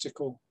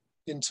mystical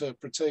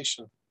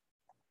interpretation.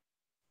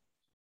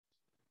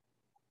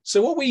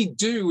 So what we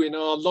do in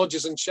our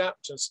lodges and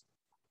chapters,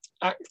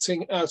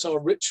 acting out our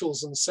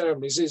rituals and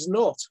ceremonies, is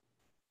not,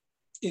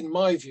 in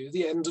my view,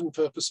 the end and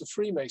purpose of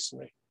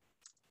Freemasonry.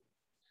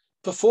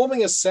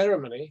 Performing a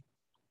ceremony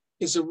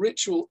is a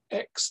ritual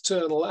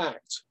external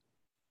act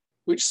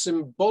which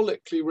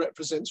symbolically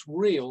represents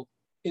real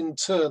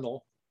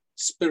internal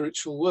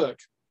spiritual work.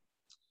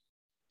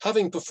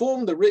 Having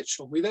performed the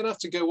ritual, we then have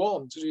to go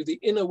on to do the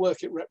inner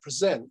work it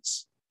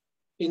represents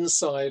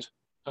inside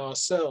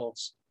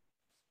ourselves.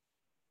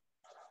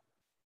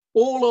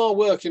 All our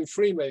work in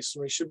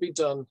Freemasonry should be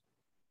done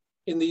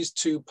in these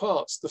two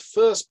parts. The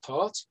first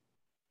part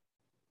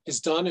is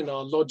done in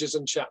our lodges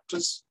and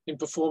chapters, in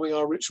performing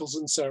our rituals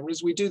and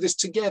ceremonies. We do this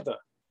together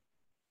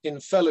in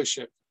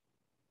fellowship.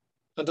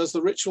 And as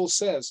the ritual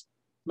says,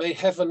 may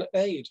heaven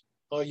aid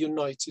our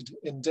united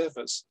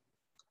endeavors.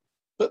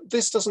 But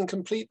this doesn't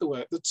complete the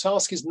work. The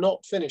task is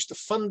not finished. The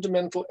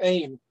fundamental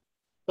aim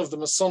of the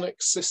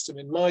Masonic system,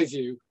 in my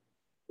view,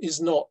 is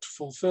not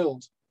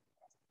fulfilled.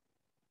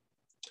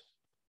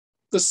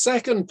 The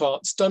second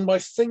part's done by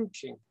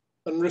thinking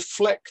and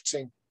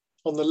reflecting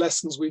on the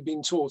lessons we've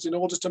been taught in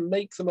order to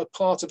make them a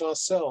part of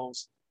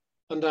ourselves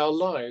and our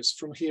lives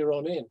from here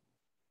on in.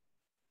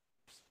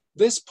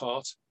 This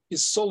part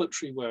is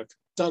solitary work,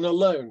 done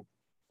alone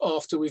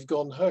after we've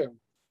gone home.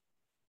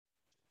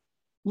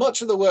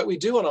 Much of the work we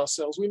do on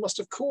ourselves, we must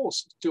of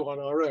course do on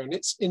our own.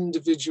 It's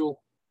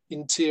individual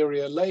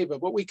interior labor,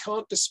 but we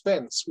can't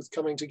dispense with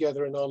coming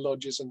together in our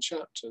lodges and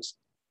chapters.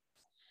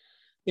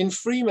 In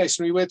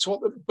Freemasonry, we're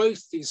taught that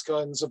both these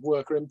kinds of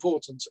work are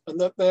important and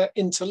that they're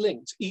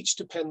interlinked. Each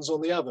depends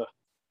on the other,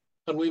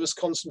 and we must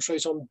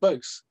concentrate on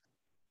both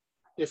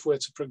if we're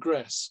to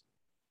progress.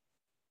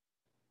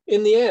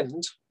 In the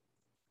end,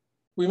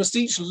 we must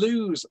each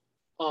lose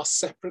our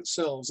separate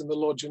selves in the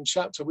lodge and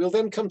chapter. We'll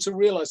then come to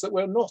realize that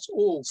we're not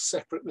all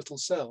separate little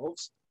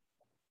selves.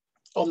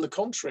 On the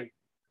contrary,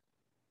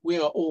 we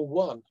are all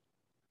one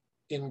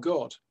in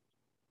God.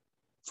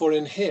 For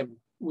in him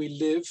we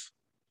live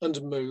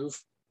and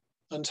move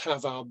and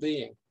have our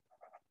being.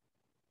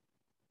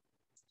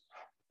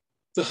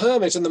 The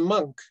hermit and the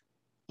monk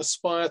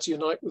aspire to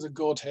unite with the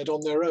Godhead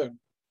on their own.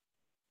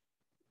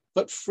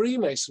 But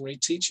Freemasonry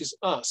teaches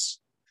us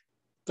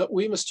that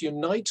we must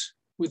unite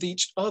with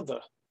each other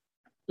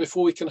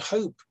before we can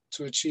hope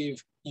to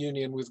achieve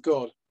union with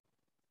God.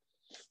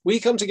 We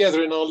come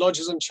together in our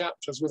lodges and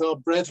chapters with our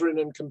brethren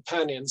and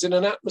companions in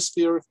an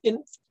atmosphere of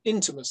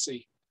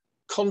intimacy,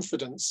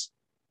 confidence,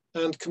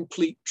 and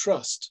complete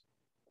trust.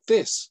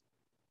 This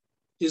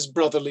is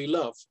brotherly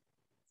love.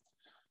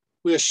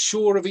 We are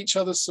sure of each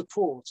other's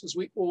support as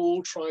we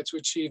all try to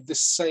achieve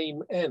this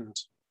same end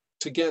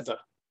together,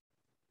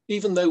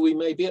 even though we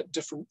may be at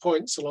different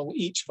points along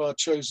each of our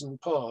chosen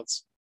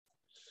paths.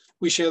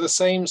 We share the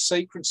same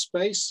sacred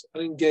space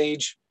and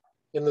engage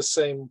in the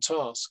same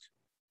task.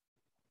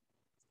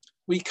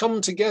 We come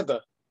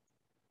together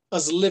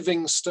as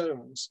living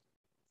stones,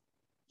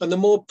 and the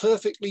more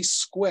perfectly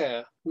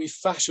square we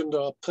fashioned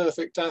our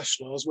perfect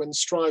ashlars when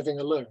striving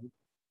alone,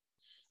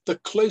 the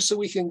closer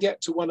we can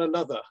get to one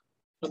another,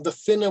 and the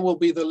thinner will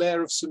be the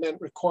layer of cement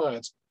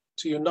required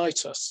to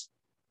unite us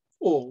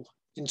all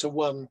into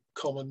one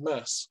common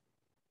mass.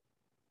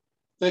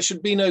 There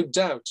should be no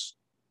doubt,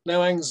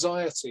 no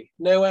anxiety,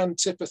 no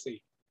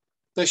antipathy.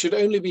 There should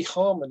only be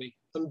harmony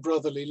and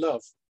brotherly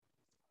love.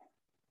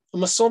 A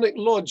Masonic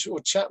lodge or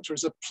chapter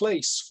is a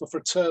place for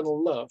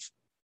fraternal love,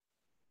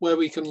 where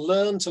we can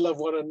learn to love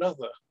one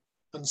another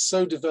and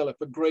so develop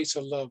a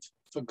greater love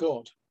for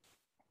God.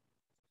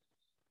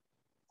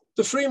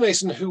 The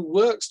Freemason who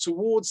works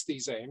towards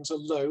these aims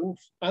alone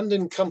and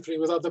in company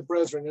with other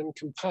brethren and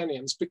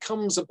companions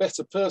becomes a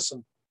better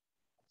person,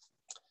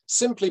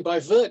 simply by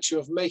virtue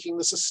of making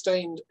the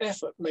sustained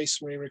effort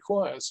Masonry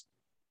requires.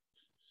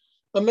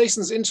 A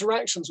Mason's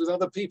interactions with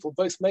other people,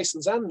 both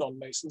Masons and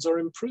non-Masons, are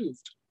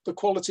improved. The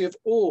quality of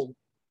all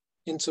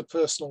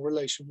interpersonal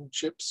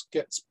relationships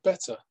gets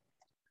better.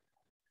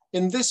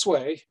 In this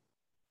way,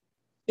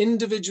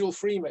 individual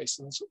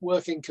Freemasons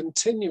working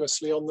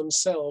continuously on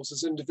themselves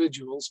as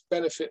individuals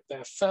benefit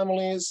their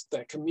families,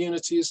 their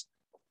communities,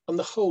 and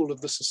the whole of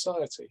the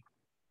society.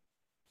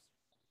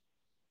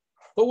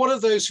 But what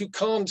of those who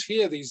can't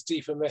hear these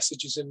deeper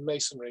messages in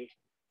Masonry,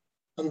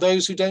 and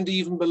those who don't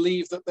even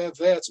believe that they're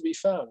there to be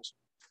found?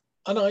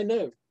 And I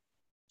know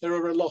there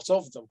are a lot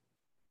of them.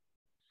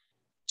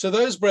 To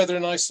those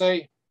brethren, I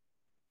say,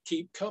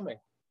 keep coming.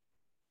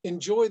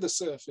 Enjoy the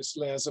surface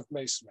layers of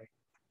Masonry.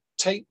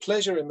 Take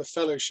pleasure in the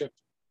fellowship,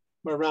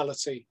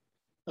 morality,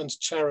 and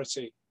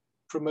charity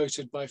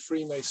promoted by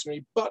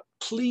Freemasonry. But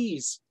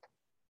please,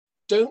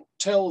 don't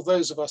tell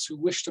those of us who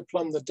wish to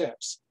plumb the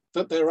depths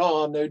that there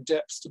are no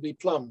depths to be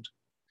plumbed.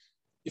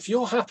 If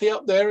you're happy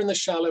up there in the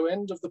shallow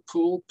end of the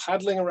pool,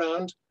 paddling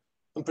around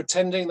and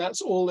pretending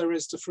that's all there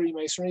is to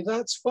Freemasonry,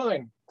 that's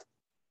fine.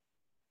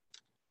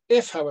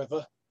 If,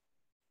 however,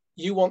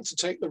 you want to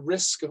take the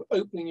risk of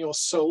opening your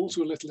soul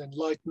to a little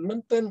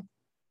enlightenment, then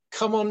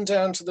come on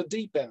down to the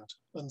deep end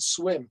and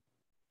swim.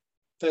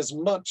 There's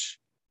much,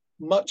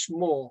 much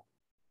more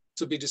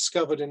to be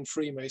discovered in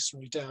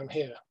Freemasonry down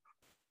here.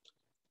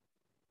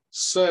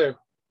 So,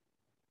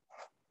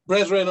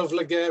 brethren of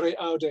Legere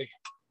Aude,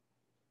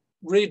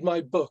 read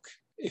my book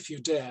if you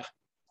dare.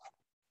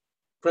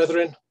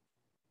 Brethren,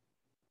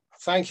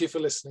 thank you for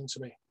listening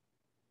to me.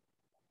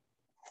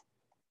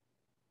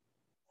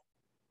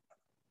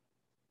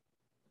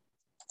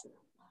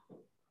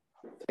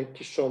 Thank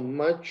you so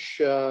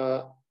much.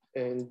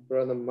 And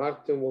Brother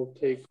Martin will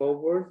take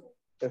over.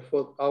 And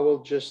I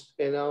will just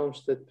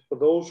announce that for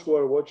those who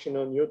are watching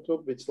on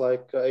YouTube, it's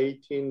like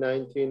 18,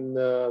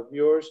 19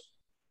 viewers.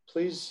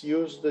 Please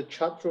use the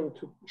chat room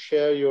to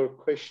share your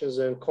questions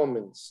and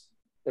comments.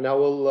 And I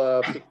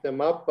will pick them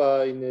up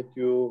in a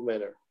due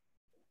manner.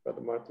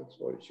 Brother Martin, the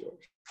floor is yours.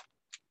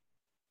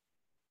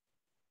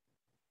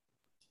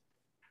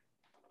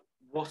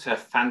 What a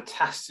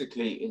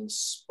fantastically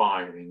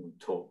inspiring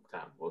talk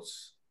that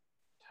was,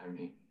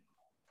 Tony.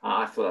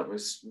 I thought that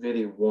was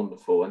really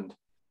wonderful. And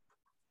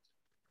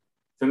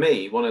for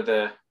me, one of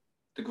the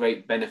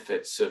great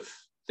benefits of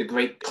the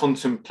great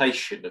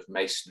contemplation of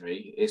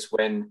Masonry is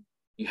when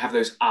you have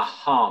those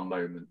aha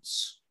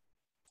moments.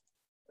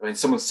 When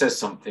someone says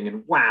something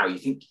and wow, you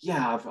think,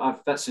 yeah,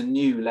 that's a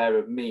new layer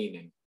of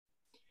meaning.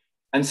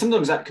 And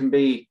sometimes that can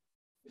be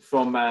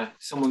from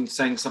someone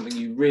saying something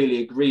you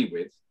really agree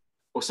with,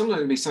 or sometimes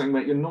it can be something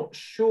that you're not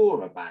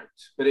sure about,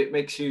 but it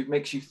makes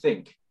you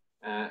think.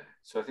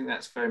 So I think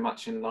that's very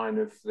much in line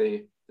with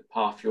the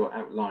path you're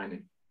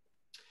outlining.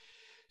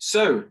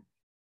 So,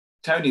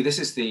 Tony, this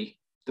is the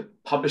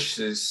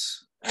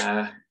publisher's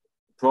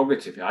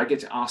prerogative. I get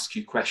to ask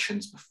you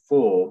questions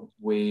before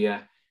we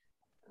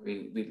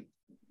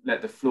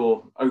let the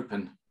floor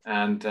open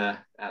and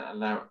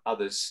allow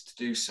others to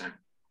do so.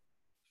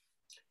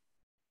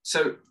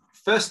 So,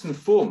 first and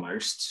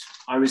foremost,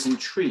 I was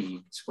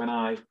intrigued when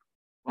I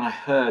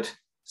heard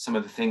some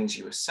of the things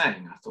you were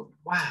saying. I thought,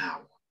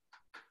 wow,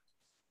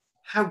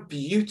 how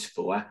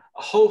beautiful, a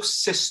whole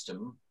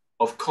system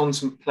of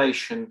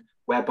contemplation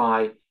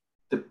whereby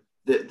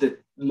the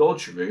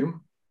lodge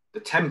room, the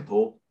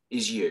temple,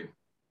 is you.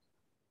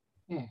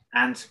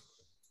 And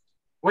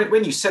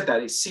when you said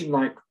that, it seemed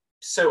like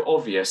so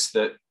obvious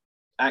that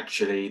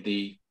actually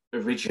the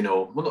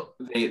original, well,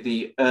 not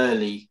the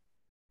early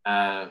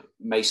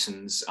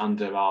Masons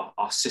under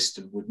our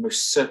system would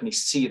most certainly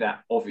see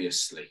that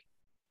obviously.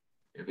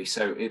 It'd be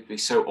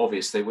so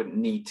obvious they wouldn't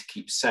need to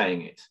keep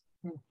saying it.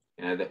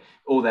 You know,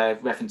 all their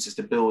references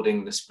to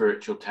building the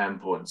spiritual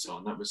temple and so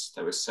on. That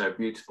was so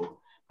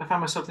beautiful. I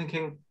found myself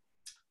thinking,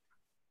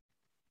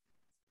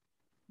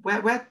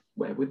 where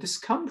would this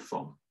come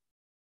from?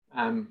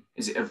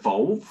 Is it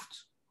evolved?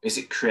 Is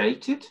it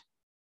created?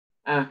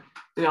 The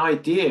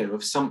idea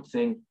of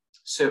something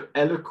so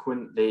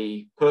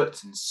eloquently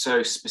put and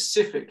so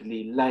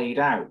specifically laid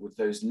out with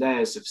those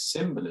layers of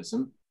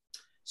symbolism.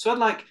 So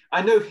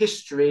I know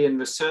history and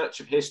research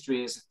of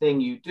history is a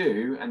thing you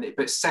do,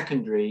 but it's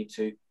secondary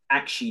to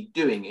actually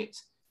doing it.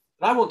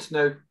 But I want to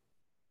know,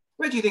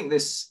 where do you think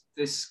this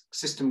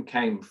system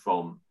came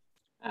from?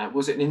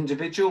 Was it an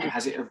individual?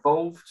 Has it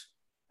evolved?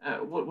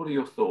 What are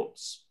your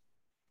thoughts?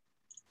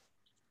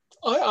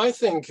 I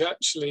think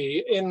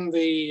actually in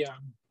the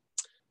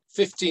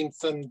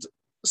 15th and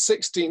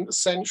 16th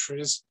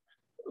centuries,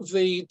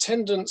 the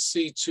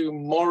tendency to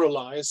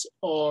moralize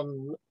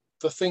on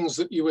the things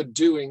that you were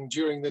doing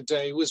during the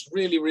day was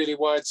really, really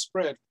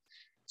widespread.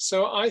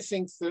 So I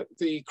think that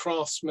the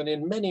craftsmen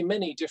in many,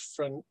 many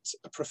different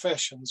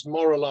professions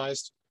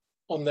moralized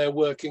on their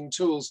working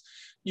tools.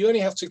 You only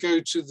have to go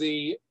to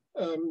the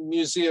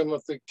Museum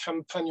of the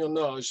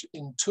Compagnonnage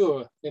in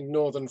Tours in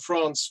northern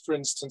France, for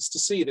instance, to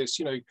see this.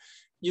 You know,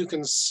 you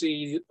can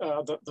see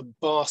that the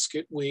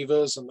basket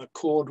weavers and the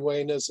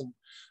cordwainers and,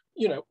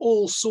 you know,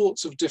 all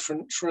sorts of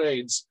different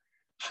trades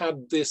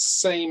had this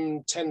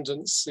same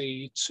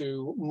tendency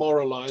to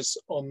moralize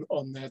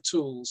on their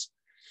tools.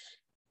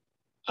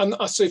 And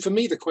so for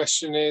me, the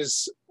question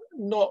is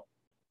not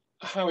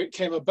how it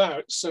came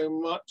about so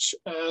much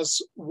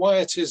as why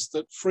it is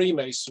that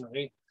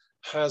Freemasonry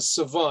has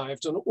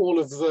survived and all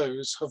of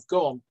those have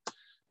gone.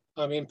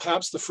 I mean,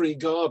 perhaps the Free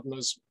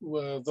Gardeners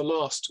were the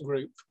last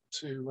group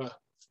to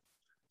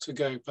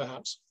go,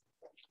 perhaps.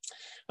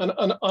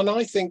 And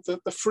I think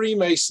that the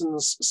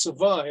Freemasons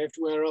survived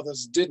where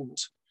others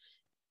didn't.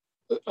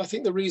 I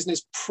think the reason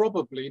is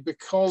probably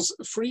because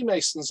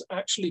Freemasons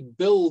actually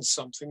build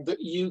something that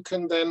you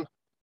can then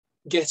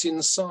get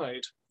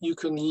inside, you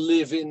can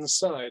live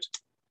inside.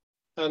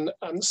 And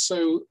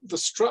so the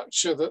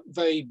structure that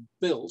they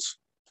built,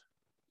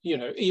 you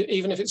know,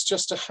 even if it's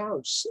just a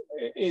house,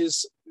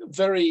 is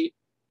very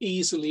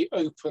easily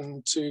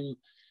open to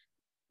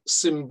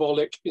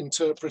symbolic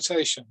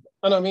interpretation.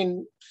 And I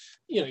mean,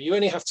 you know, you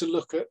only have to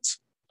look at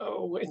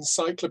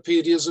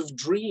encyclopedias of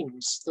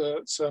dreams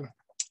that,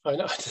 I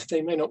know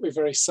they may not be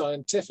very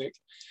scientific,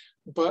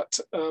 but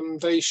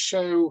they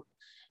show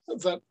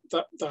that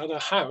a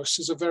house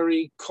is a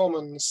very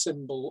common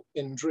symbol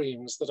in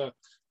dreams, that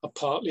a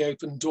partly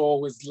open door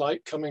with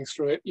light coming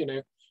through it, you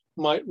know,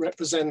 might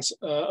represent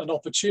an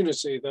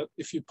opportunity that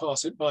if you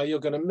pass it by, you're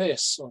going to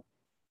miss, or,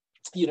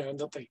 you know, and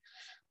that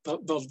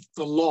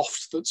the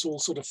loft that's all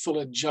sort of full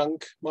of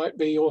junk might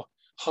be your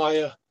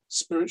higher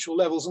spiritual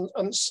levels,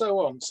 and so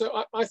on.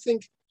 So I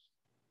think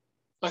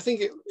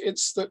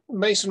it's that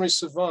Masonry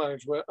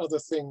survived where other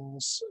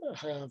things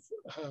have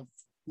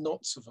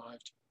not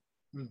survived.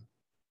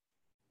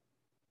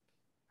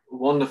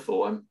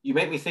 Wonderful. You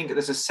make me think that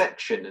there's a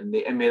section in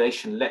the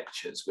Emulation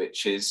Lectures,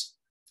 which is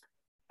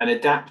an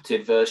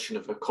adapted version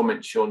of a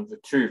commentary on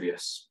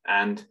Vitruvius,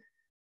 and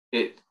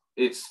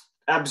it's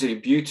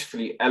absolutely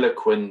beautifully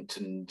eloquent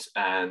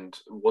and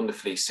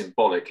wonderfully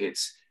symbolic.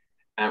 It's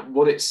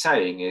what it's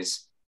saying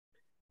is,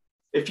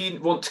 if you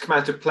want to come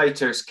out of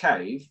Plato's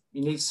cave,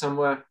 you need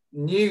somewhere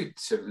new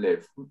to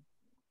live.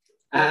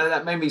 And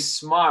that made me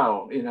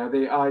smile, you know,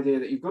 the idea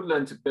that you've got to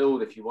learn to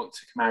build if you want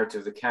to come out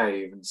of the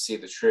cave and see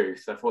the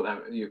truth. I thought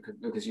that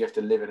because you have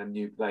to live in a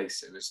new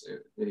place. It was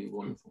really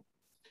wonderful.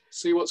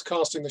 See what's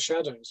casting the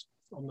shadows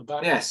on the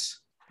back. Yes.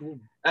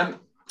 The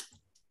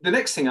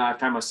next thing I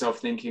found myself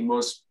thinking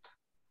was,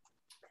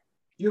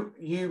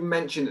 you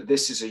mentioned that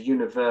this is a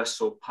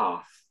universal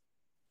path.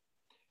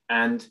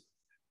 And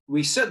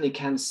we certainly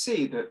can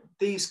see that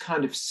these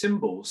kind of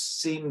symbols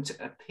seem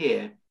to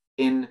appear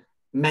in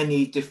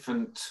many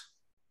different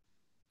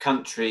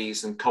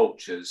countries and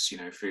cultures, you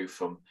know, through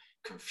from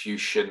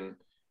Confucian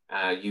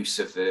use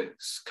of the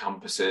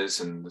compasses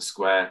and the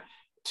square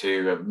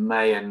to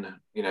Mayan,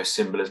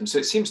 symbolism. So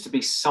it seems to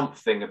be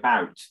something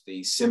about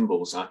these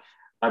symbols.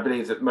 I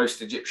believe that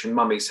most Egyptian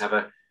mummies have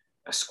a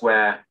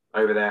square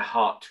over their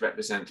heart to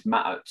represent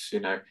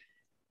Ma'at,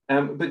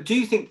 but do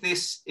you think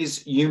this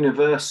is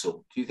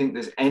universal? Do you think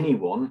there's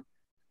anyone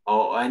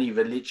or any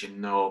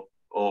religion or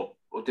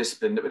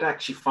discipline that would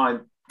actually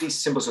find these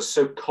symbols are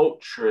so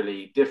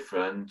culturally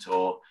different,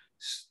 or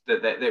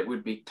that it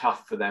would be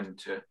tough for them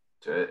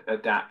to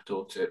adapt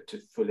or to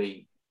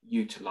fully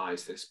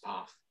utilize this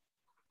path?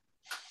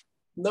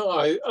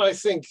 No, I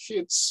think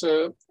it's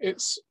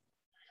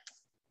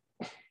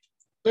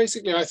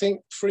basically, I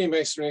think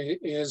Freemasonry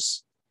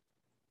is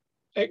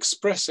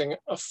expressing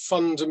a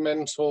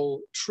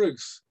fundamental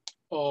truth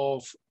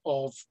of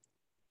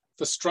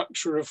the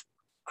structure of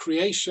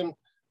creation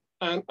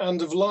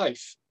and of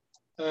life.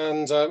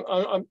 And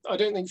I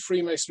don't think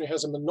Freemasonry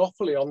has a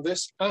monopoly on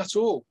this at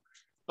all.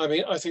 I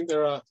mean, I think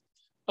there are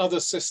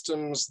other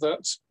systems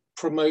that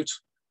promote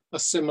a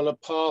similar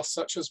path,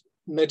 such as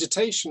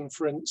meditation,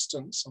 for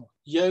instance, or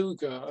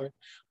yoga.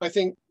 I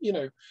think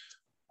there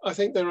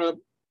are,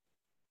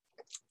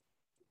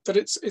 that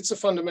it's a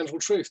fundamental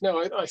truth.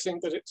 No, I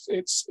think that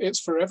it's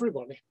for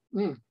everybody.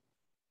 Mm.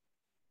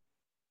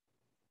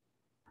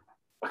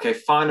 Okay,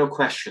 final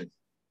question.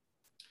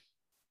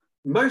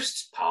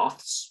 Most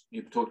paths,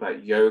 you talked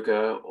about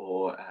yoga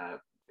or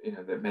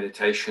the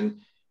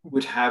meditation,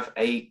 would have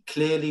a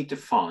clearly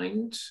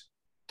defined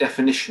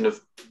definition of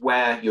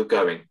where you're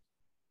going.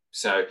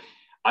 So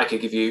I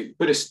could give you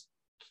Buddhist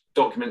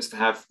documents to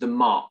have the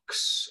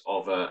marks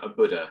of a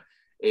Buddha.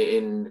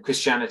 In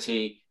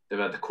Christianity,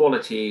 there are the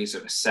qualities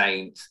of a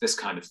saint, this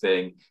kind of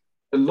thing.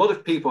 A lot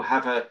of people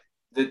have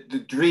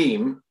the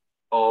dream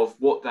of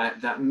what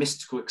that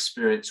mystical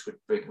experience would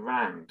bring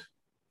around.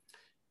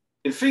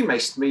 In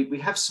Freemasonry, we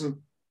have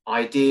some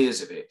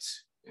ideas of it,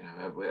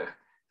 where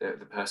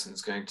the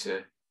person's going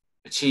to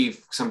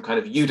achieve some kind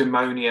of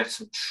eudaimonia,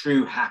 some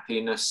true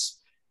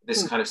happiness,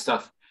 this kind of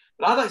stuff.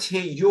 But I'd like to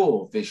hear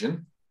your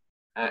vision,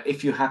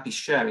 if you're happy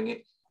sharing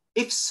it.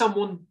 If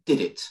someone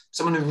did it,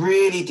 someone who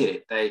really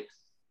did it,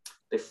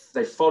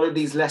 they followed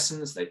these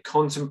lessons, they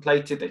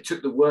contemplated, they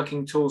took the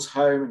working tools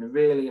home and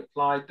really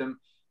applied them.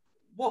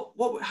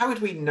 How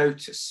would we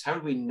notice? How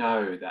would we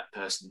know that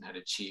person had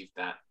achieved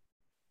that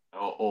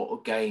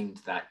or gained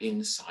that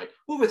insight?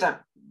 What would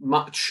that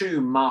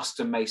true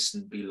Master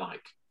Mason be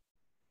like?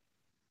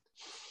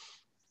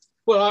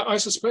 Well, I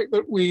suspect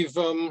that we've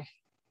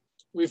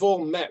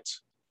all met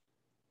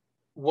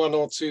one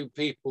or two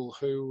people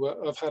who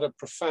have had a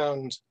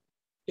profound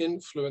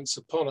influence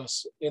upon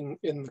us in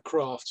the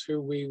craft, who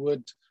we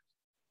would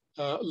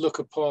look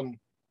upon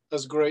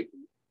as great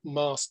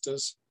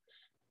masters.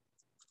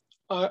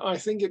 I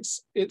think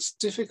it's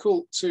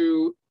difficult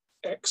to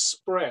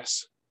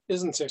express,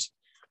 isn't it,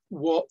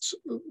 what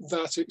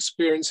that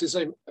experience is.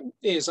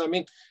 I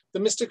mean, the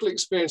mystical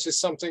experience is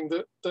something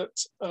that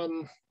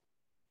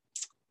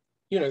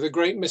the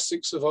great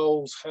mystics of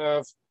old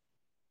have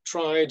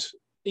tried,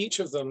 each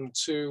of them,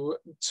 to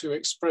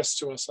express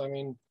to us. I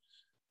mean,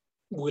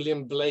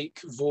 William Blake,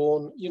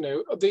 Vaughan,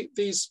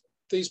 these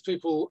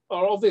people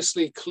are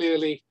obviously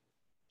clearly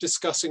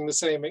discussing the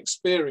same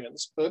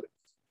experience, but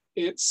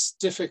it's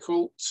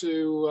difficult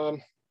to,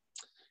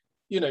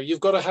 you've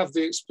got to have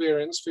the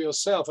experience for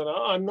yourself. And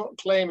I'm not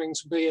claiming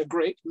to be a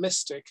great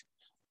mystic,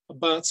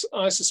 but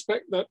I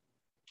suspect that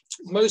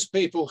most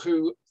people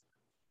who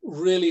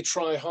really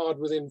try hard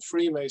within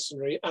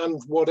Freemasonry and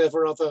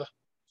whatever other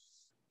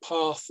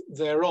path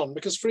they're on,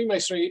 because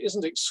Freemasonry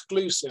isn't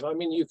exclusive. I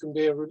mean, you can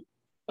be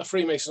a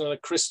Freemason and a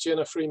Christian,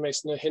 a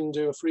Freemason, a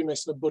Hindu, a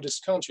Freemason, a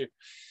Buddhist, can't you?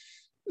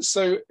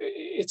 So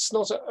it's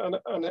not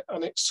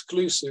an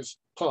exclusive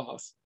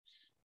path,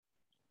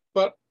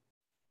 but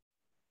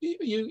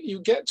you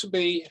get to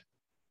be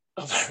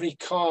a very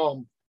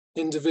calm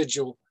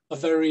individual, a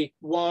very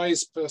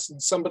wise person,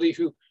 somebody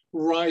who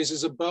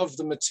rises above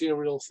the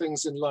material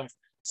things in life,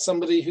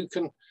 somebody who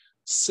can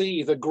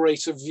see the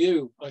greater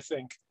view, I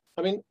think.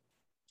 I mean,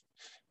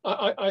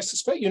 I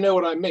suspect you know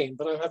what I mean,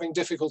 but I'm having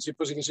difficulty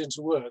putting it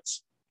into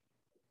words.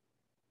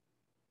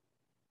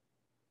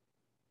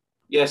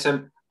 Yes,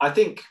 and I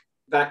think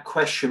that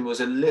question was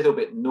a little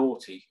bit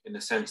naughty in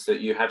the sense that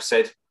you have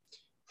said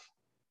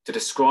to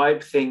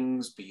describe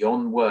things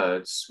beyond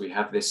words, we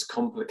have this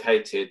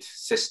complicated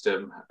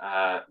system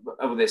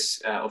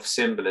of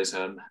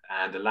symbolism,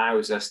 and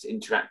allows us to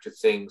interact with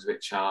things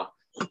which are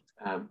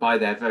by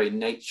their very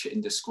nature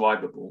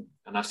indescribable.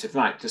 And I said,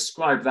 right,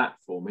 describe that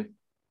for me.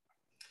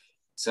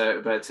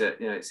 So, but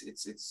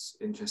it's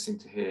interesting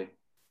to hear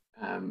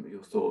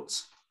your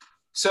thoughts.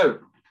 So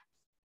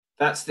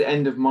that's the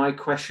end of my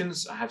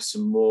questions. I have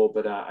some more,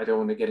 but I don't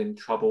want to get in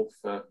trouble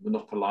for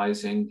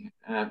monopolizing.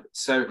 I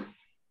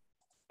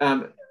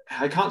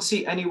can't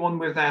see anyone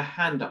with their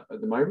hand up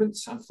at the moment.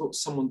 I thought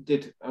someone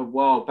did a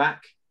while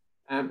back.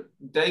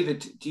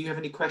 David, do you have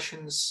any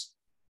questions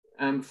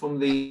from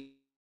the...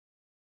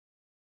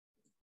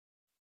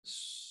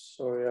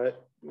 Sorry, I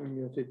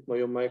muted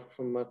your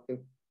microphone, Martin.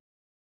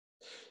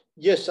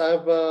 Yes, I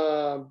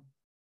have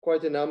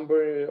quite a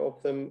number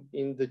of them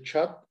in the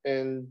chat,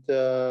 and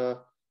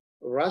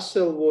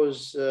Russell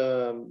was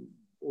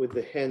with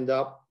the hand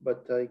up,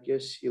 but I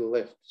guess he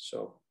left.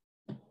 So,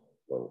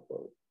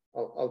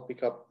 I'll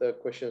pick up the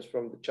questions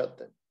from the chat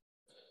then.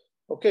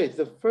 Okay,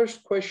 the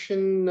first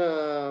question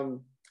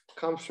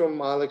comes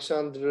from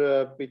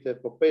Alexander Peter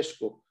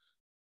Popescu.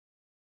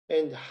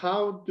 And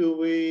how do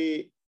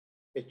we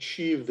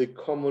achieve the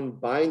common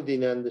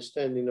binding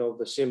understanding of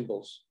the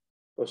symbols?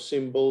 Because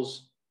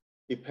symbols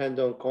depend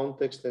on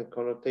context and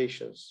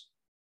connotations.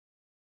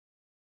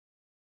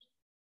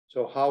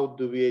 So how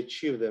do we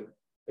achieve them,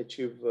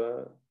 achieve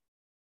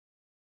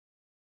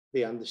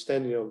the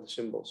understanding of the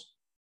symbols?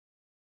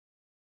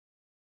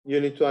 You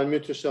need to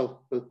unmute yourself,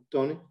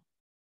 Tony.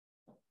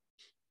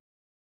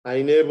 I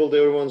enabled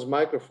everyone's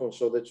microphone,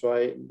 so that's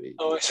why it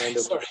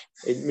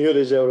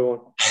mutes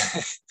everyone.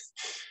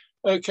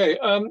 Okay,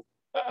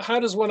 how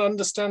does one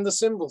understand the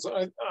symbols?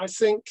 I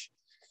think,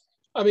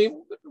 I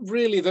mean,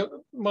 really,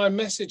 my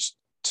message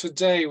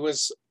today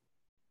was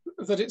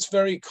that it's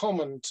very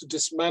common to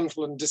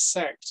dismantle and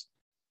dissect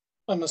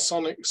a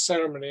Masonic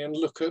ceremony and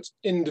look at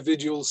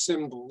individual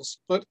symbols.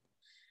 But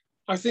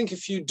I think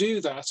if you do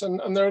that,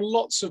 and there are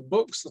lots of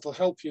books that will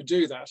help you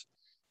do that,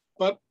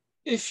 but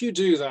if you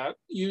do that,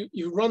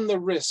 you run the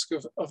risk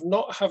of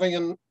not having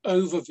an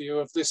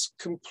overview of this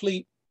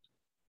complete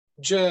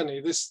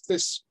journey,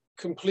 this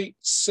complete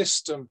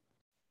system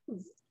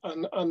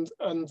and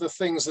the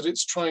things that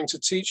it's trying to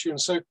teach you. And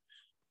so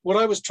what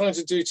I was trying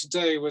to do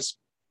today was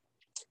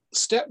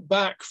step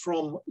back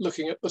from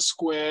looking at the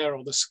square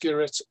or the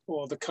skirt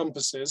or the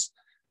compasses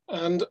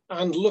and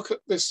look at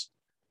this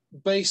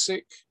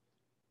basic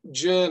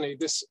journey,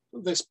 this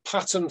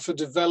pattern for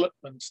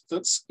development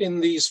that's in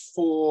these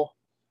four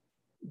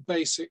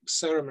basic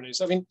ceremonies.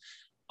 I mean,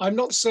 I'm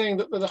not saying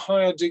that the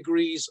higher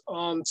degrees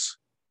aren't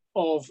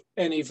of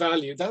any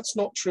value. That's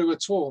not true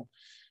at all.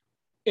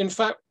 In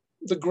fact,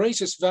 the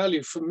greatest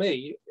value for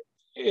me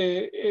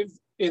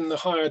in the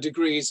higher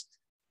degrees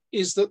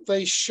is that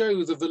they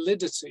show the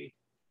validity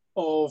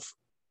of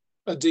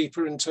a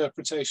deeper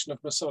interpretation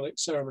of Masonic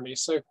ceremony.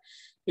 So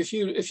if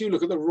you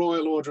look at the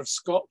Royal Order of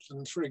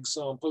Scotland, for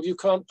example, you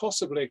can't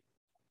possibly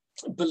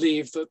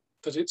believe that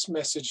its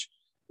message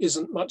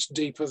isn't much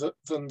deeper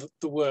than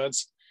the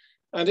words.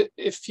 And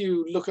if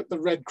you look at the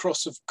Red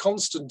Cross of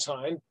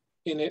Constantine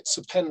in its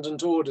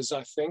appendant orders,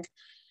 I think,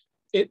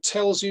 it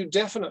tells you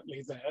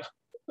definitely there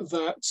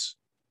that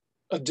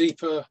a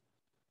deeper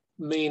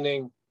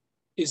meaning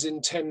is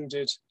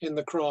intended in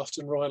the craft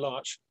and Royal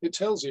Arch. It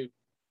tells you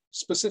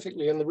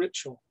specifically in the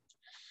ritual.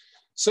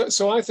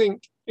 So I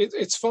think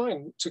it's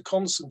fine to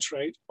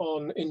concentrate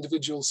on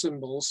individual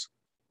symbols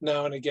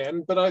now and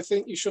again, but I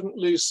think you shouldn't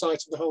lose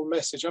sight of the whole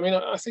message. I mean,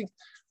 I think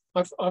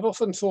I've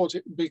often thought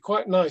it would be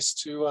quite nice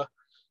to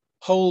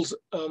hold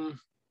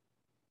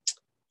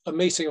a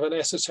meeting of an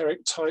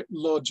esoteric type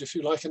lodge, if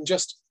you like, and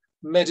just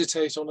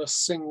meditate on a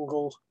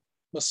single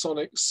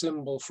Masonic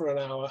symbol for an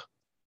hour.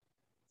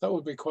 That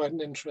would be quite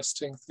an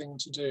interesting thing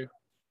to do.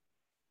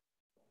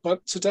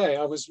 But today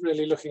I was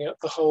really looking at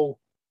the whole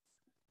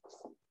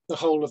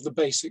of the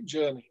basic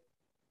journey.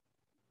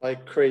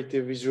 Like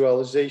creative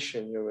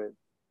visualization, you mean?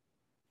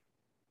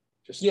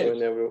 Just yeah.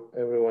 when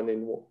everyone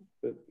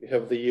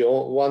have the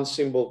one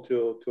symbol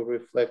to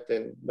reflect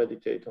and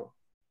meditate on.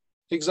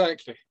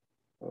 Exactly.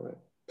 All right.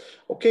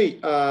 Okay,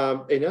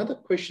 another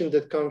question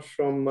that comes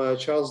from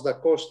Charles da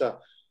Costa.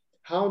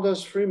 How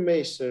does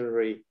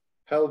Freemasonry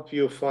help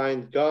you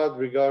find God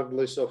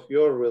regardless of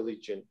your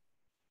religion?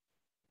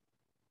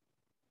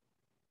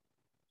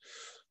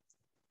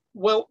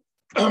 Well,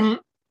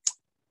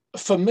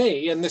 for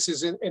me, and this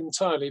is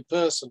entirely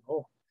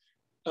personal,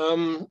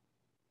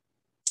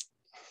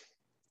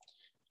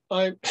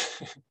 I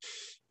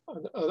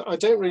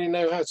don't really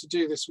know how to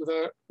do this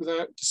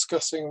without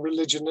discussing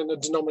religion in a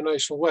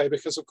denominational way,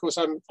 because of course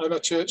I'm a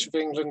Church of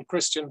England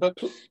Christian. But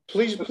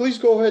please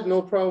go ahead.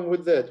 No problem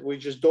with that. We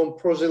just don't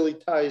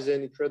proselytize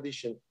any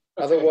tradition.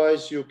 Okay.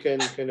 Otherwise, you can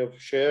kind of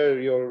share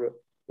your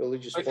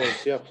religious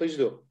points. Yeah, please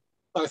do.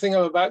 I think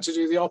I'm about to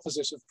do the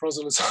opposite of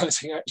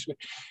proselytizing. Actually,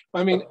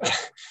 I mean,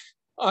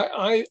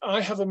 I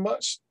have a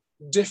much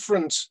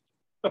different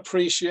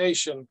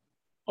appreciation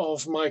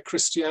of my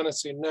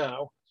Christianity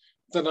now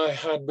than I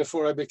had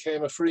before I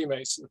became a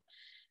Freemason.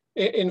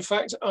 In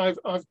fact, I've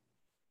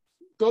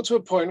got to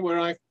a point where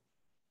I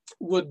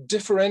would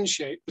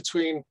differentiate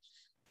between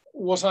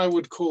what I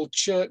would call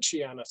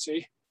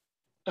churchianity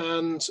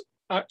and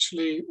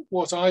actually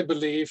what I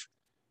believe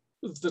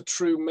the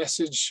true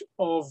message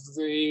of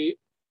the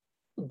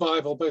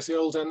Bible, both the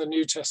Old and the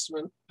New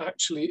Testament,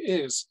 actually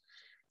is.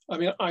 I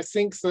mean, I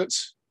think that,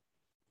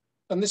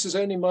 and this is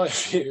only my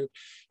view,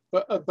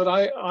 but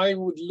I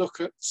would look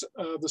at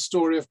the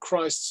story of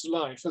Christ's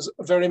life as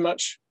very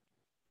much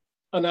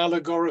an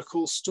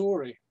allegorical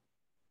story,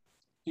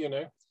 you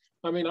know.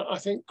 I mean, I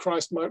think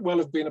Christ might well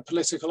have been a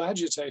political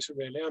agitator,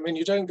 really. I mean,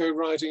 you don't go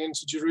riding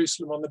into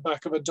Jerusalem on the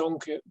back of a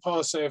donkey at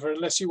Passover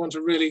unless you want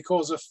to really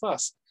cause a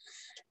fuss.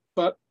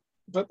 But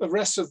but the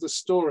rest of the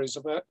stories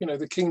about, you know,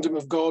 the kingdom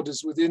of God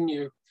is within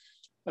you,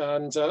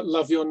 and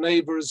love your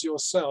neighbor as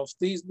yourself.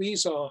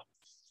 These are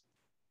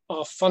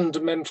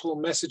fundamental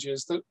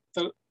messages that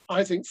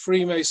I think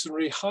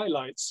Freemasonry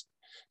highlights.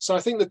 So I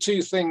think the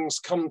two things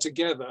come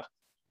together,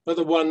 but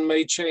the one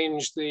may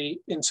change the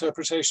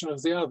interpretation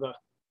of the other.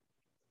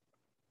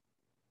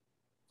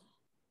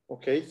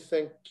 Okay,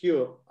 thank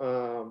you.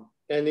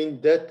 And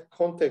in that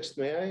context,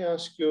 may I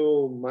ask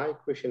you my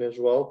question as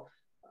well?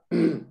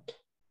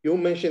 You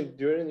mentioned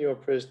during your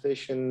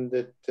presentation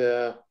that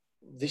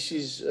this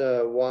is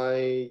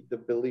why the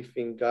belief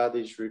in God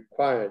is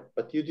required,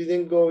 but you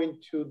didn't go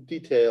into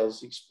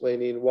details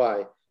explaining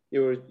why.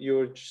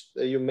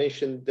 You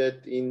mentioned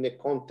that in the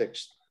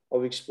context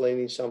of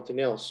explaining something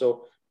else.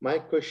 So my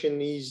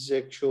question is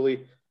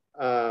actually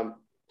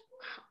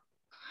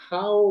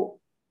how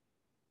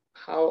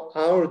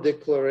our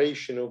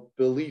declaration of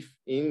belief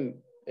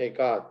in a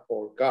God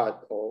or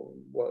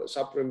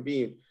supreme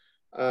being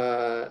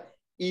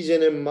is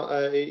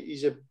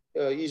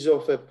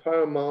of a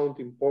paramount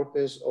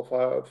importance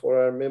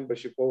for our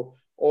membership,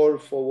 or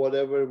for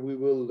whatever we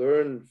will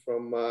learn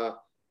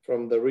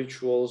from the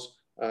rituals,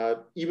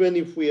 even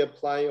if we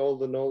apply all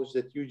the knowledge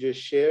that you just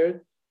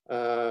shared.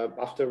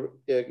 After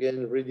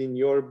again reading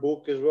your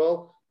book as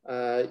well,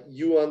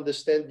 you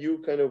understand, you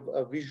kind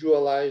of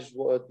visualize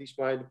what this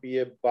might be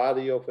a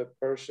body of a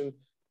person,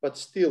 but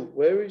still,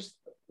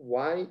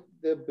 why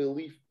the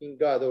belief in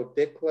God or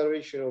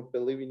declaration of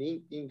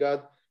believing in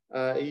God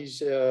is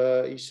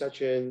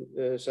such an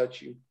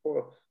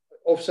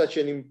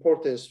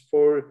importance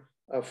for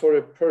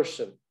a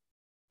person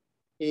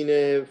in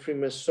a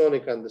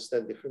Freemasonic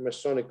understanding,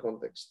 Freemasonic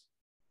context?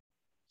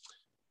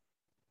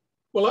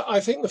 Well, I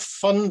think the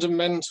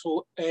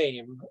fundamental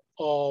aim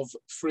of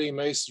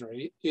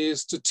Freemasonry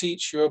is to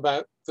teach you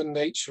about the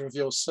nature of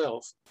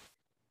yourself.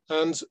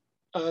 And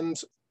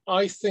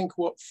I think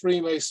what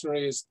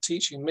Freemasonry is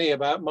teaching me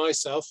about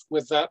myself,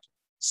 with that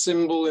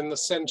symbol in the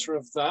center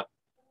of that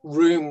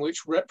room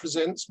which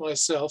represents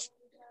myself,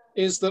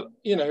 is that,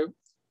 you know,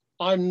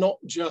 I'm not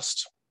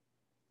just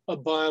a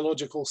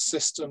biological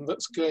system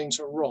that's going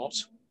to rot.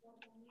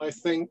 I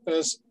think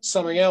there's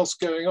something else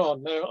going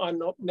on. Now, I'm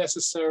not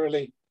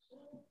necessarily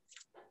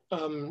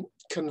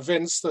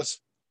convinced that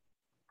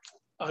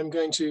I'm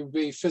going to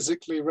be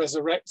physically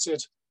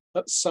resurrected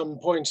at some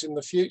point in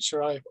the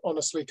future. I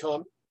honestly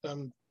can't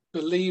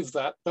believe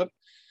that, but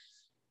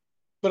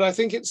I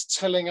think it's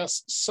telling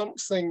us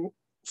something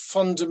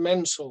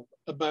fundamental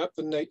about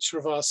the nature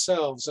of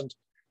ourselves and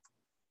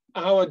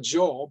our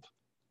job.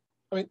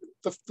 I mean,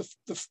 the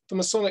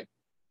Masonic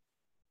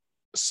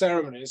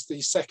ceremonies,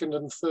 the second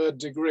and third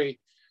degree,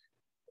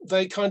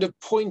 they kind of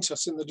point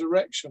us in the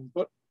direction,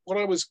 but what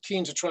I was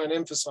keen to try and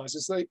emphasize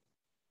is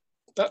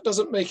that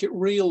doesn't make it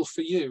real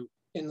for you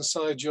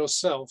inside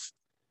yourself.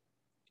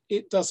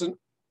 It doesn't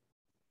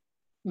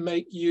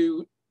make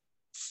you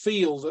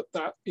feel that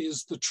that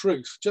is the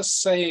truth.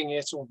 Just saying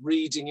it or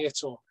reading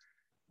it or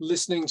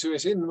listening to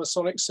it in the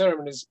Masonic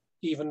ceremonies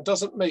even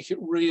doesn't make it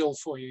real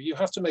for you. You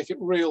have to make it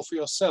real for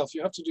yourself.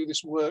 You have to do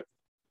this work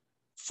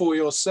for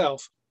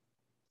yourself.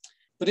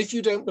 But if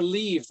you don't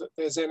believe that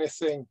there's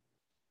anything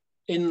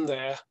in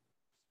there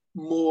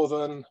more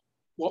than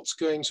what's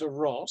going to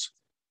rot,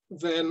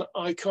 then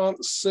I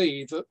can't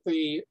see that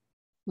the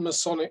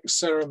Masonic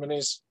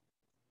ceremonies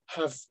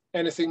have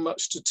anything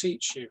much to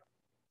teach you,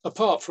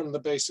 apart from the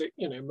basic,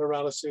 you know,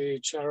 morality,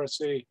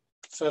 charity,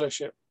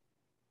 fellowship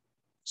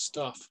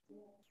stuff.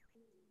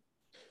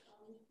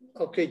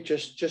 Okay,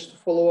 just to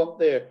follow up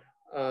there,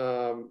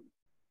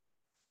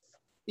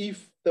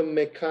 if the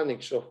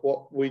mechanics of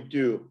what we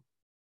do,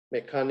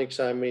 mechanics,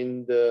 I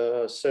mean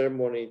the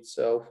ceremony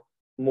itself,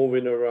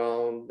 moving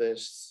around,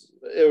 there's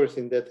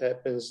everything that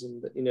happens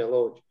in a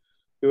lodge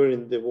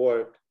during the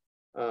work,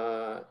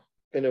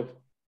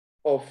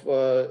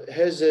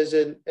 has as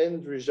an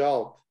end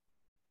result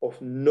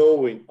of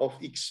knowing, of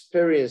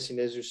experiencing,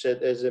 as you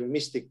said, as a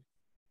mystic,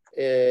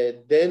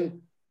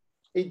 then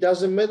it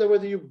doesn't matter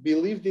whether you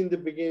believed in the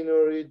beginning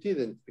or you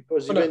didn't,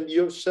 because even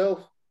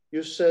yourself,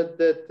 you said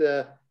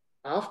that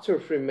after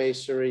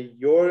Freemasonry,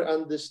 your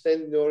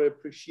understanding or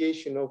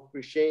appreciation of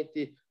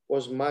Christianity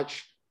was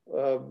much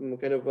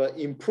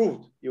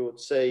improved, you would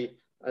say,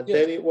 and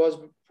then it was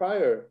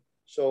prior.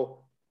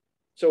 So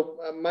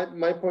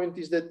my point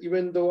is that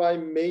even though I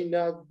may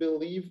not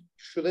believe,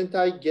 shouldn't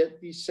I get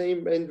the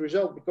same end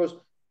result? Because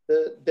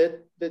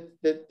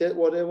that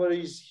whatever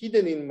is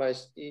hidden in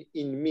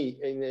me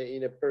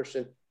in a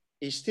person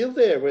is still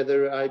there,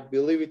 whether I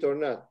believe it or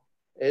not.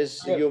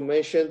 As you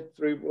mentioned,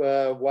 three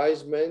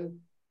wise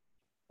men,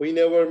 we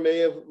never may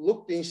have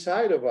looked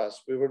inside of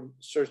us. We were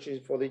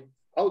searching for the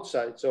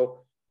outside.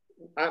 So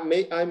I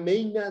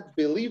may not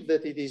believe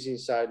that it is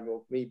inside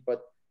of me,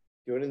 but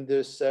during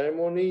the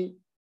ceremony,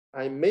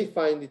 I may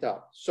find it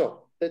out.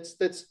 So that's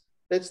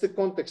the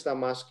context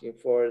I'm asking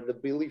for, the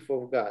belief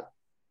of God.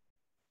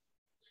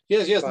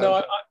 Yes.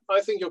 No,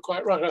 I think you're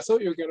quite right. I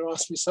thought you were going to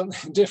ask me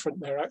something different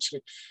there,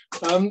 actually.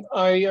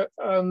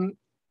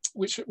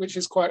 which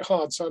is quite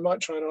hard, so I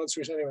might try and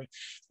answer it anyway.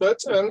 But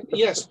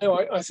yes,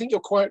 no, I think you're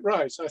quite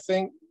right. I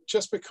think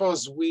just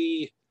because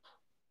we,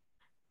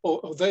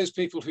 or those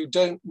people who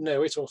don't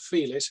know it or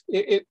feel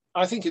it,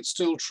 I think it's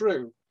still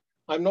true.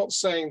 I'm not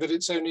saying that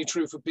it's only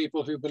true for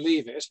people who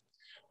believe it.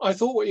 I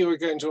thought what you were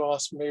going to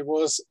ask me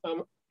was,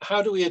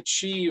 how do we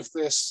achieve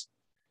this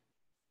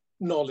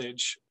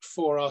knowledge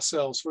for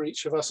ourselves, for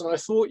each of us? And I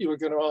thought you were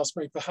going to ask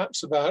me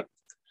perhaps about,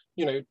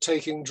 you know,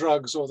 taking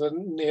drugs or the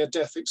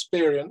near-death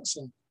experience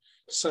and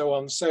so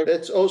on. So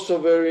that's also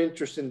a very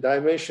interesting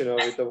dimension of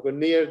it, of the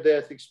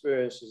near-death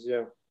experiences,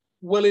 yeah.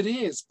 Well, it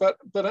is, but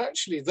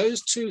actually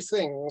those two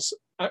things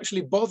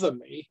actually bother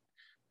me,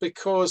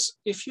 because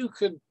if you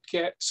could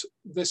get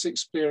this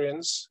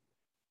experience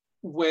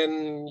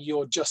when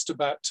you're just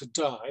about to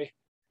die,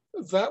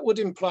 that would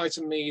imply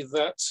to me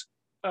that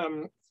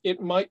it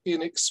might be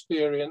an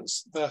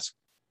experience that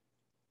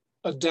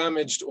a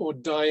damaged or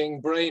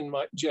dying brain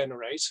might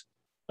generate,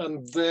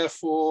 and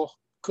therefore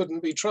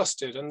couldn't be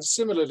trusted. And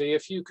similarly,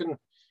 if you can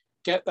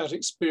get that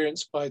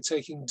experience by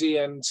taking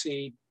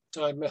DMT,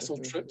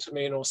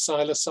 dimethyltryptamine, or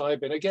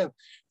psilocybin, again,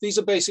 these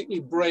are basically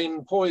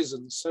brain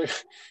poisons. So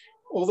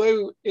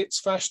although it's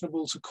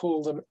fashionable to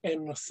call them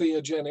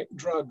entheogenic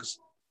drugs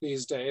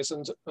these days,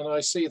 and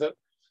I see that,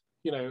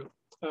 you know,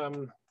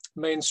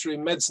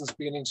 mainstream medicine's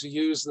beginning to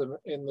use them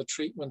in the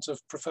treatment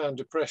of profound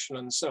depression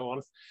and so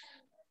on,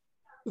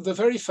 the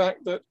very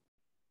fact that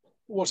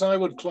what I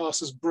would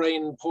class as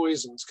brain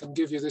poisons can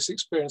give you this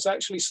experience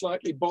actually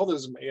slightly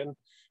bothers me and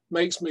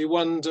makes me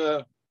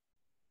wonder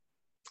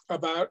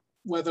about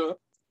whether,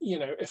 you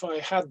know, if I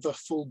had the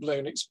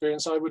full-blown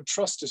experience, I would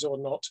trust it or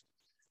not.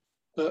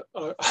 But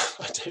I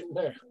don't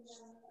know.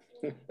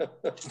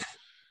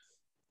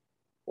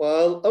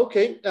 Well,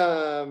 okay,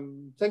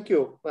 thank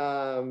you.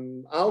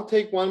 I'll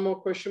take one more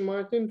question,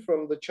 Martin,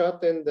 from the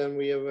chat, and then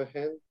we have a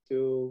hand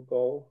to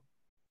go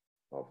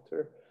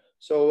after.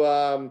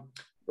 So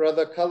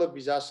Brother Caleb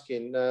is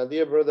asking,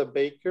 dear Brother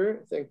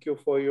Baker, thank you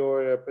for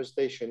your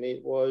presentation.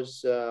 It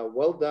was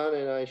well done,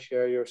 and I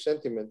share your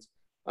sentiments.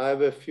 I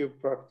have a few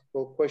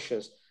practical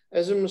questions.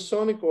 As a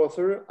Masonic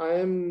author, I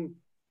am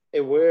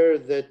aware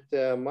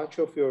that much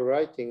of your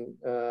writing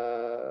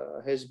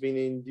has been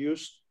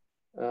induced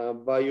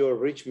by your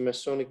rich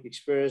Masonic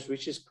experience,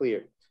 which is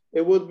clear.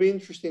 It would be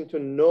interesting to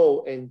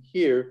know and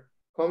hear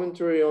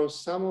commentary on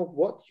some of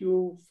what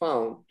you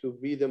found to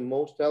be the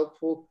most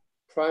helpful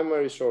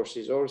primary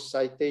sources or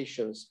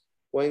citations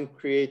when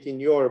creating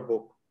your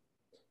book.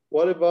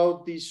 What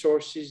about these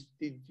sources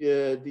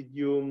did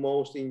you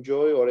most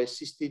enjoy or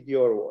assisted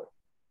your work?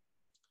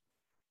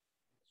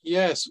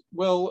 Yes,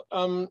 well,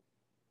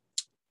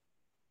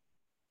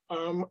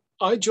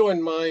 I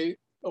joined I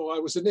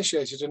was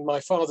initiated in my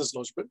father's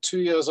lodge, but 2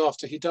 years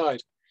after he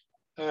died.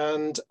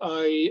 And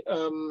I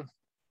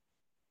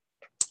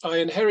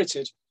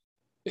inherited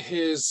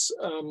his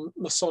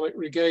Masonic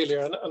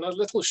regalia and a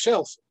little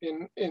shelf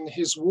in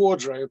his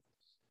wardrobe.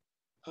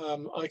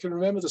 I can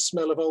remember the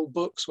smell of old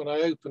books when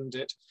I opened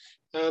it.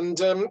 And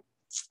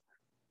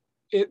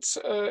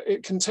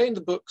it contained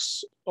the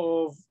books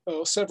of,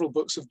 several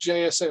books of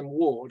J.S.M.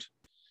 Ward.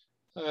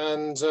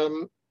 And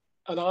so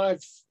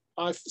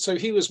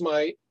he was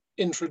my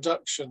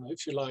introduction,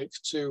 if you like,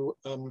 to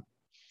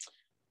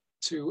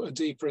a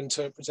deeper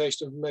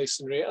interpretation of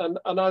Masonry. And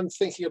I'm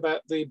thinking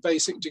about the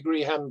basic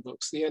degree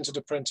handbooks, the Entered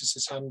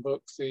Apprentices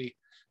Handbook, the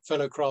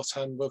Fellow Crafts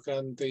Handbook,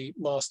 and the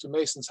Master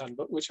Mason's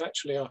Handbook, which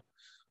actually are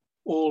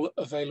all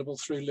available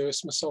through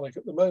Lewis Masonic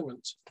at the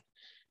moment.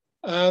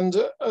 And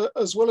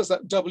as well as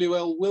that,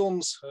 W.L.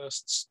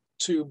 Wilmshurst's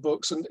 2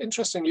 books. And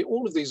interestingly,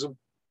 all of these are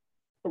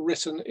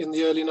written in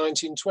the early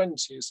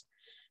 1920s.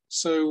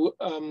 So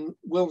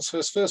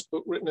Wilmshurst's first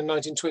book, written in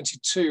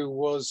 1922,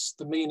 was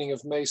The Meaning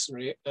of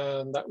Masonry,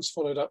 and that was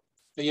followed up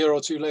a year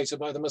or 2 later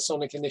by the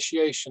Masonic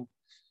Initiation.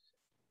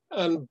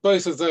 And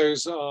both of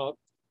those are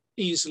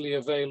easily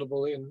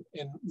available in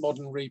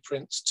modern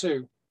reprints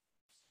too.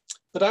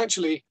 But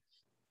actually,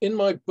 in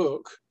my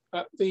book,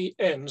 at the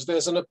end,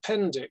 there's an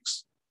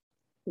appendix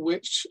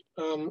which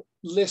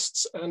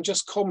lists and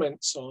just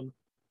comments on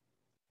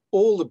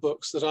all the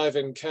books that I've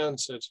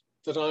encountered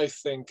that I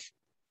think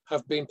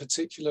have been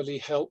particularly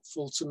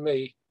helpful to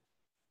me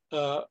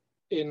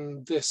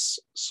in this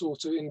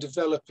in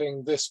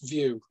developing this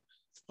view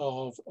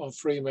of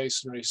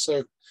Freemasonry.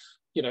 So,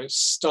 you know,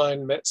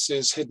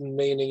 Steinmetz's Hidden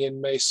Meaning in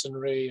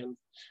Masonry, and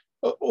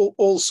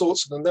all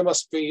sorts of them. There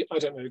must be, I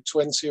don't know,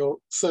 20 or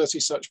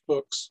 30 such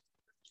books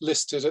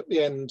listed at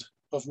the end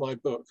of my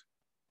book.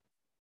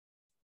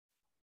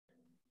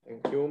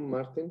 Thank you,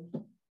 Martin.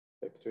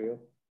 Back to you.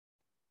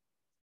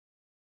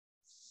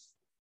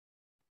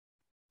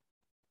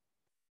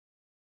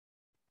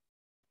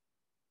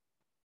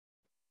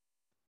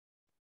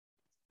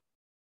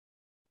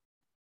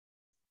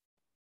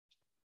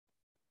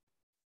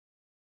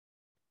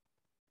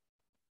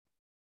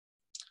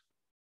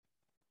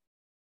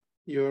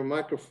 Your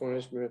microphone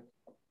is muted.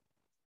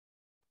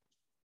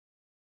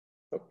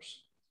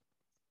 Oops.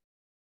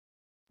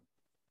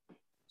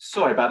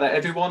 Sorry about that,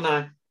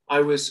 everyone. I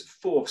was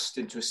forced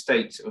into a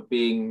state of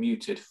being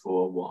muted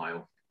for a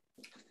while.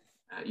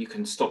 You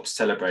can stop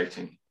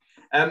celebrating.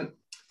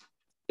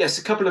 Yes,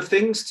 a couple of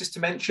things just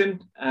to mention.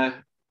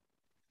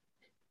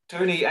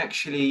 Tony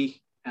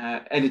actually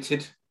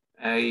edited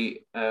a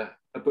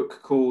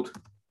book called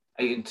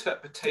A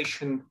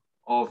Interpretation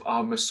of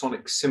Our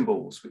Masonic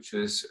Symbols, which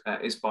is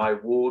by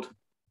Ward.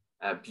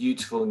 A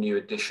beautiful new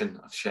edition.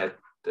 I've shared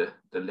the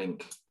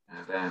link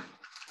there.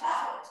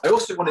 I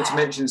also wanted to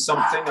mention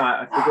something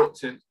I forgot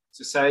to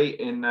say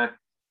in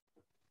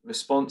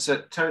response.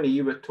 Tony,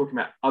 you were talking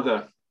about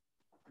other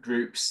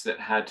groups that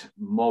had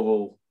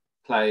moral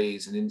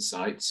plays and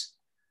insights.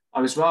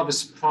 I was rather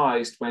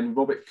surprised when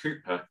Robert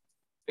Cooper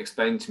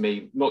explained to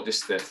me not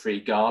just the Free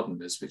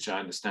Gardeners, which I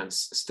understand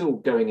is still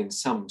going in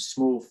some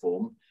small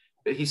form,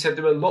 but he said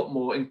there were a lot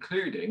more,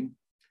 including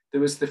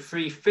there was the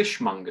Free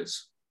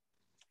Fishmongers,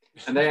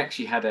 and they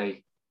actually had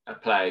a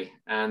play,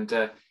 and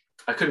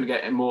I couldn't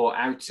get more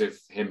out of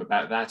him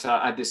about that.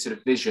 I had this sort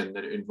of vision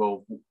that it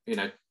involved, you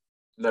know,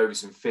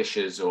 loaves and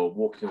fishes or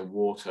walking on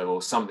water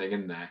or something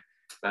in there.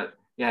 But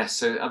yeah,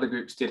 so other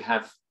groups did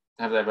have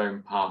their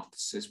own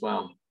paths as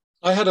well.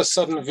 I had a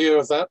sudden view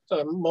of that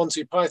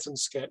Monty Python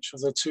sketch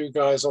of the two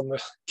guys on the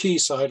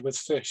quayside with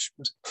fish.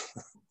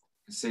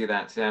 See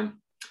that.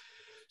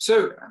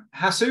 So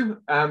Hasu,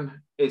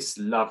 it's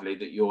lovely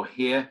that you're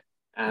here,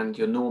 and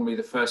you're normally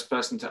the first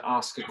person to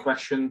ask a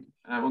question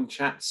on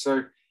chat.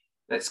 So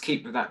let's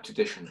keep with that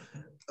tradition.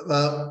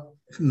 Well,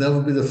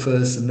 never be the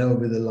first and never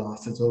be the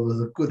last. It's always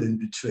a good in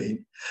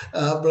between.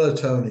 Brother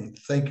Tony,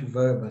 thank you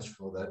very much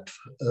for that.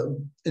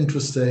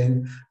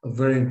 A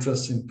very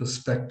interesting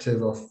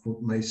perspective of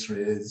what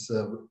Masonry is.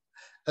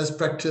 As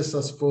practiced,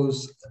 I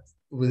suppose,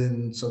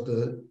 within sort of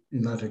the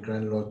United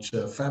Grand Lodge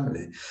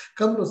family. A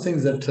couple of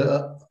things that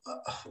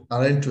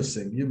are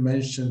interesting. You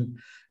mentioned,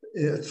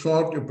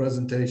 throughout your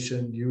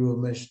presentation, you were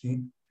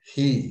mentioning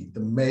the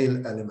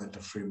male element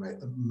of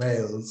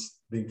males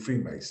being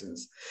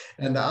Freemasons.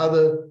 And the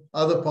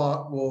other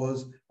part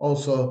was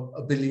also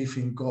a belief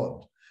in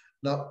God.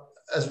 Now,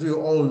 as we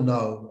all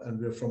know, and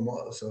we're from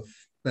sort of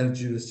many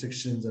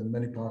jurisdictions and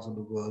many parts of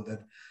the world,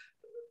 that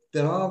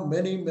there are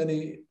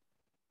many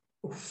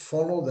who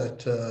follow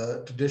that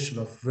tradition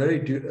of very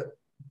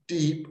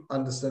deep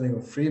understanding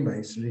of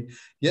Freemasonry,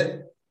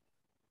 yet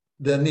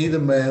they're neither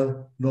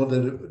male nor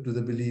do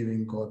they believe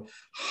in God.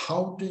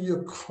 How do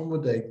you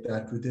accommodate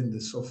that within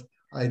this sort of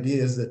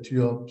ideas that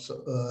you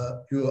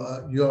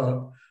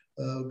are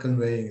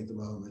conveying at the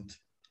moment?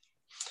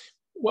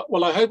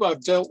 Well, I hope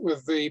I've dealt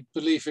with the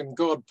belief in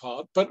God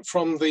part, but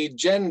from the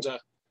gender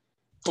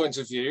point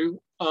of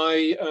view,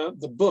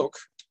 the book,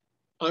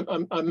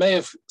 I may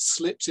have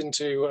slipped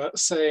into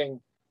saying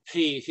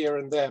he here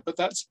and there, but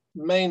that's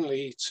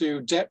mainly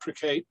to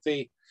deprecate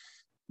the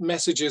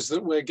messages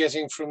that we're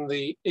getting from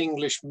the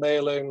English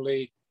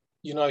male-only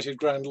United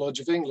Grand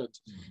Lodge of England.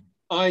 Mm-hmm.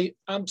 I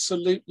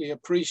absolutely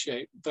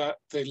appreciate that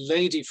the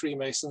lady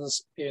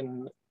Freemasons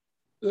in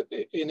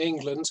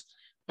England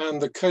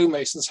and the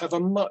co-Masons have a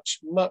much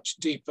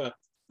deeper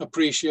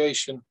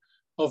appreciation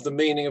of the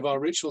meaning of our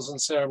rituals and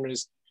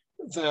ceremonies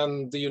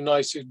than the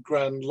United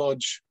Grand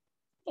Lodge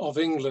of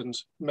England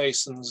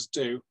Masons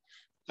do.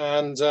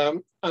 And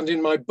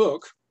in my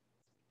book,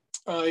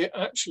 I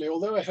actually,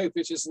 although I hope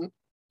it isn't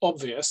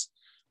obvious,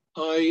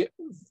 I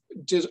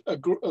did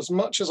as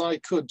much as I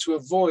could to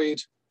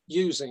avoid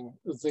using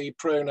the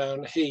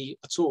pronoun he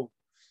at all.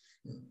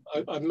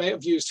 I may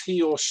have used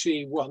he or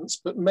she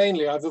once, but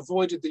mainly I've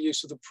avoided the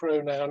use of the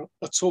pronoun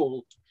at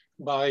all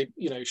by,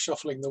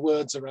 shuffling the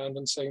words around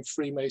and saying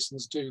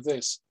Freemasons do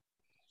this.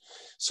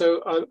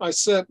 So I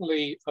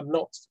certainly am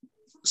not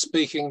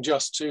speaking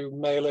just to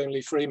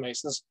male-only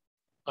Freemasons.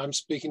 I'm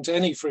speaking to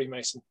any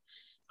Freemason.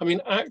 I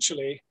mean,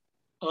 actually,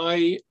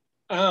 I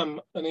am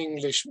an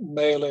English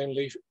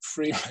male-only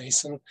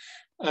Freemason,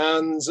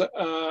 and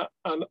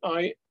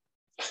I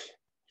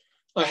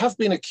have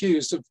been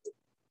accused of,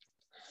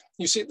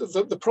 you see,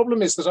 the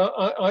problem is that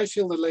I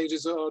feel the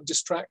ladies are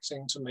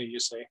distracting to me, you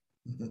see.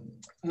 Mm-hmm.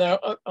 Now,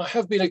 I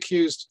have been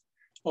accused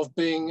of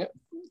being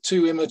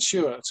too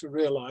immature to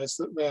realize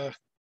that their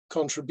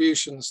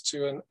contributions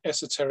to an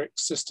esoteric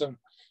system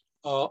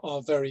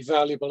are very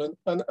valuable,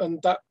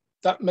 and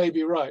that may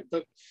be right,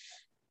 but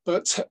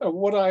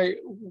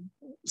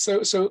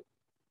so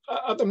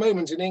at the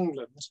moment in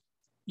England,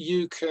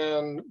 you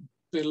can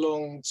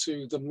belong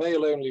to the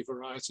male-only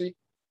variety,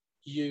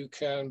 you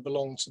can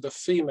belong to the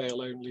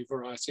female-only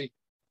variety,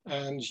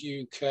 and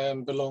you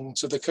can belong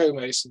to the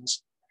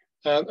co-Masons.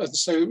 And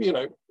so,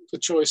 the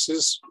choice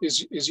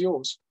is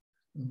yours.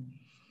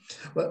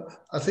 Well,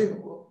 I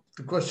think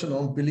the question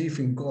on belief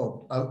in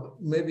God,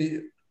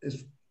 maybe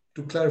is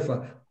to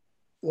clarify,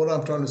 what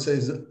I'm trying to say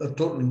is a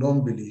total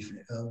non-belief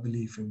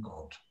belief in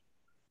God.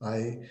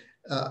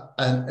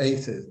 I'm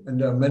atheist,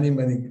 and there are many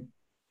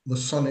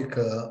Masonic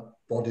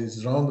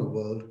bodies around the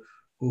world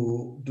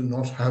who do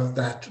not have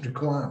that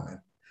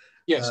requirement.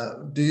 Yes.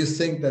 Do you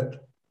think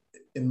that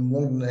in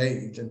modern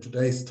age and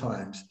today's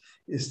times,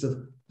 is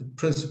the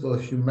principle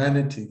of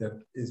humanity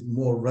that is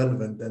more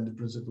relevant than the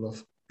principle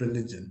of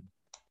religion?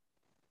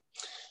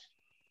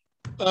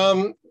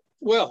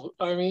 Well,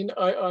 I mean,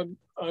 I'm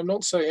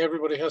not saying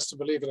everybody has to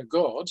believe in a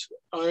God.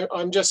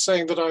 I'm just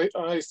saying that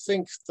I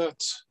think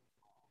that,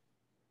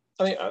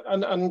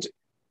 and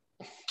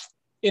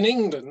in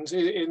England,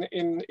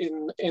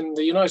 in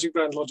the United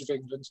Grand Lodge of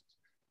England,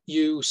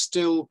 you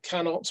still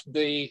cannot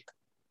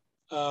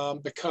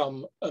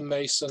become a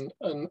Mason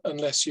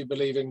unless you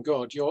believe in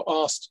God. You're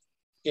asked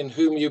in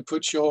whom you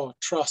put your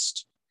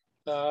trust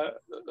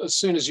as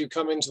soon as you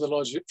come into the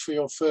lodge for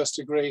your first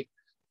degree,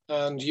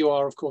 and you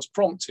are, of course,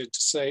 prompted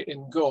to say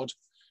in God.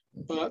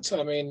 But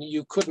I mean,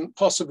 you couldn't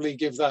possibly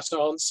give that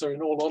answer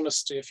in all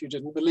honesty if you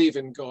didn't believe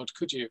in God,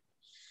 could you?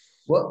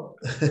 Well,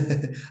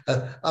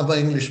 I'm an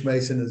English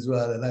Mason as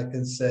well, and I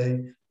can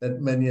say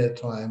that many a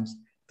times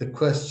the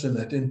question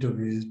at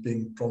interview is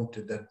being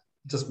prompted that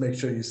just make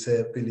sure you say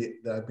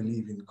that I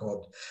believe in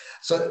God.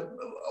 So,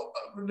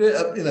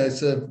 you know,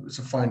 it's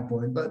a fine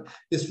point, but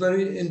it's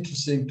very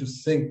interesting to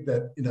think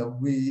that, you know,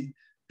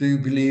 do you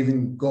believe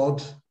in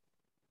God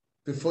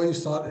before you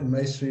start in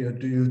Masonry, or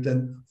do you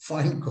then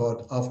find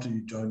God after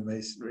you join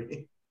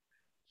Masonry?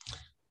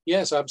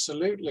 Yes,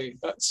 absolutely.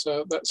 That's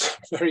a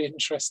very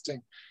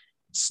interesting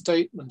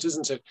statement,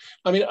 isn't it?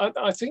 I mean,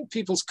 I think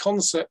people's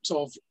concept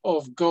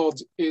of God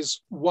is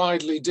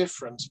widely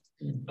different.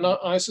 And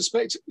I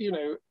suspect, you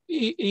know,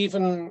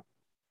 even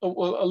a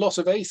lot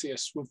of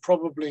atheists would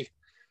probably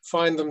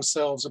find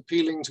themselves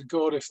appealing to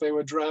God if they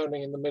were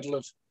drowning in the middle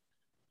of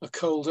a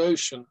cold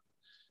ocean.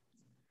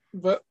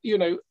 But, you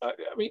know, I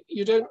mean,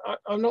 you don't,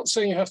 I'm not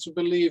saying you have to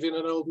believe in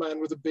an old man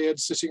with a beard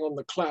sitting on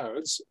the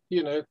clouds,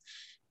 you know,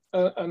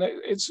 and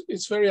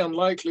it's very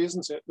unlikely,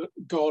 isn't it, that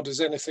God is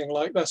anything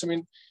like that. I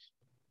mean,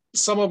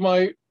 some of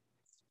my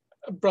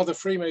brother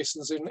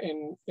Freemasons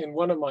in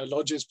one of my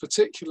lodges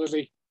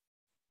particularly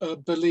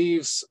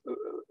believes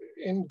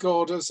in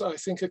God as, I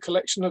think, a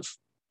collection of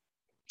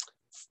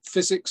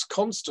physics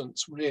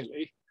constants,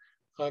 really.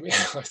 I mean,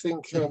 I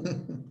think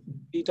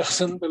he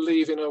doesn't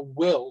believe in a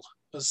will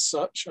as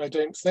such, I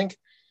don't think.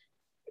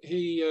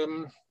 He,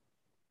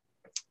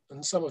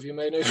 and some of you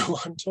may know who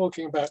I'm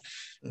talking about,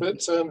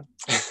 but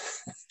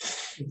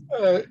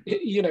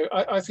you know,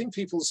 I think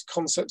people's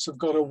concepts of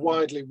God are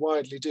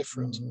widely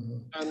different,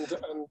 and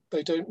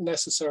they don't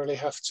necessarily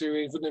have to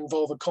even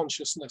involve a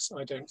consciousness,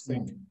 I don't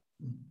think.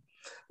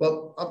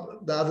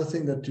 Well, the other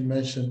thing that you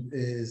mentioned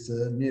is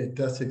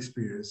near-death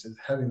experience. And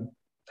having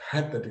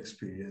had that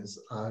experience,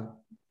 I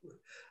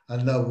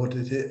know what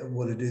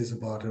it is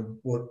about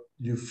what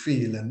you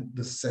feel and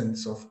the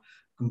sense of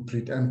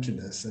complete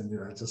emptiness, and, you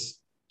know, just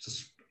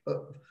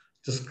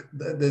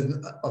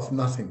of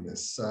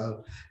nothingness.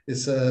 So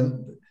it's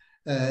and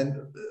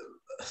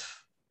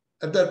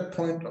at that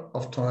point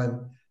of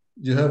time,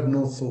 you have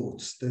no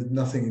thoughts. There's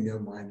nothing in your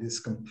mind. It's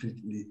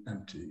completely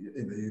empty.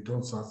 You know, you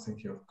don't start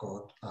thinking of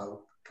God.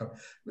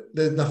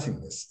 There's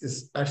nothingness.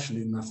 It's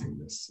actually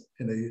nothingness.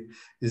 You know,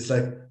 it's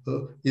like,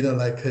 you know,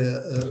 like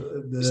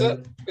is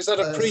that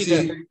a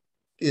pre-death?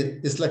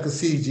 It's like a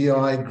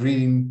CGI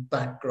green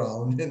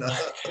background. You know.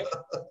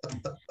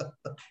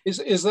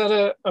 Is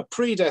that a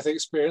pre-death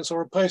experience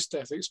or a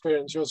post-death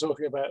experience you're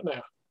talking about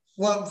now?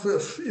 Well,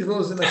 it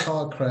was in a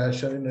car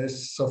crash. I mean,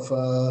 it's of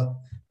a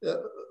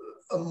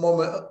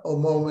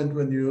moment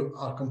when you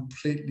are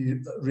completely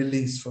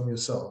released from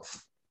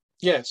yourself.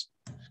 Yes.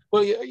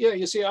 Well, yeah.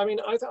 You see, I mean,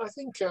 I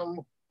think,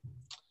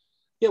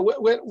 yeah,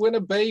 when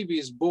a baby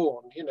is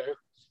born, you know,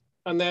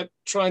 and they're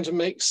trying to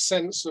make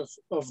sense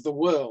of the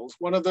world,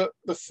 one of the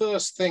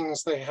first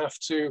things they have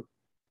to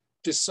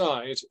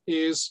decide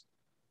is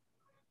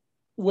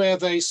where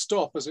they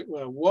stop, as it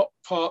were. What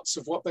parts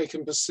of what they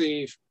can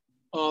perceive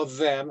are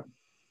them,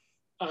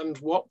 and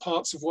what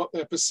parts of what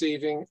they're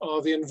perceiving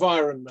are the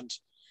environment.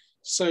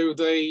 So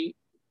they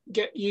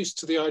get used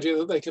to the idea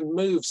that they can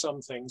move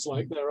some things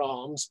like their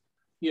arms,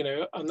 you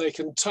know, and they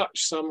can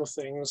touch some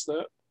things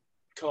that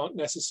can't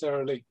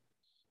necessarily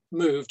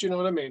move. Do you know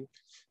what I mean?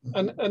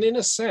 And in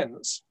a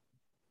sense,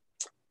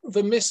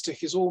 the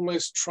mystic is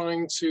almost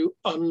trying to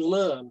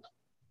unlearn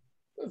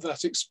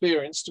that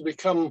experience to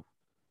become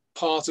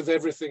part of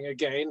everything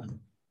again,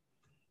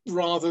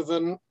 rather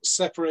than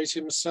separate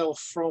himself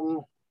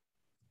from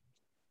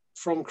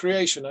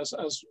creation, as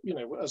you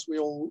know, as we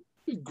all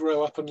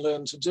grow up and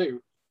learn to do.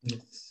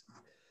 Yes.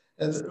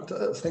 And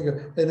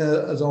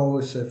as I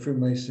always say,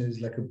 Freemasonry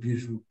is like a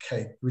beautiful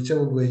cake.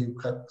 Whichever way you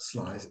cut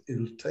slice,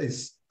 it'll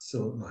taste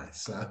so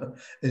nice. So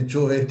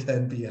enjoy it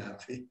and be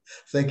happy.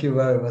 Thank you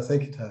very much.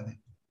 Thank you, Tony.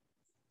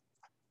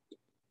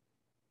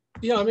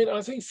 Yeah, I mean,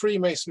 I think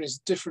Freemasonry is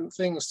different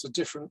things to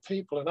different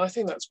people, and I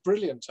think that's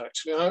brilliant,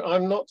 actually.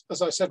 I'm not,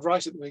 as I said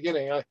right at the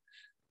beginning,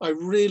 I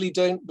really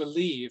don't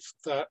believe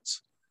that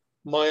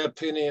my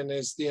opinion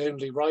is the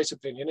only right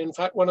opinion. In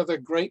fact, one of the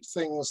great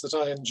things that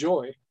I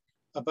enjoy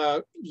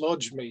about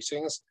lodge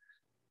meetings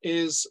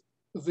is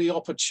the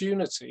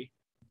opportunity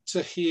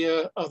to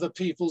hear other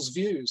people's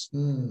views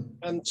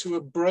and to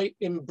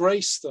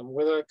embrace them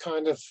with a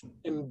kind of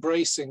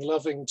embracing,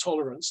 loving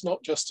tolerance,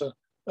 not just a,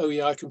 oh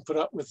yeah, I can put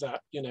up with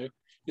that, you know,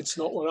 it's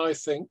not what I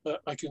think, but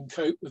I can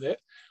cope with it.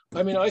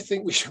 I mean, I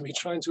think we should be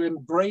trying to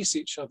embrace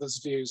each other's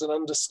views and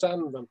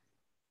understand them.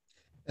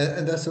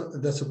 And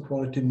that's a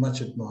quality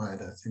much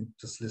admired, I think,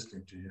 just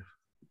listening to you.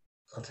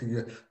 I think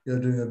you're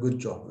doing a good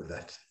job with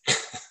that.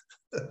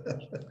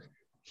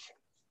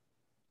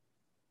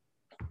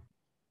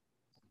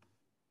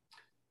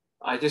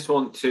 I just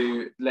want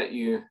to let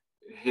you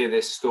hear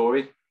this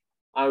story.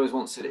 I was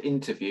once at an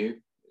interview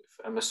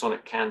for a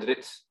Masonic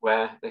candidate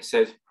where they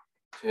said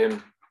to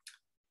him,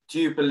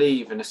 "Do you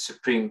believe in a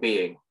supreme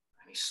being?"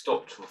 And he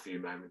stopped for a few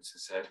moments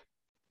and said,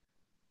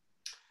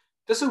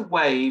 "Does a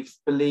wave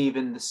believe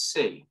in the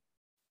sea?"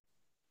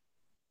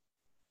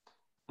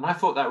 And I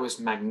thought that was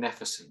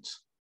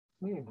magnificent.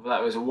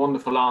 That was a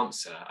wonderful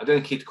answer. I don't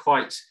think he'd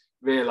quite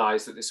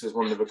realised that this was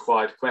one of the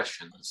required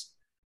questions.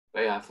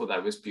 But yeah, I thought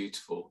that was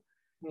beautiful.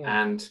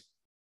 Yeah. And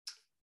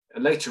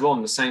later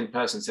on, the same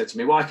person said to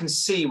me, "Well, I can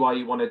see why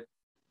you want a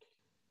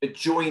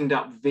joined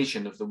up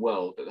vision of the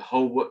world, that the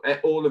whole,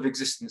 all of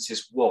existence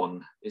is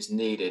one, is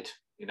needed,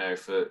 you know,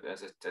 for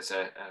as a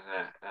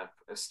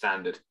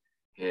standard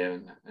here."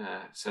 And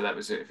so that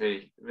was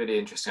really, really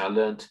interesting. I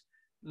learned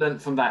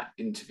from that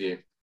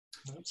interview.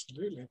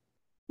 Absolutely.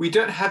 We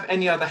don't have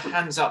any other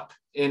hands up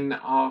in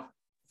our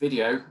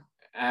video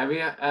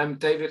area.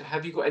 David,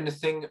 have you got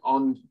anything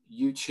on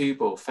YouTube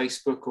or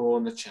Facebook or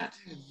on the chat?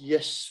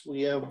 Yes,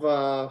 we have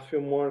a few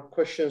more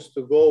questions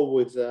to go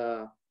with.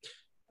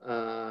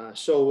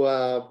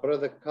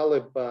 Brother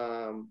Caleb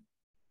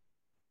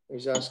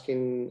is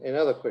asking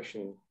another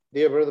question.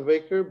 Dear Brother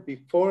Baker,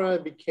 before I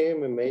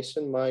became a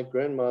Mason, my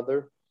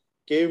grandmother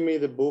gave me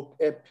the book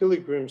A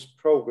Pilgrim's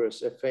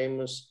Progress, a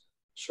famous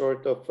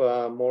sort of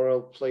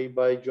moral play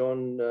by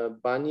John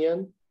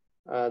Bunyan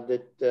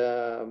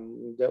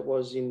that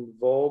was in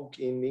vogue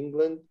in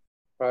England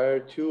prior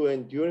to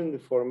and during the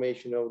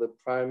formation of the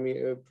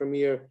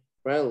Premier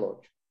Grand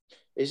Lodge.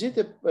 Is it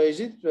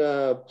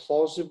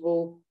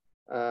plausible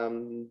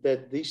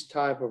that this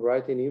type of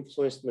writing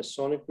influenced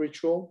Masonic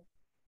ritual?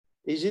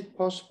 Is it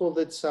possible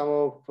that some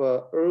of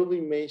early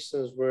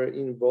Masons were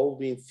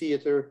involved in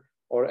theater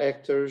or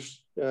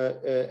actors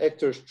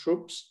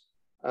troops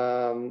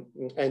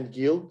and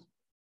guild,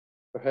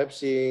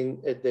 perhaps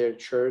at their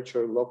church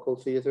or local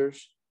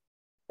theaters?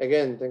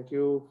 Again, thank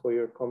you for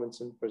your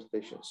comments and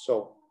presentations.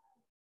 So,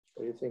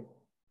 what do you think?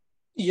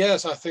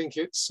 Yes, I think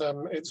it's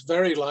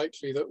very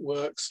likely that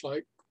works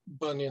like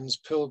Bunyan's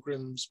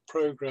Pilgrim's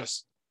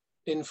Progress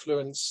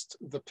influenced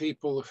the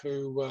people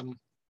who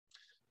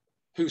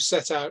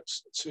set out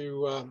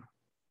to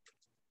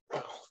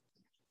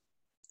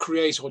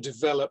create or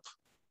develop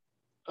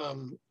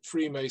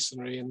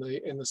Freemasonry in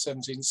the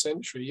 17th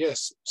century.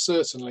 Yes,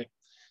 certainly.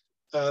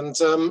 And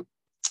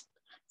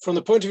from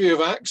the point of view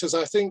of actors,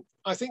 I think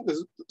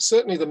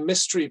certainly the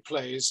mystery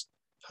plays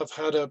have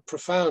had a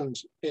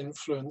profound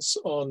influence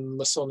on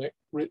Masonic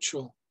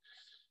ritual.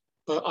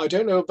 But I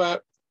don't know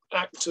about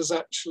actors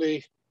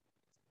actually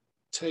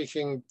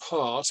taking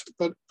part,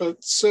 but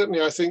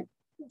certainly I think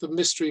the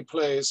mystery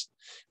plays,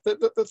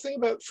 the thing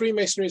about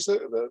Freemasonry is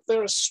that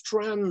there are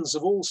strands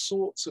of all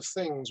sorts of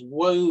things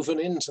woven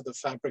into the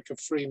fabric of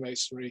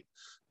Freemasonry.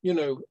 You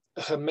know,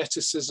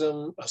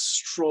 Hermeticism,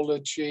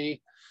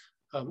 astrology,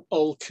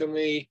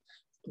 alchemy,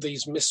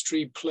 these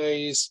mystery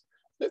plays,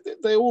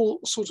 they all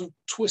sort of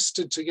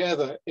twisted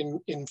together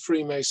in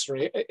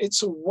Freemasonry.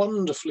 It's a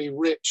wonderfully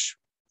rich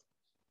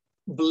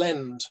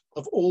blend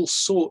of all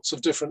sorts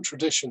of different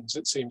traditions,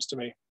 it seems to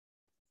me.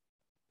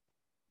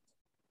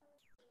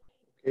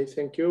 Okay,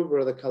 thank you.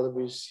 Brother Caleb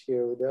is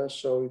here with us.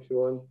 So if you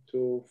want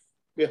to,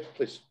 yeah,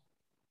 please.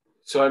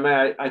 So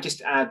may I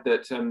just add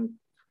that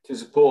to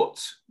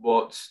support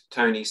what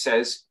Tony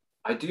says,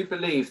 I do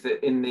believe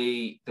that in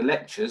the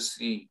lectures,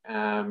 the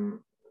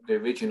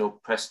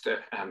original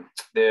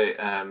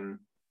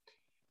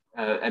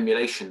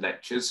emulation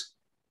lectures,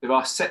 there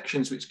are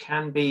sections which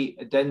can be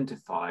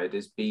identified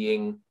as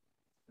being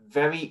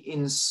very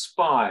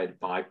inspired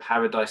by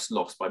Paradise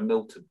Lost by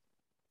Milton.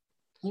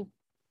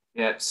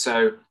 Yeah,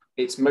 so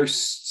it's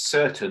most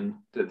certain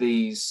that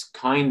these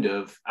kind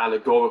of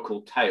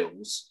allegorical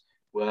tales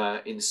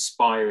were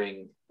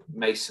inspiring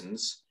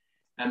Masons.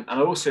 And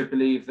I also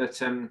believe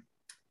that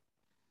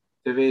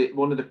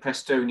one of the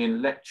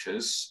Prestonian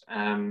lectures,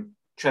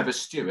 Trevor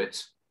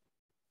Stewart,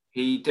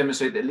 he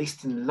demonstrated that at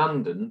least in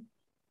London,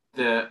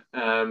 the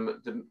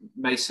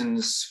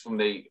Masons from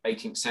the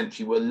 18th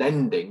century were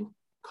lending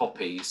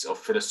copies of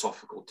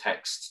philosophical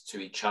texts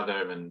to each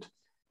other and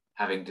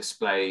having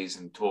displays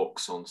and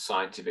talks on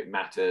scientific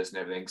matters and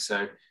everything.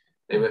 So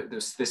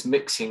this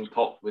mixing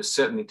pot was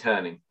certainly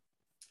turning.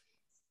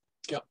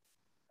 Yeah.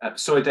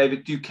 Sorry,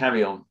 David, do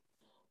carry on.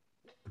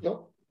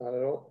 No, not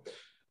at all.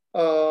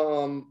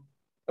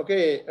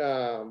 Okay,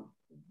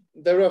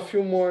 there are a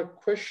few more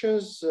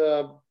questions,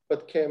 but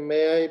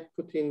may I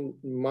put in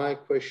my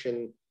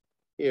question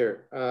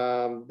here?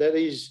 That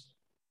is,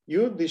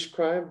 you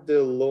described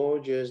the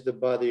lodge as the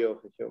body of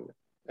a human,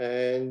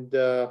 and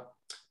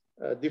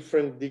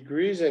different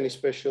degrees, and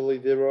especially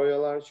the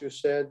Royal Arch, you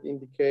said,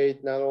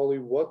 indicate not only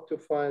what to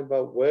find,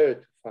 but where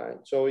to find.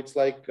 So it's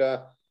like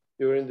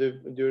during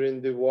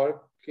the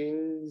work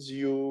tokens,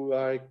 you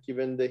are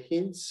given the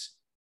hints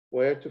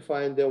where to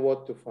find and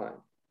what to find.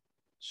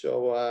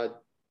 So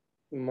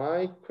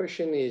my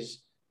question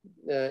is,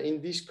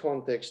 in this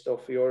context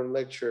of your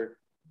lecture,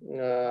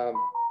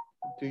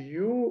 do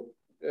you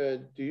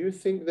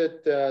think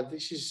that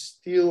this is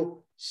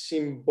still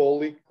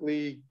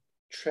symbolically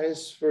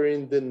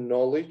transferring the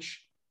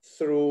knowledge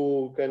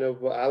through kind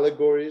of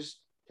allegories,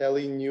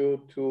 telling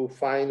you to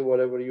find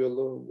whatever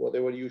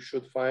you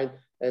should find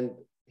and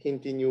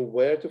hinting you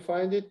where to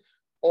find it?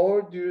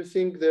 Or do you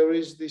think there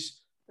is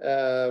this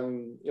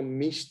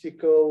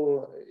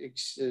mystical,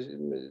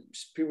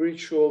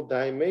 spiritual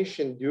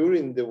dimension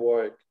during the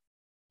work,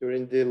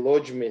 during the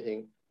lodge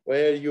meeting,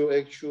 where you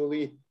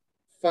actually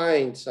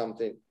find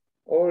something?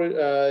 Or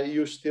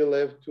you still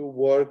have to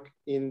work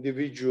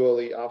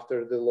individually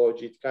after the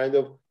lodge? It kind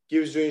of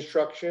gives you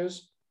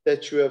instructions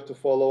that you have to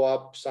follow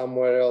up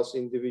somewhere else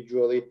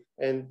individually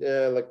and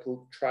like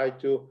try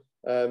to,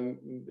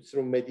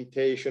 through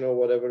meditation or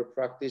whatever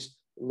practice,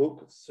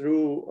 look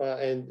through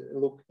and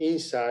look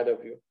inside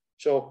of you.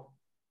 So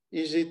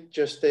is it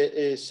just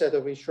a set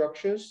of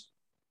instructions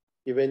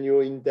given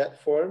you in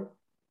that form,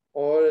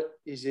 or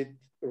is it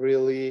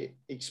really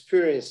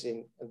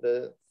experiencing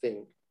the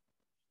thing?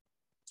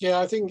 Yeah,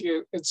 I think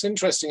it's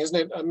interesting, isn't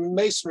it?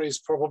 Masonry is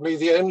probably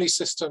the only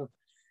system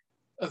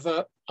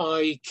that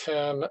I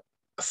can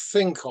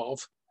think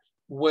of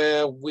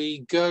where we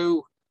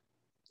go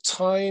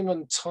time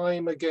and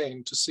time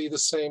again to see the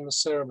same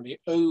ceremony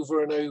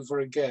over and over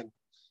again.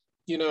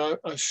 You know,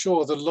 I'm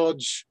sure the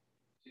lodge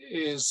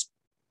is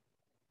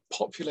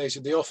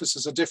populated, the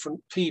officers are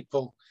different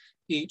people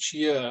each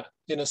year.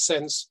 In a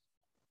sense,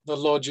 the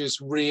lodge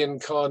is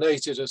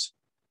reincarnated at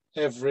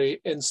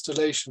every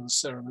installation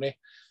ceremony.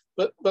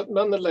 But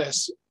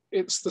nonetheless,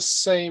 it's the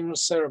same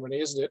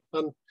ceremony, isn't it?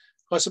 And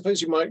I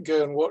suppose you might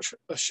go and watch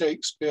a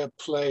Shakespeare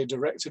play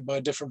directed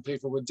by different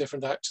people with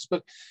different actors,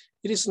 but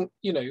it isn't,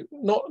 you know,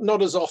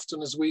 not as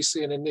often as we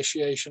see an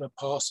initiation, a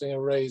passing,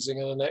 a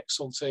raising, and an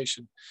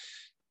exaltation.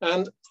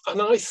 And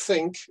I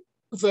think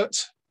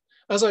that,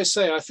 as I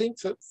say, I think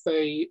that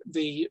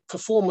the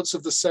performance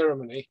of the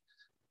ceremony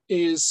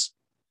is,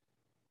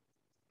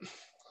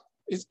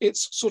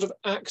 it's sort of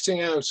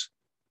acting out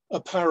a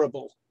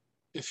parable,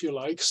 if you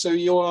like. So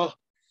you are,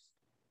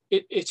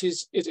 it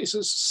is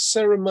a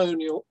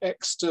ceremonial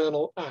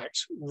external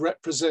act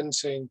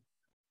representing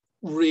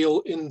real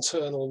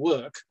internal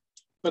work.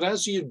 But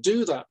as you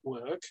do that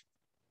work,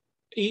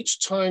 each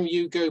time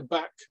you go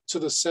back to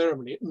the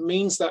ceremony, it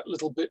means that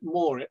little bit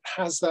more. It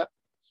has that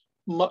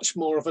much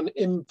more of an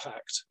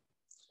impact.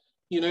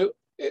 You know,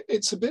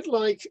 it's a bit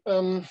like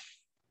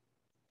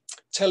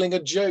telling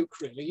a joke,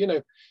 really. You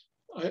know,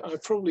 I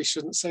probably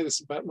shouldn't say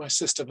this about my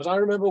sister, but I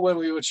remember when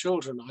we were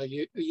children, I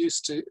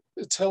used to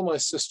tell my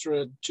sister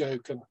a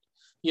joke, and,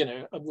 you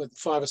know, with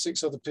 5 or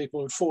 6 other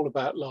people would fall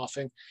about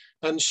laughing,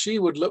 and she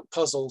would look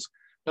puzzled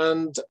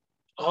and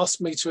ask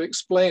me to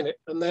explain it.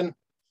 And then,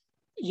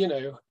 you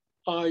know,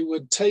 I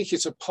would take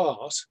it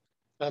apart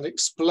and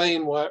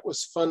explain why it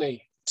was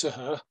funny to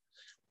her.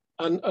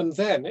 And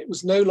then it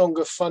was no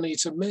longer funny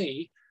to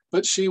me,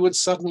 but she would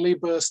suddenly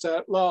burst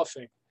out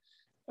laughing.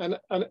 And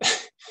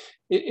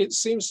it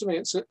seems to me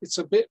it's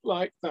a bit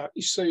like that.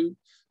 So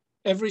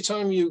every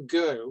time you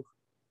go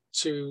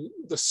to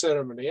the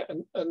ceremony,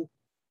 and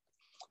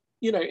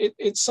you know,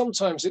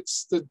 sometimes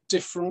it's the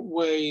different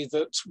way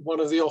that one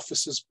of the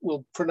officers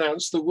will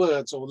pronounce the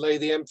words or lay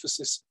the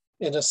emphasis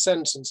in a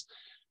sentence,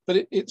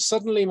 but it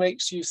suddenly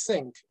makes you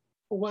think,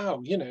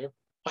 wow, you know,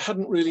 I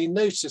hadn't really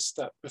noticed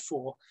that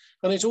before.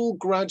 And it all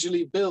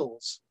gradually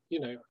builds, you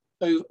know,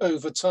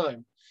 over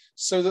time,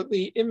 so that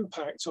the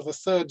impact of a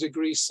 3rd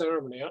degree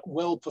ceremony,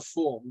 well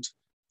performed,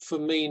 for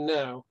me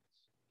now,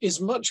 is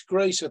much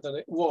greater than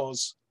it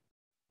was,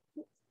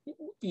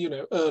 you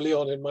know, early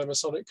on in my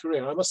Masonic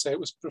career. I must say it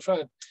was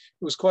profound. It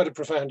was quite a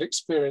profound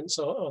experience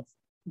of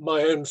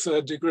my own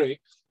 3rd degree.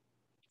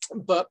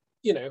 But,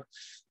 you know,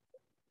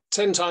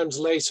 10 times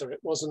later, it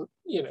wasn't,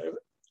 you know,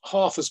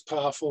 half as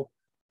powerful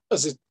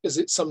as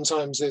it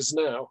sometimes is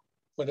now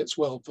when it's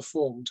well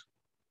performed.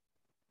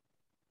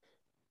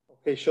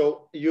 Okay,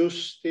 so you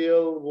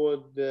still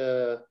would,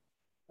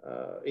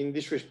 in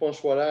this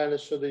response, what I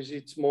understood is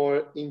it's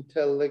more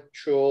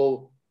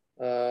intellectual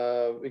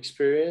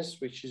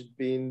experience, which is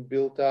being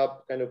built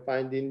up, kind of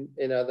finding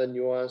another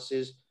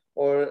nuances,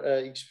 or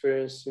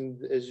experiencing,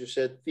 as you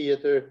said,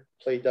 theater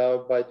played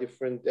out by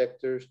different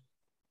actors,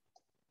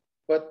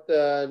 but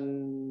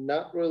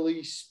not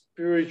really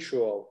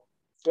spiritual.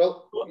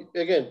 Well,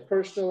 again,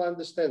 personal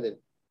understanding.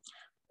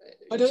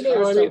 I don't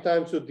know.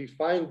 Sometimes to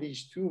define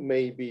these two,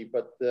 maybe,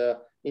 but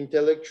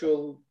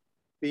intellectual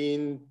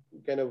being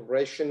kind of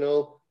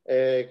rational,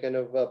 kind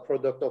of a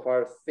product of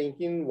our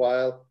thinking,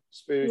 while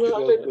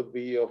spiritual could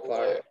be of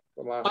our,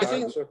 from our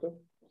heart, sort of.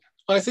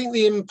 I think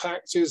the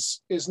impact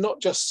is not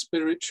just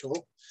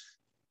spiritual.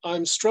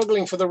 I'm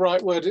struggling for the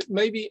right word. It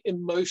may be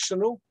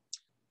emotional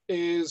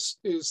is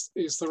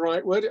the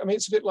right word. I mean,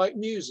 it's a bit like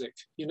music,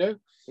 you know.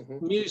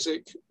 Mm-hmm.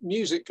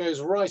 Music goes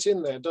right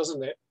in there,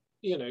 doesn't it?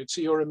 you know,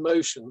 to your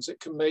emotions. It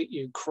can make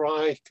you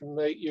cry, can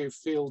make you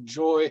feel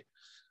joy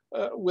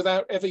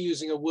without ever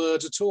using a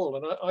word at all.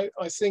 And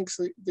I think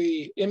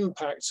the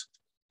impact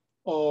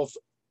of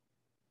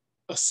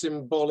a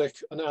symbolic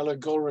and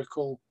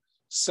allegorical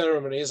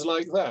ceremony is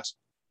like that.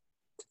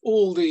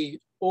 All the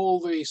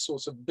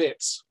sort of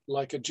bits,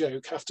 like a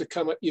joke, have to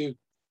come at you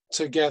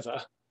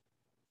together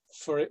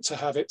for it to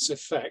have its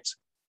effect.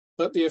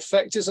 But the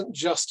effect isn't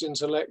just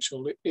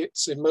intellectual,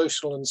 it's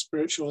emotional and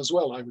spiritual as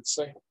well, I would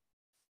say.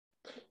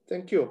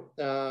 Thank you.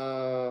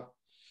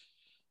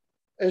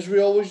 As we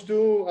always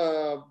do,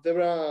 there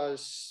are a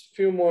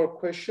few more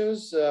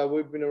questions.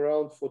 We've been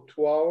around for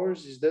 2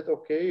 hours. Is that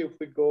okay if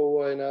we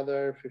go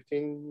another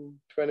 15,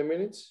 20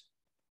 minutes?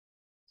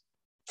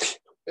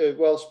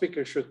 Well,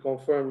 speaker should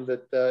confirm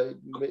that.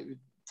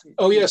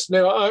 Oh yes,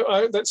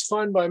 no, that's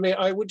fine by me.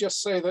 I would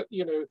just say that,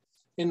 you know,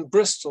 in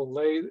Bristol,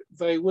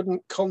 they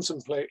wouldn't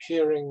contemplate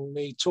hearing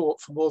me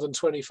talk for more than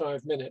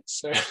 25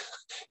 minutes. So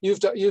you've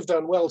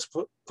done well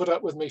to put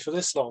up with me for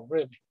this long,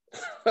 really.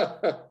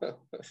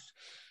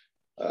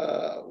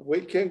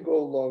 We can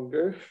go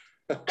longer,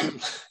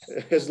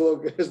 as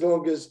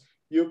long as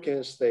you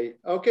can stay.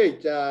 Okay,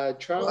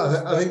 Charles.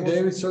 Well, I think,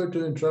 David, sorry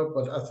to interrupt,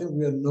 but I think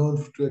we are known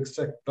to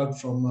extract blood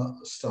from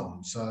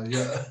stones. So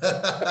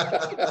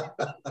yeah.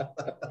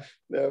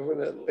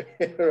 Definitely,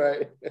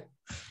 right.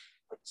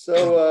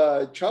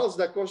 So Charles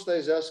da Costa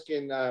is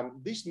asking,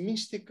 this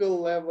mystical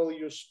level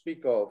you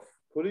speak of,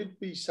 could it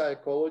be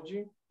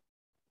psychology?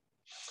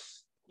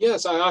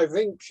 Yes, I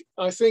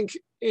think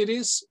it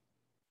is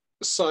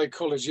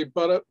psychology,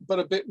 but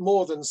a bit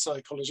more than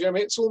psychology. I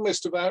mean, it's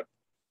almost about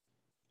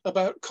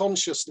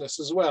consciousness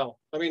as well.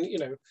 I mean, you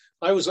know,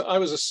 I was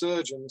a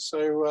surgeon,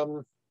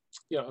 so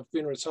yeah, I've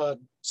been retired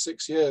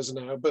 6 years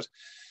now, but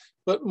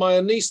my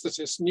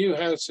anaesthetist knew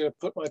how to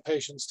put my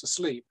patients to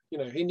sleep. You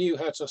know, he knew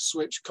how to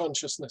switch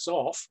consciousness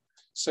off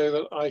so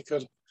that I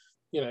could,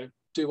 you know,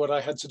 do what I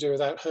had to do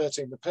without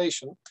hurting the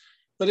patient.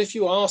 But if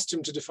you asked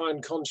him to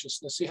define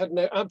consciousness, he had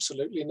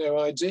absolutely no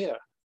idea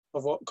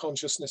of what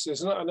consciousness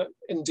is. And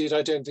indeed,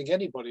 I don't think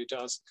anybody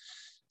does.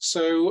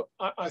 So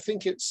I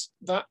think it's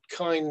that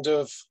kind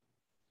of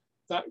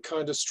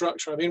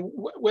structure. I mean,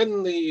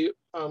 when the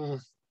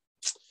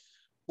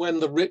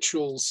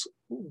rituals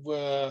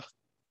were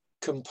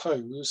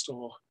composed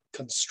or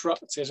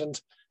constructed,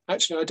 and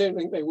actually I don't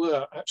think they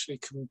were actually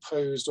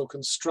composed or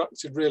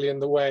constructed really in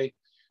the way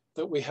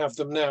that we have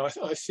them now.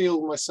 I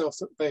feel myself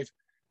that they've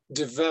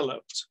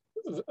developed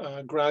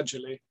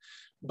gradually,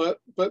 but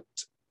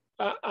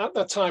at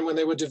that time when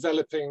they were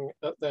developing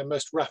at their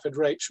most rapid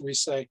rate, shall we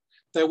say,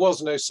 there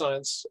was no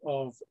science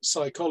of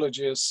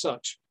psychology as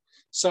such.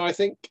 So I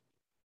think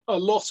a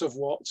lot of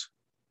what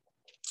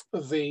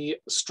the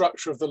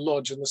structure of the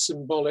lodge and the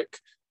symbolic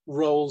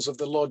roles of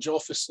the lodge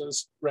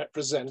officers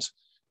represent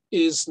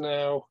is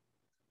now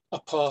a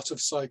part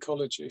of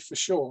psychology for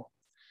sure.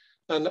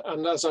 And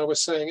as I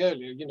was saying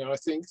earlier, you know, I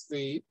think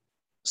the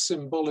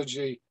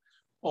symbology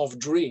of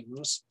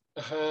dreams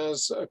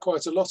has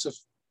quite a lot of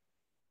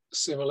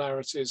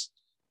similarities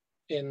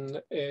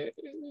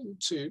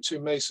to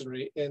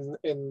Masonry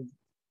in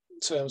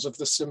terms of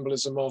the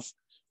symbolism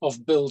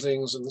of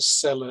buildings and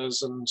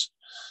cellars and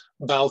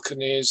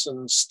balconies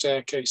and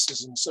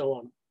staircases and so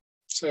on.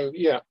 So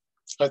yeah,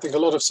 I think a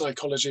lot of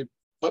psychology,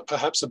 but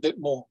perhaps a bit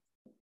more.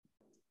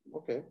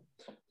 Okay.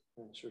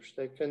 Answers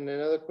taken.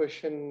 Another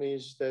question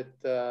is that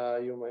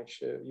you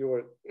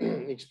were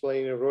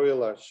explaining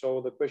Royal Arch.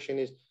 So the question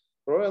is,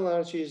 Royal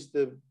Arch is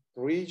the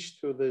bridge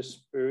to the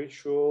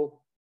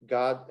spiritual,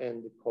 God,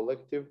 and the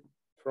collective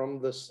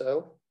from the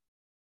self?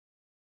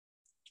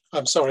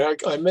 I'm sorry,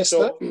 I missed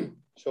that.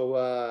 So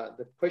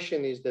the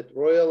question is that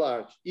Royal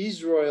Arch,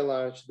 is Royal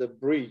Arch the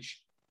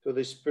bridge to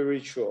the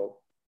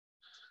spiritual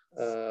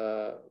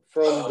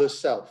from the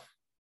self?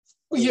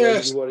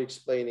 Yes. You were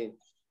explaining.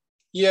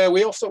 Yeah,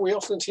 we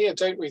often hear,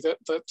 don't we, that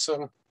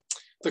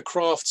the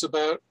craft's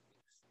about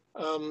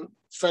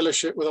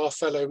fellowship with our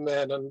fellow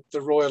men, and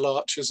the Royal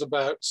Arch is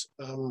about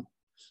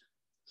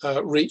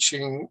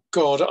reaching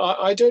God.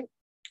 I don't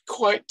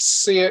quite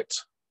see it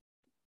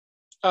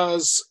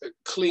as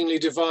cleanly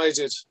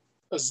divided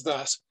as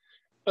that.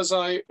 As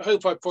I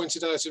hope I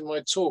pointed out in my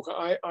talk,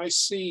 I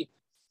see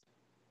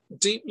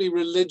deeply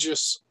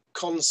religious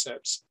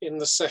concepts in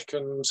the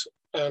second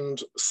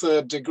and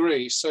third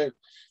degree. So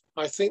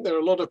I think there are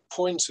a lot of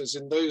pointers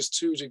in those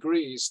 2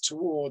 degrees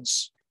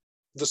towards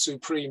the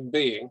Supreme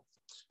Being.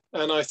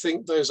 And I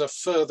think those are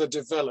further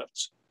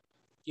developed.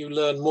 You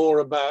learn more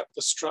about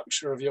the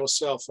structure of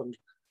yourself and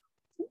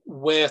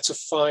where to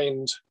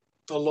find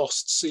the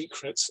lost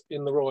secrets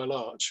in the Royal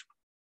Arch.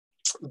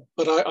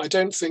 But I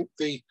don't think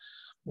the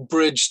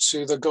bridge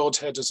to the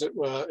Godhead, as it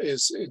were,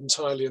 is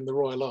entirely in the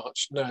Royal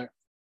Arch. No,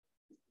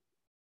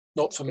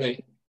 not for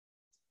me.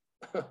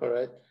 All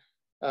right.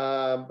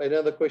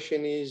 Another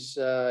question is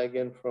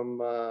again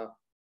from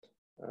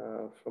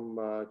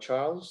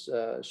Charles.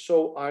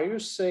 So are you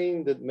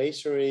saying that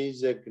Masonry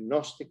is a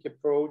Gnostic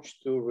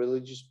approach to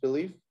religious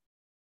belief?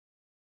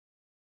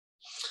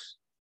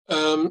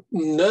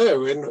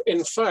 No,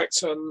 in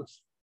fact,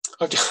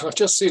 I've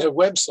just seen a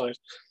website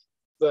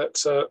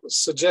that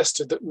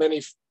suggested that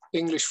many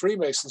English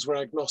Freemasons were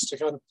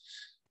agnostic. And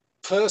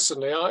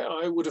personally,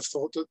 I would have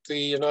thought that the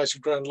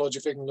United Grand Lodge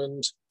of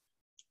England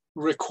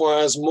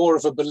requires more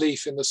of a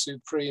belief in the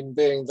Supreme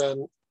Being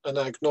than an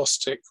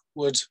agnostic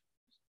would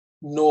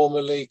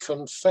normally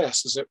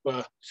confess, as it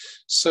were.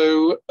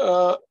 So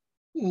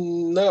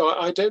no,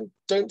 I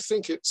don't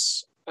think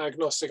it's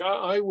agnostic.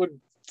 I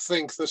would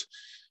think that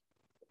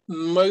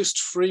most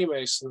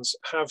Freemasons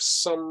have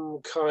some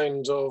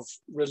kind of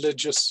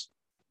religious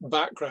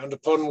background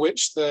upon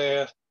which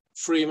their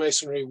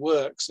Freemasonry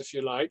works, if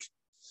you like,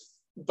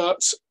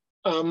 but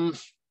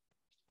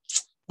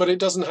it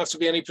doesn't have to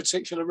be any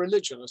particular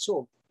religion at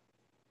all.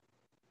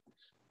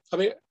 I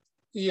mean,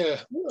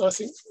 yeah, I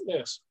think,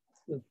 yes.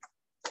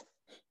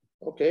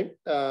 Okay,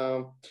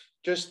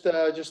 just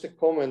a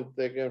comment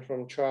again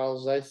from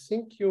Charles. I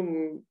think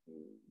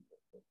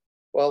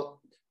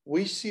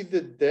we see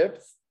the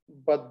depth,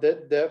 but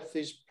that depth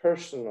is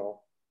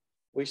personal.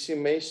 We see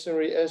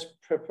Masonry as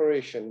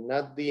preparation,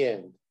 not the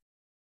end.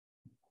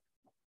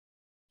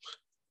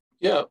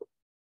 Yeah,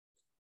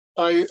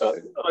 I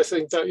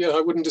think that, yeah,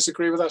 I wouldn't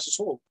disagree with that at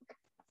all.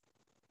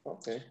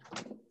 Okay.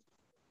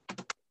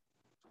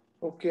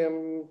 Okay,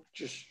 I'm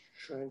just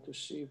trying to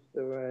see if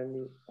there are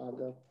any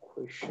other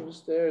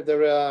questions there.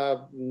 There are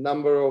a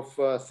number of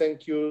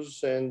thank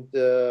yous and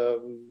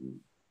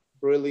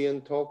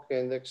brilliant talk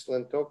and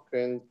excellent talk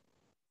and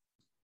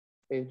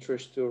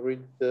interest to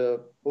read the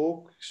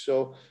book.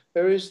 So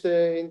here is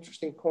the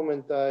interesting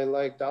comment I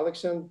liked.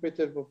 Alexander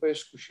Peter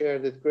Popescu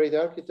shared that great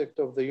architect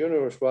of the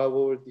universe, while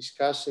we were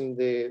discussing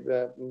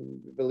the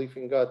belief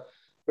in God,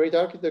 great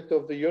architect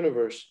of the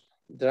universe,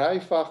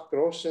 dreifach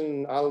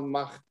großen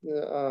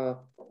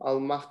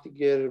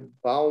allmächtiger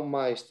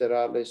Baumeister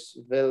alles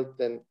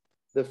Welten,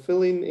 the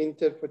filling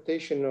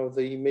interpretation of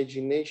the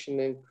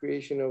imagination and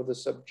creation of the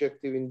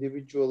subjective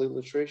individual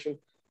illustration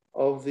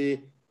of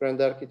the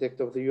Grand Architect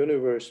of the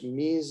universe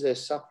means a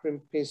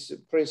supreme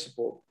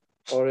principle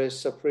or a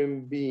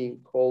supreme being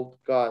called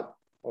God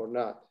or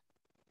not.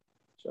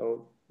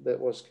 So that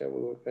was we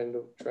were kind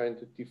of trying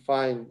to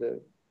define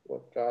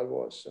what God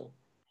was. So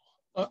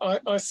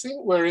I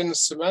think we're in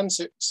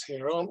semantics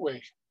here, aren't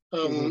we?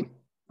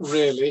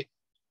 Really.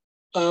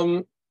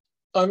 I'm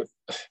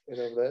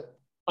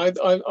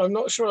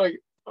not sure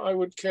I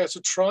would care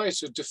to try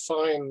to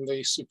define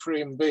the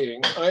supreme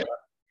being. I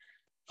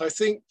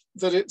think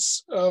that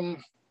it's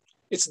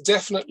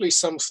definitely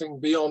something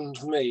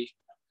beyond me.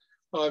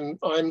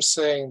 I'm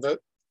saying that,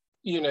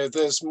 you know,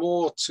 there's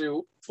more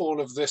to all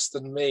of this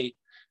than me,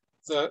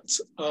 that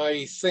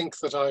I think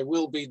that I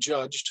will be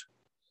judged.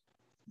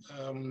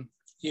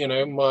 You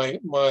know, my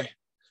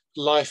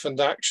life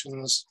and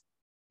actions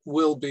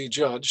will be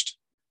judged.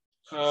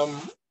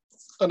 And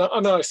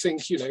I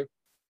think, you know,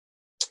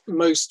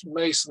 most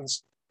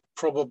Masons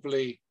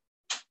probably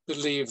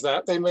believe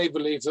that. They may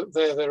believe that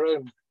they're their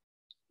own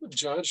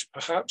judge,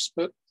 perhaps,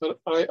 but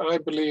I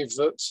believe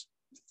that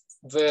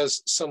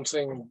there's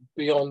something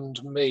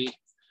beyond me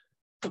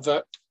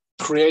that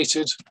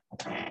created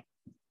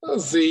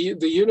the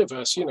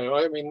universe. You know,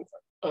 I mean,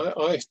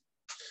 I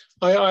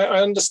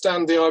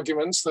understand the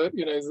arguments that,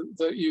 you know,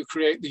 that you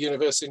create the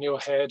universe in your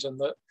head and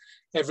that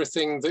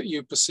everything that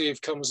you perceive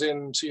comes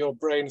into your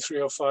brain through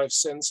your five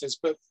senses.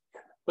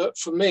 But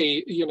for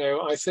me, you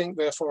know, I think,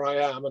 therefore I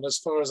am. And as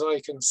far as I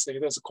can see,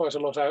 there's quite a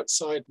lot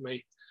outside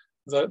me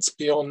that's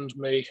beyond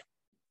me.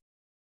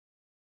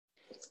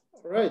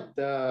 All right.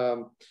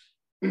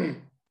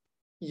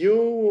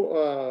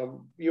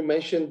 You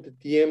mentioned the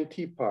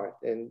DMT part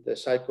and the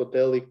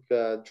psychedelic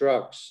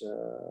drugs.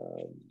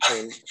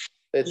 And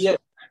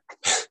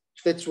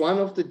that's one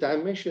of the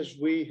dimensions.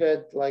 We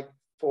had like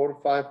 4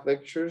 or 5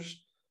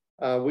 lectures.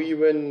 We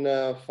even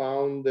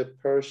found a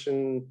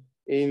person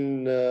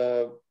in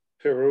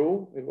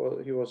Peru.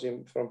 He was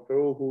from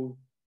Peru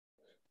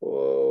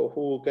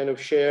who kind of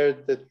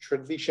shared the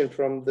tradition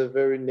from the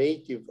very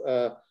native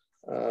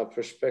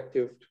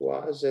perspective to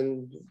us,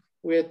 and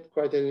we had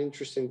quite an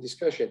interesting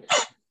discussion.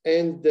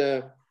 And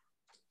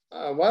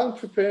while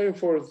preparing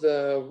for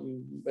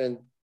and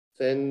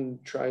then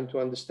trying to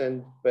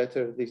understand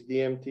better this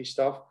DMT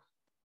stuff,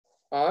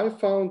 I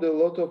found a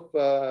lot of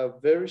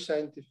very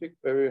scientific,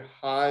 very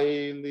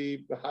high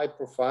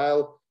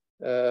profile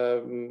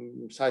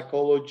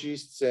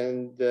psychologists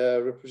and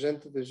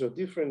representatives of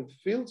different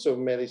fields of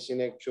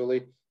medicine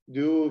actually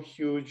do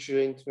huge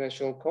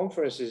international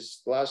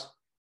conferences. Last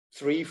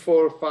 3,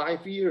 4,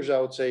 5 years,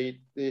 I would say,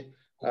 due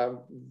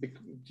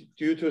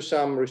to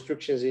some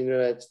restrictions in the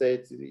United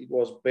States, it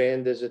was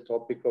banned as a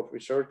topic of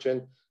research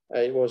and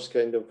it was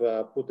kind of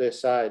put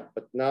aside.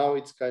 But now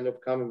it's kind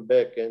of coming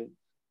back and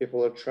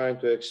people are trying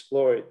to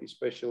explore it,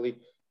 especially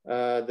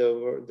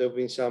there have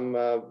been some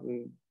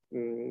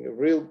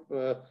real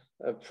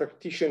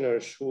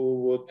practitioners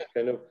who would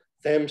kind of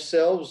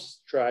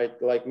themselves try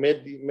it, like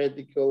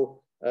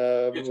medical,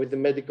 with the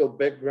medical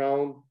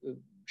background.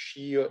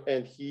 She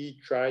and he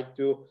tried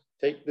to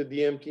take the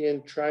DMT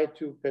and try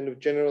to kind of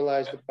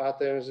generalize the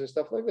patterns and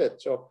stuff like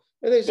that. So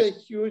And it's a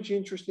huge,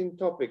 interesting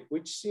topic,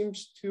 which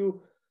seems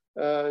to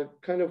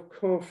kind of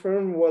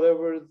confirm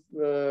whatever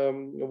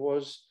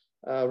was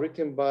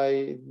written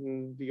by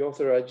the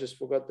author. I just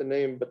forgot the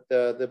name, but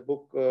the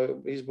book,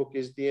 his book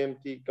is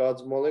DMT,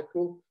 God's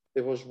Molecule.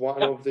 It was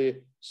one of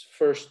the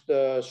first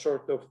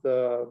sort of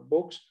the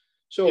books.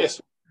 So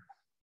yes,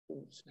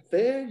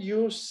 there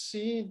you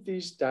see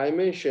this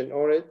dimension,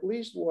 or at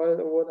least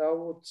what I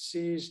would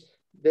see is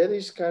there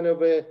is kind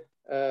of a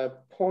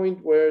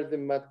point where the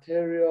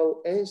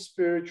material and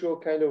spiritual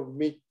kind of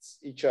meets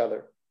each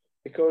other,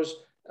 because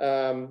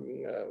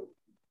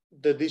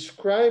the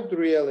described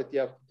reality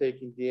after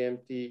taking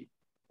DMT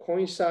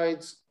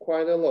coincides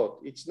quite a lot.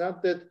 It's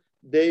not that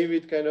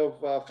David kind of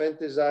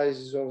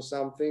fantasizes on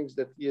some things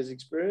that he has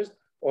experienced,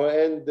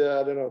 and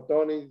I don't know,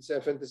 Tony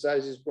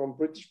fantasizes from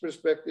British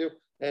perspective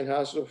and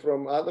Hasso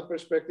from other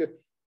perspective.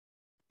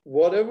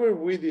 Whatever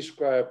we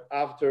describe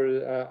after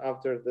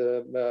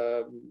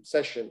the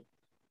session,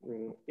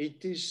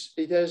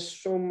 it has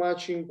so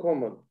much in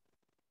common,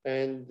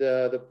 and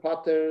the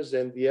patterns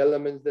and the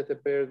elements that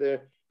appear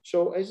there.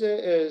 So as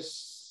a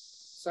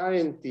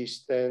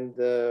scientist and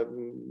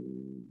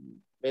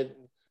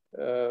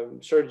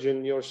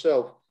surgeon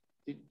yourself,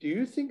 do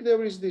you think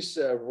there is this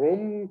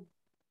room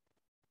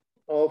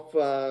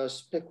of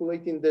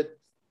speculating that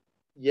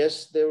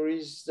yes, there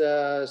is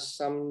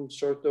some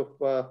sort of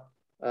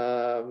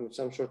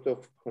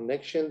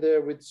connection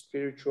there with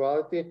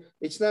spirituality?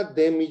 It's not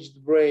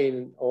damaged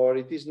brain, or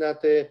it is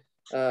not a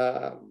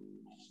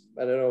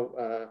I don't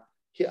know,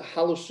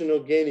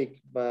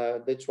 hallucinogenic,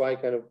 but that's why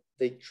kind of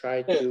they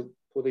try to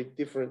put it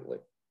differently.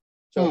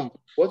 So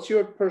what's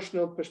your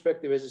personal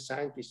perspective as a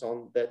scientist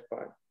on that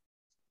part?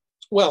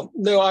 Well,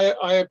 no,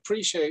 I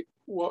appreciate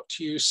what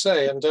you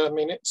say. And I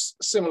mean, it's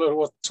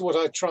similar to what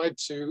I tried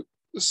to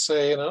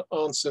say in an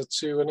answer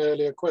to an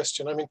earlier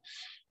question. I mean,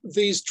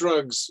 these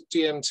drugs,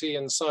 DMT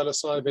and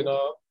psilocybin,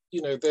 are,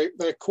 you know,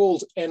 they're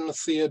called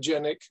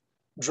entheogenic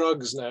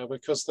drugs now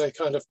because they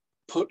kind of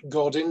put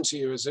God into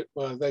you, as it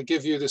were. They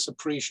give you this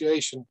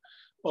appreciation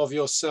of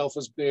yourself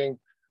as being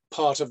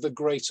part of the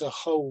greater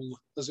whole,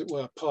 as it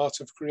were, part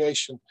of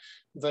creation.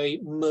 They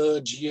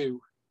merge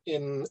you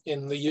in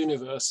the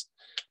universe.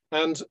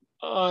 And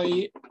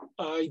I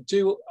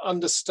do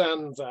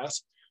understand that.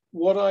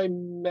 What I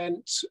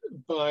meant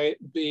by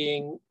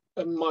being,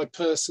 my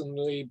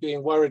personally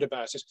being worried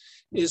about it,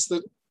 is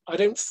that I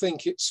don't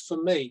think it's for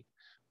me.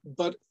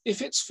 But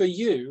if it's for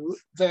you,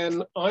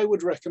 then I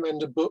would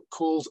recommend a book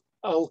called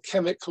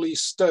Alchemically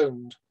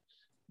Stoned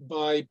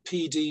by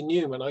P.D.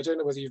 Newman. I don't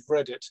know whether you've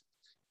read it,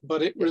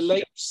 but it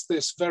relates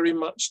this very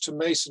much to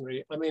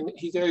Masonry. I mean,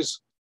 he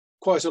goes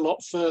quite a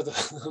lot further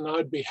than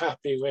I'd be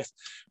happy with,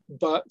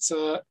 but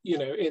you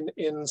know,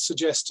 in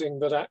suggesting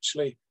that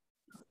actually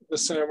the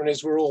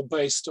ceremonies were all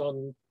based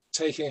on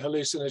taking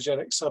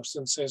hallucinogenic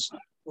substances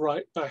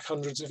right back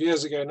hundreds of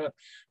years ago. Now,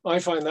 I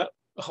find that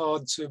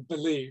hard to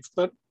believe,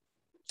 but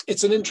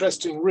it's an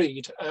interesting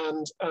read,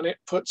 and it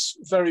puts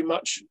very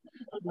much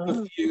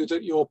the view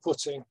that you're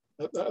putting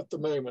at the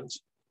moment.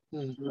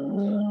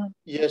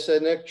 Yes,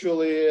 and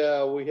actually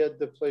we had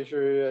the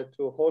pleasure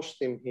to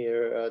host him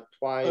here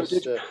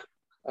twice.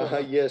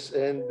 Yes,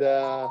 and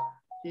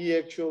he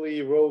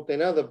actually wrote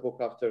another book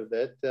after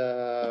that,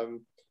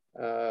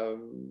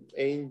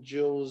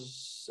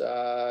 Angels.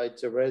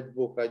 It's a red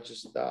book.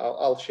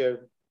 I'll share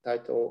the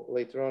title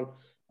later on.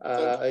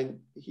 And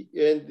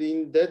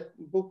in that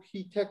book,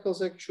 he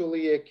tackles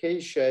actually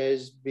acacia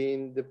as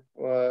being the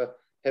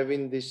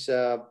having these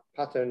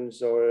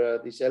patterns or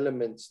these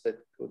elements that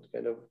could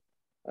kind of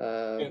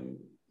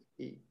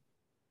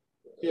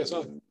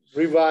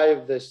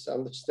revive this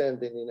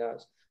understanding in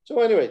us. So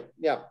anyway,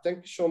 yeah,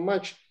 thank you so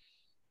much,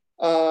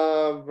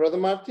 Brother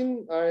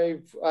Martin.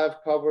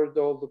 I've covered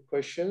all the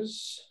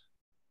questions.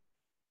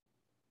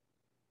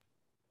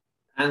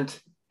 And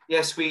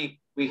yes, we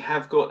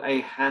have got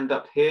a hand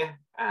up here,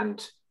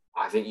 and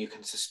I think you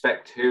can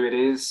suspect who it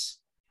is.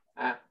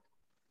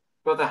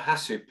 Brother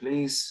Hasso,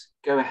 please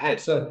go ahead.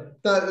 So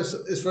that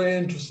it's very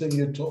interesting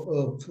you talk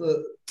of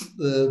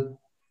the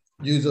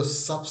use of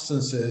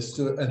substances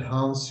to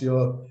enhance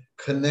your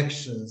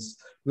connections,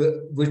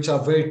 which are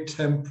very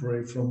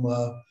temporary from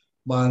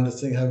my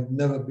understanding.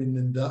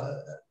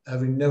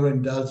 Having never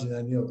indulged in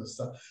any of the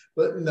stuff.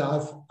 But you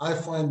know, I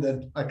find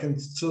that I can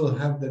still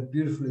have that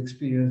beautiful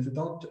experience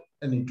without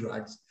any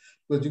drugs,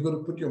 but you've got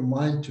to put your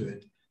mind to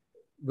it.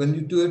 When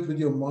you do it with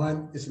your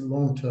mind, it's a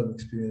long-term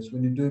experience.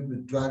 When you do it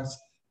with drugs,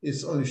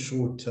 it's only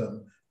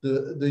short-term.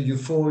 The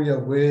euphoria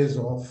wears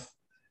off,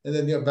 and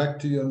then you're back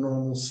to your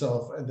normal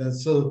self, and then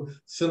still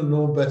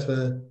no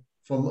better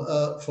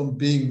from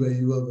being where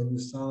you were when you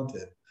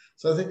started.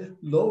 So I think a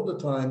lot of the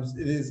times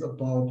it is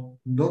about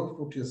not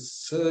what you're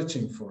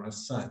searching for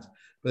as such,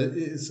 but it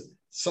is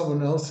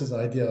someone else's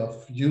idea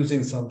of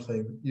using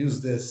something,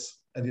 use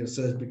this, and your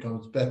search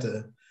becomes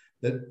better,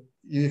 that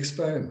you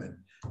experiment.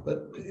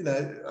 But you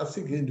know, I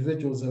think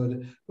individuals have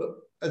it, but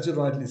as you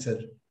rightly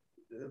said,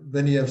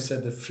 when you have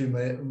said that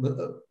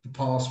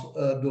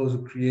those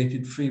who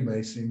created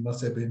Freemasonry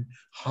must have been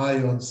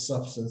high on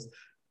substance,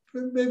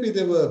 maybe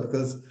they were,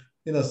 because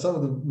some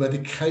of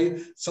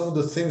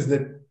the things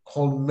they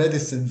call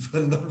medicine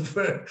were not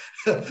very,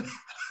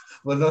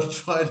 were not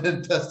tried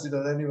and tested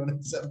on anyone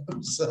except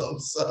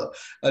themselves. So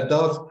I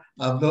doubt,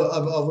 I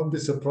wouldn't be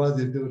surprised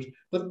if they would,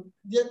 but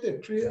yet they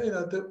create,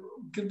 they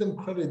give them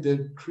credit. They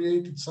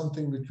created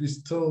something which we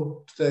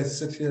still today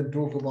sit here and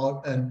talk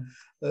about and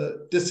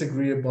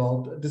agree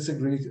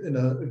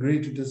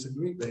to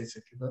disagree,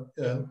 basically. But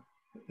yeah,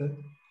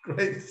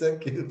 great,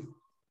 thank you.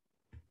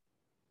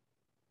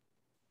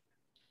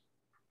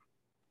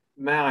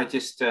 May I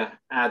just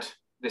add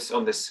this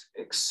on this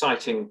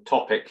exciting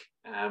topic,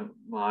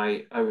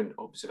 my own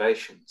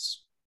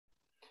observations.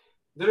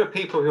 There are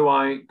people who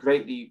I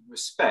greatly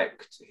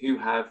respect who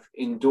have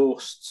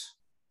endorsed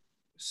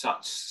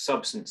such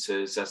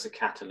substances as a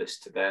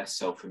catalyst to their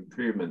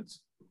self-improvement.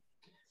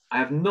 I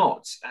have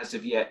not, as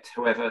of yet,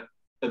 however,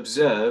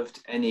 observed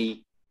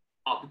any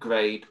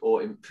upgrade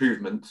or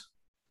improvement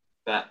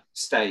that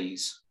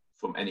stays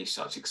from any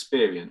such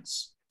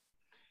experience.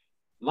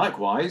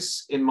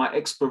 Likewise, in my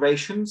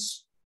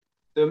explorations,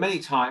 there are many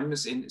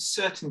times in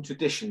certain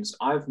traditions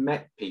I've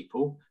met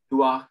people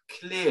who are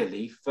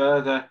clearly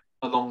further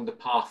along the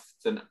path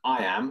than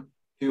I am,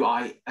 who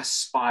I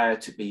aspire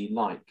to be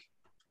like,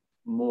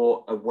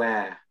 more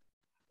aware,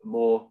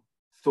 more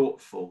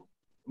thoughtful,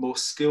 more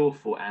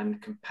skillful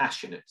and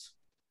compassionate.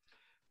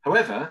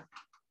 However,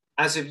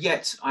 as of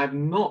yet, I have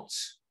not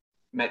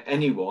met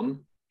anyone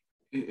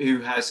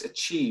who has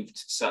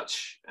achieved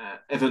such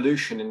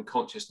evolution in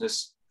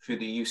consciousness through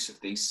the use of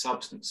these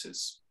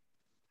substances.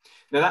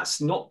 Now,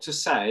 that's not to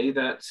say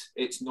that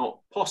it's not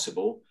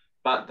possible,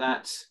 but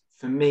that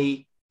for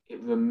me, it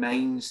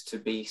remains to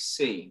be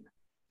seen.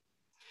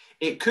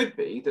 It could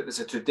be that there's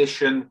a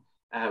tradition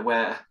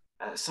where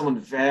someone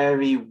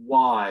very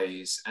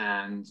wise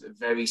and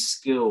very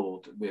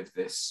skilled with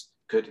this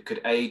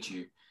could aid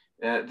you.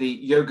 The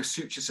Yoga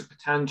Sutras of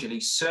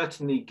Patanjali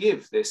certainly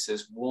give this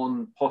as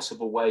one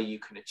possible way you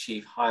can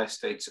achieve higher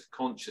states of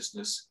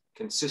consciousness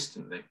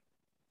consistently.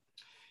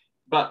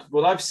 But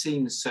what I've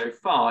seen so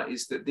far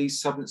is that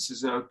these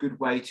substances are a good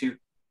way to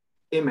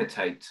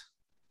imitate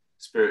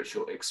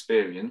spiritual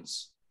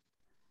experience,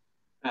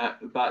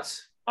 but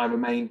I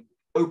remain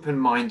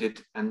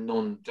open-minded and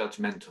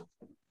non-judgmental.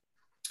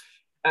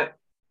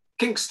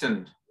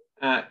 Kingston,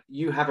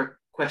 you have a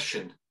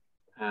question.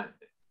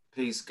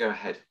 Please go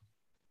ahead.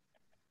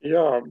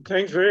 Yeah,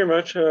 thanks very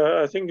much.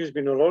 I think there's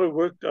been a lot of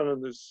work done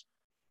on this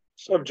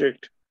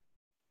subject.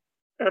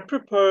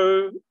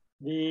 Apropos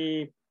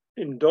the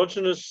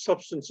endogenous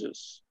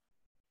substances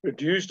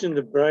produced in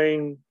the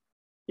brain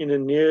in a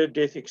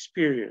near-death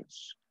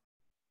experience,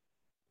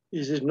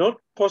 is it not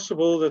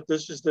possible that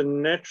this is the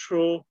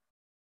natural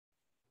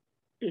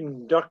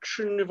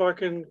induction, if I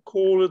can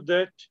call it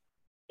that,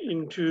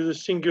 into the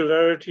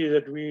singularity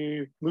that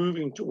we're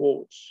moving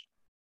towards?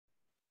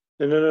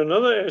 And then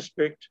another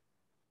aspect,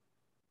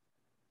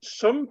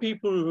 some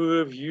people who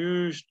have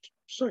used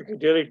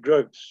psychedelic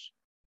drugs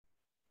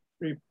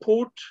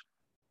report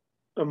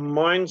a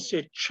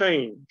mindset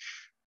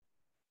change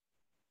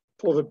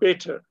for the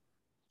better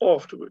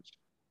afterwards.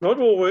 Not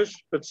always,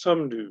 but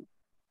some do.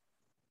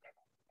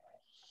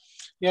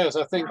 Yes,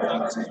 I think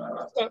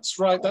that's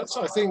right.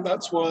 I think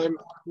that's why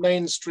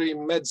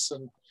mainstream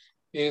medicine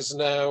is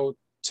now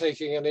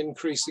taking an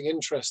increasing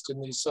interest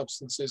in these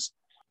substances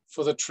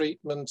for the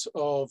treatment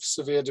of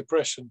severe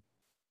depression,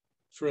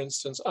 for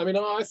instance. I mean,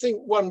 I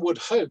think one would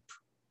hope,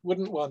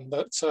 wouldn't one,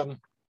 that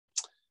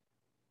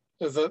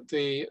that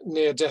the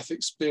near-death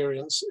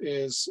experience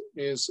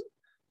is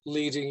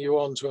leading you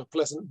on to a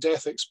pleasant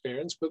death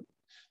experience. But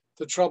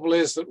the trouble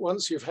is that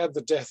once you've had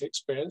the death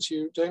experience,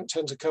 you don't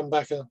tend to come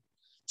back and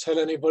tell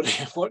anybody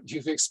what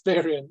you've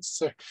experienced.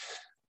 So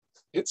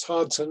it's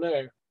hard to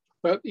know.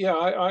 But yeah,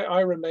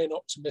 I remain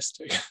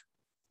optimistic.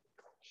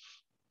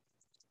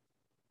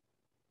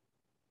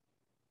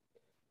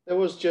 There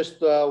was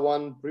just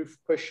one brief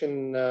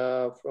question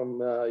from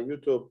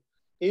YouTube.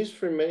 Is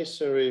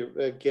Freemasonry,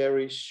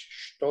 Gary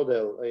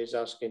Stodel is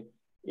asking,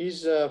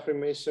 is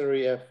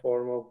Freemasonry a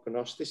form of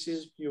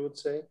Gnosticism, you would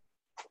say?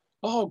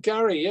 Oh,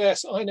 Gary,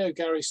 yes, I know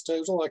Gary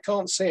Stodel. I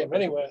can't see him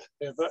anywhere,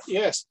 but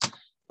yes.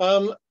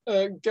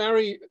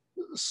 Gary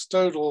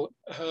Stodel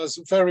has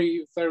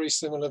very, very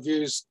similar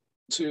views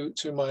to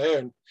my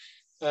own.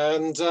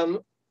 And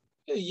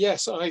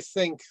yes, I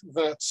think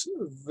that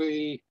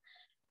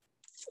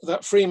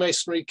that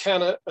Freemasonry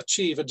can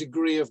achieve a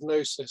degree of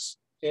gnosis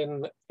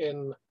in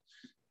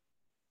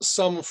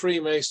some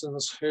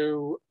Freemasons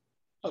who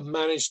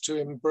manage to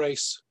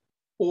embrace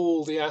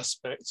all the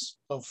aspects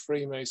of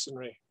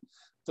Freemasonry: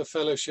 the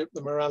fellowship,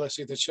 the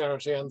morality, the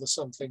charity, and the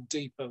something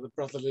deeper, the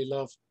brotherly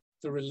love,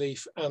 the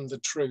relief, and the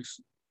truth.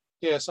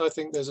 Yes, I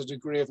think there's a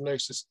degree of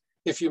gnosis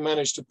if you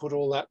manage to put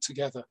all that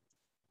together.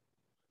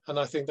 And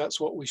I think that's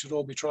what we should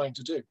all be trying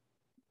to do.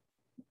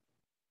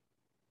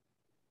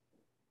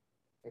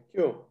 Thank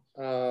you.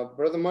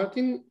 Brother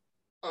Martin,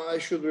 I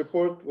should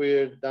report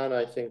we're done,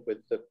 I think,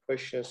 with the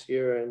questions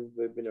here, and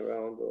we've been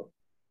around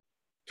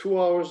 2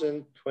 hours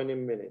and 20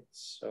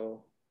 minutes.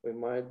 So we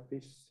might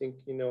be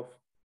thinking of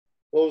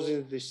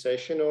closing this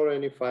session or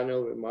any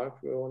final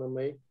remark we want to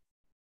make?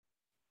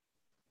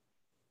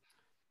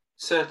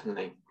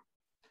 Certainly.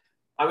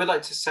 I would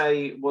like to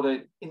say what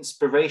an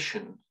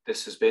inspiration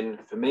this has been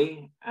for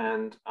me,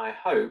 and I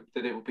hope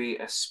that it will be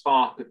a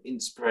spark of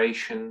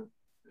inspiration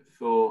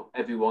for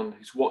everyone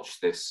who's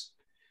watched this.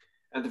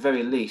 At the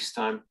very least,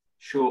 I'm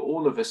sure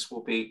all of us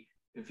will be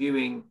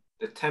viewing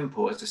the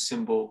temple as a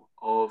symbol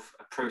of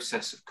a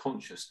process of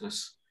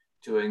consciousness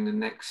during the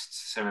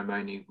next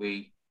ceremony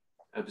we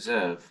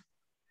observe.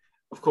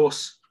 Of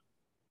course,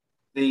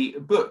 the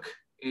book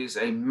is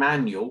a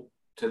manual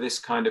to this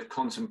kind of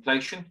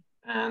contemplation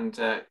and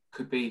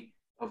could be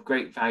of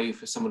great value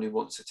for someone who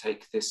wants to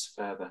take this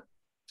further.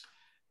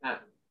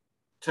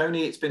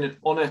 Tony, it's been an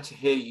honor to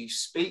hear you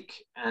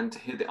speak and to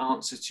hear the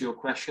answers to your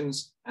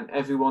questions. And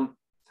everyone,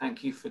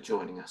 thank you for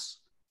joining us.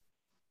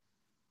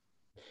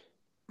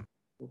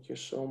 Thank you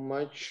so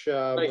much.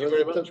 Thank you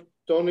very much.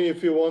 Tony,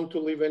 if you want to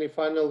leave any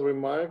final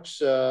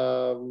remarks,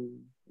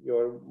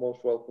 you're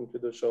most welcome to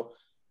do so.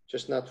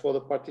 Just not for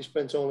the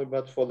participants only,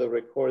 but for the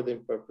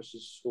recording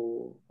purposes,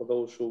 for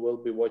those who will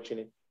be watching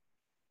it.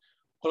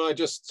 Well, I'd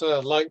just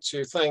like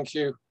to thank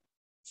you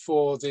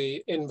for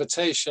the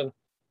invitation,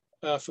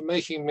 for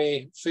making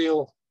me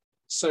feel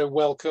so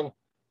welcome,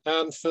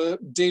 and for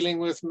dealing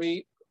with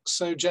me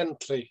so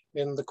gently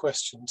in the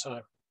question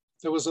time.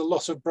 There was a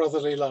lot of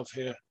brotherly love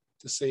here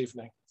this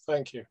evening.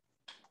 Thank you.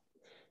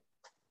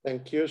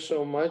 Thank you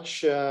so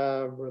much,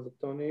 Brother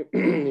Tony.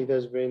 It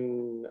has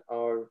been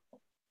our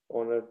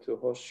honor to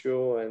host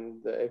you,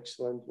 and the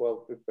excellent,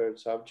 well-prepared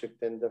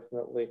subject, and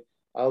definitely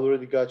I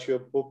already got your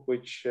book,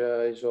 which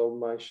is all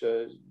my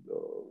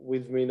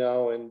with me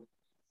now, and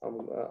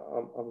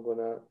I'm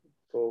gonna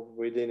go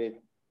reading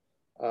it.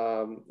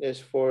 As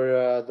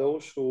for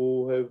those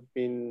who have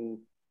been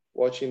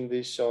watching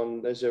this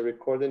as a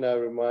recording, I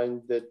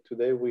remind that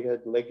today we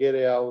had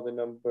Legere Aude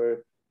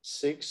number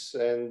 6,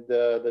 and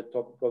the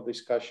topic of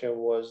discussion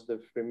was the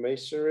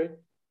Freemasonry,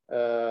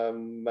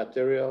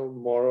 material,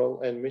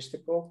 moral, and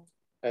mystical.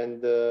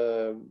 And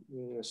the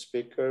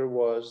speaker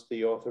was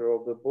the author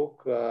of the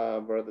book,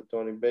 Brother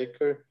Tony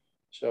Baker.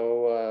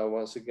 So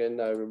once again,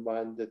 I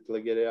remind that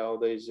Legere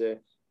Aude is a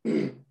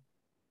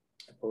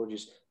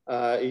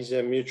is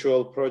a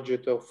mutual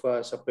project of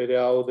Sapere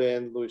Aude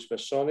and Lewis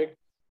Masonic,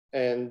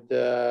 and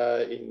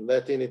in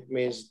Latin it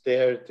means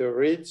dare to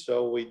read.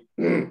 So we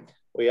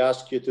we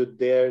ask you to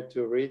dare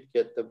to read,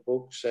 get the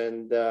books,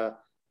 and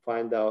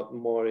find out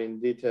more in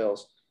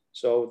details.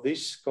 So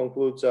this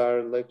concludes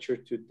our lecture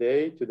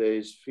today. Today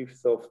is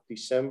 5th of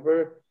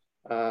December,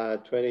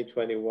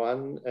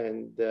 2021,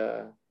 and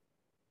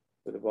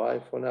goodbye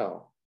for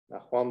now.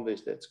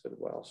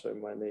 Goodbye also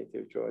in my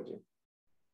native Georgian.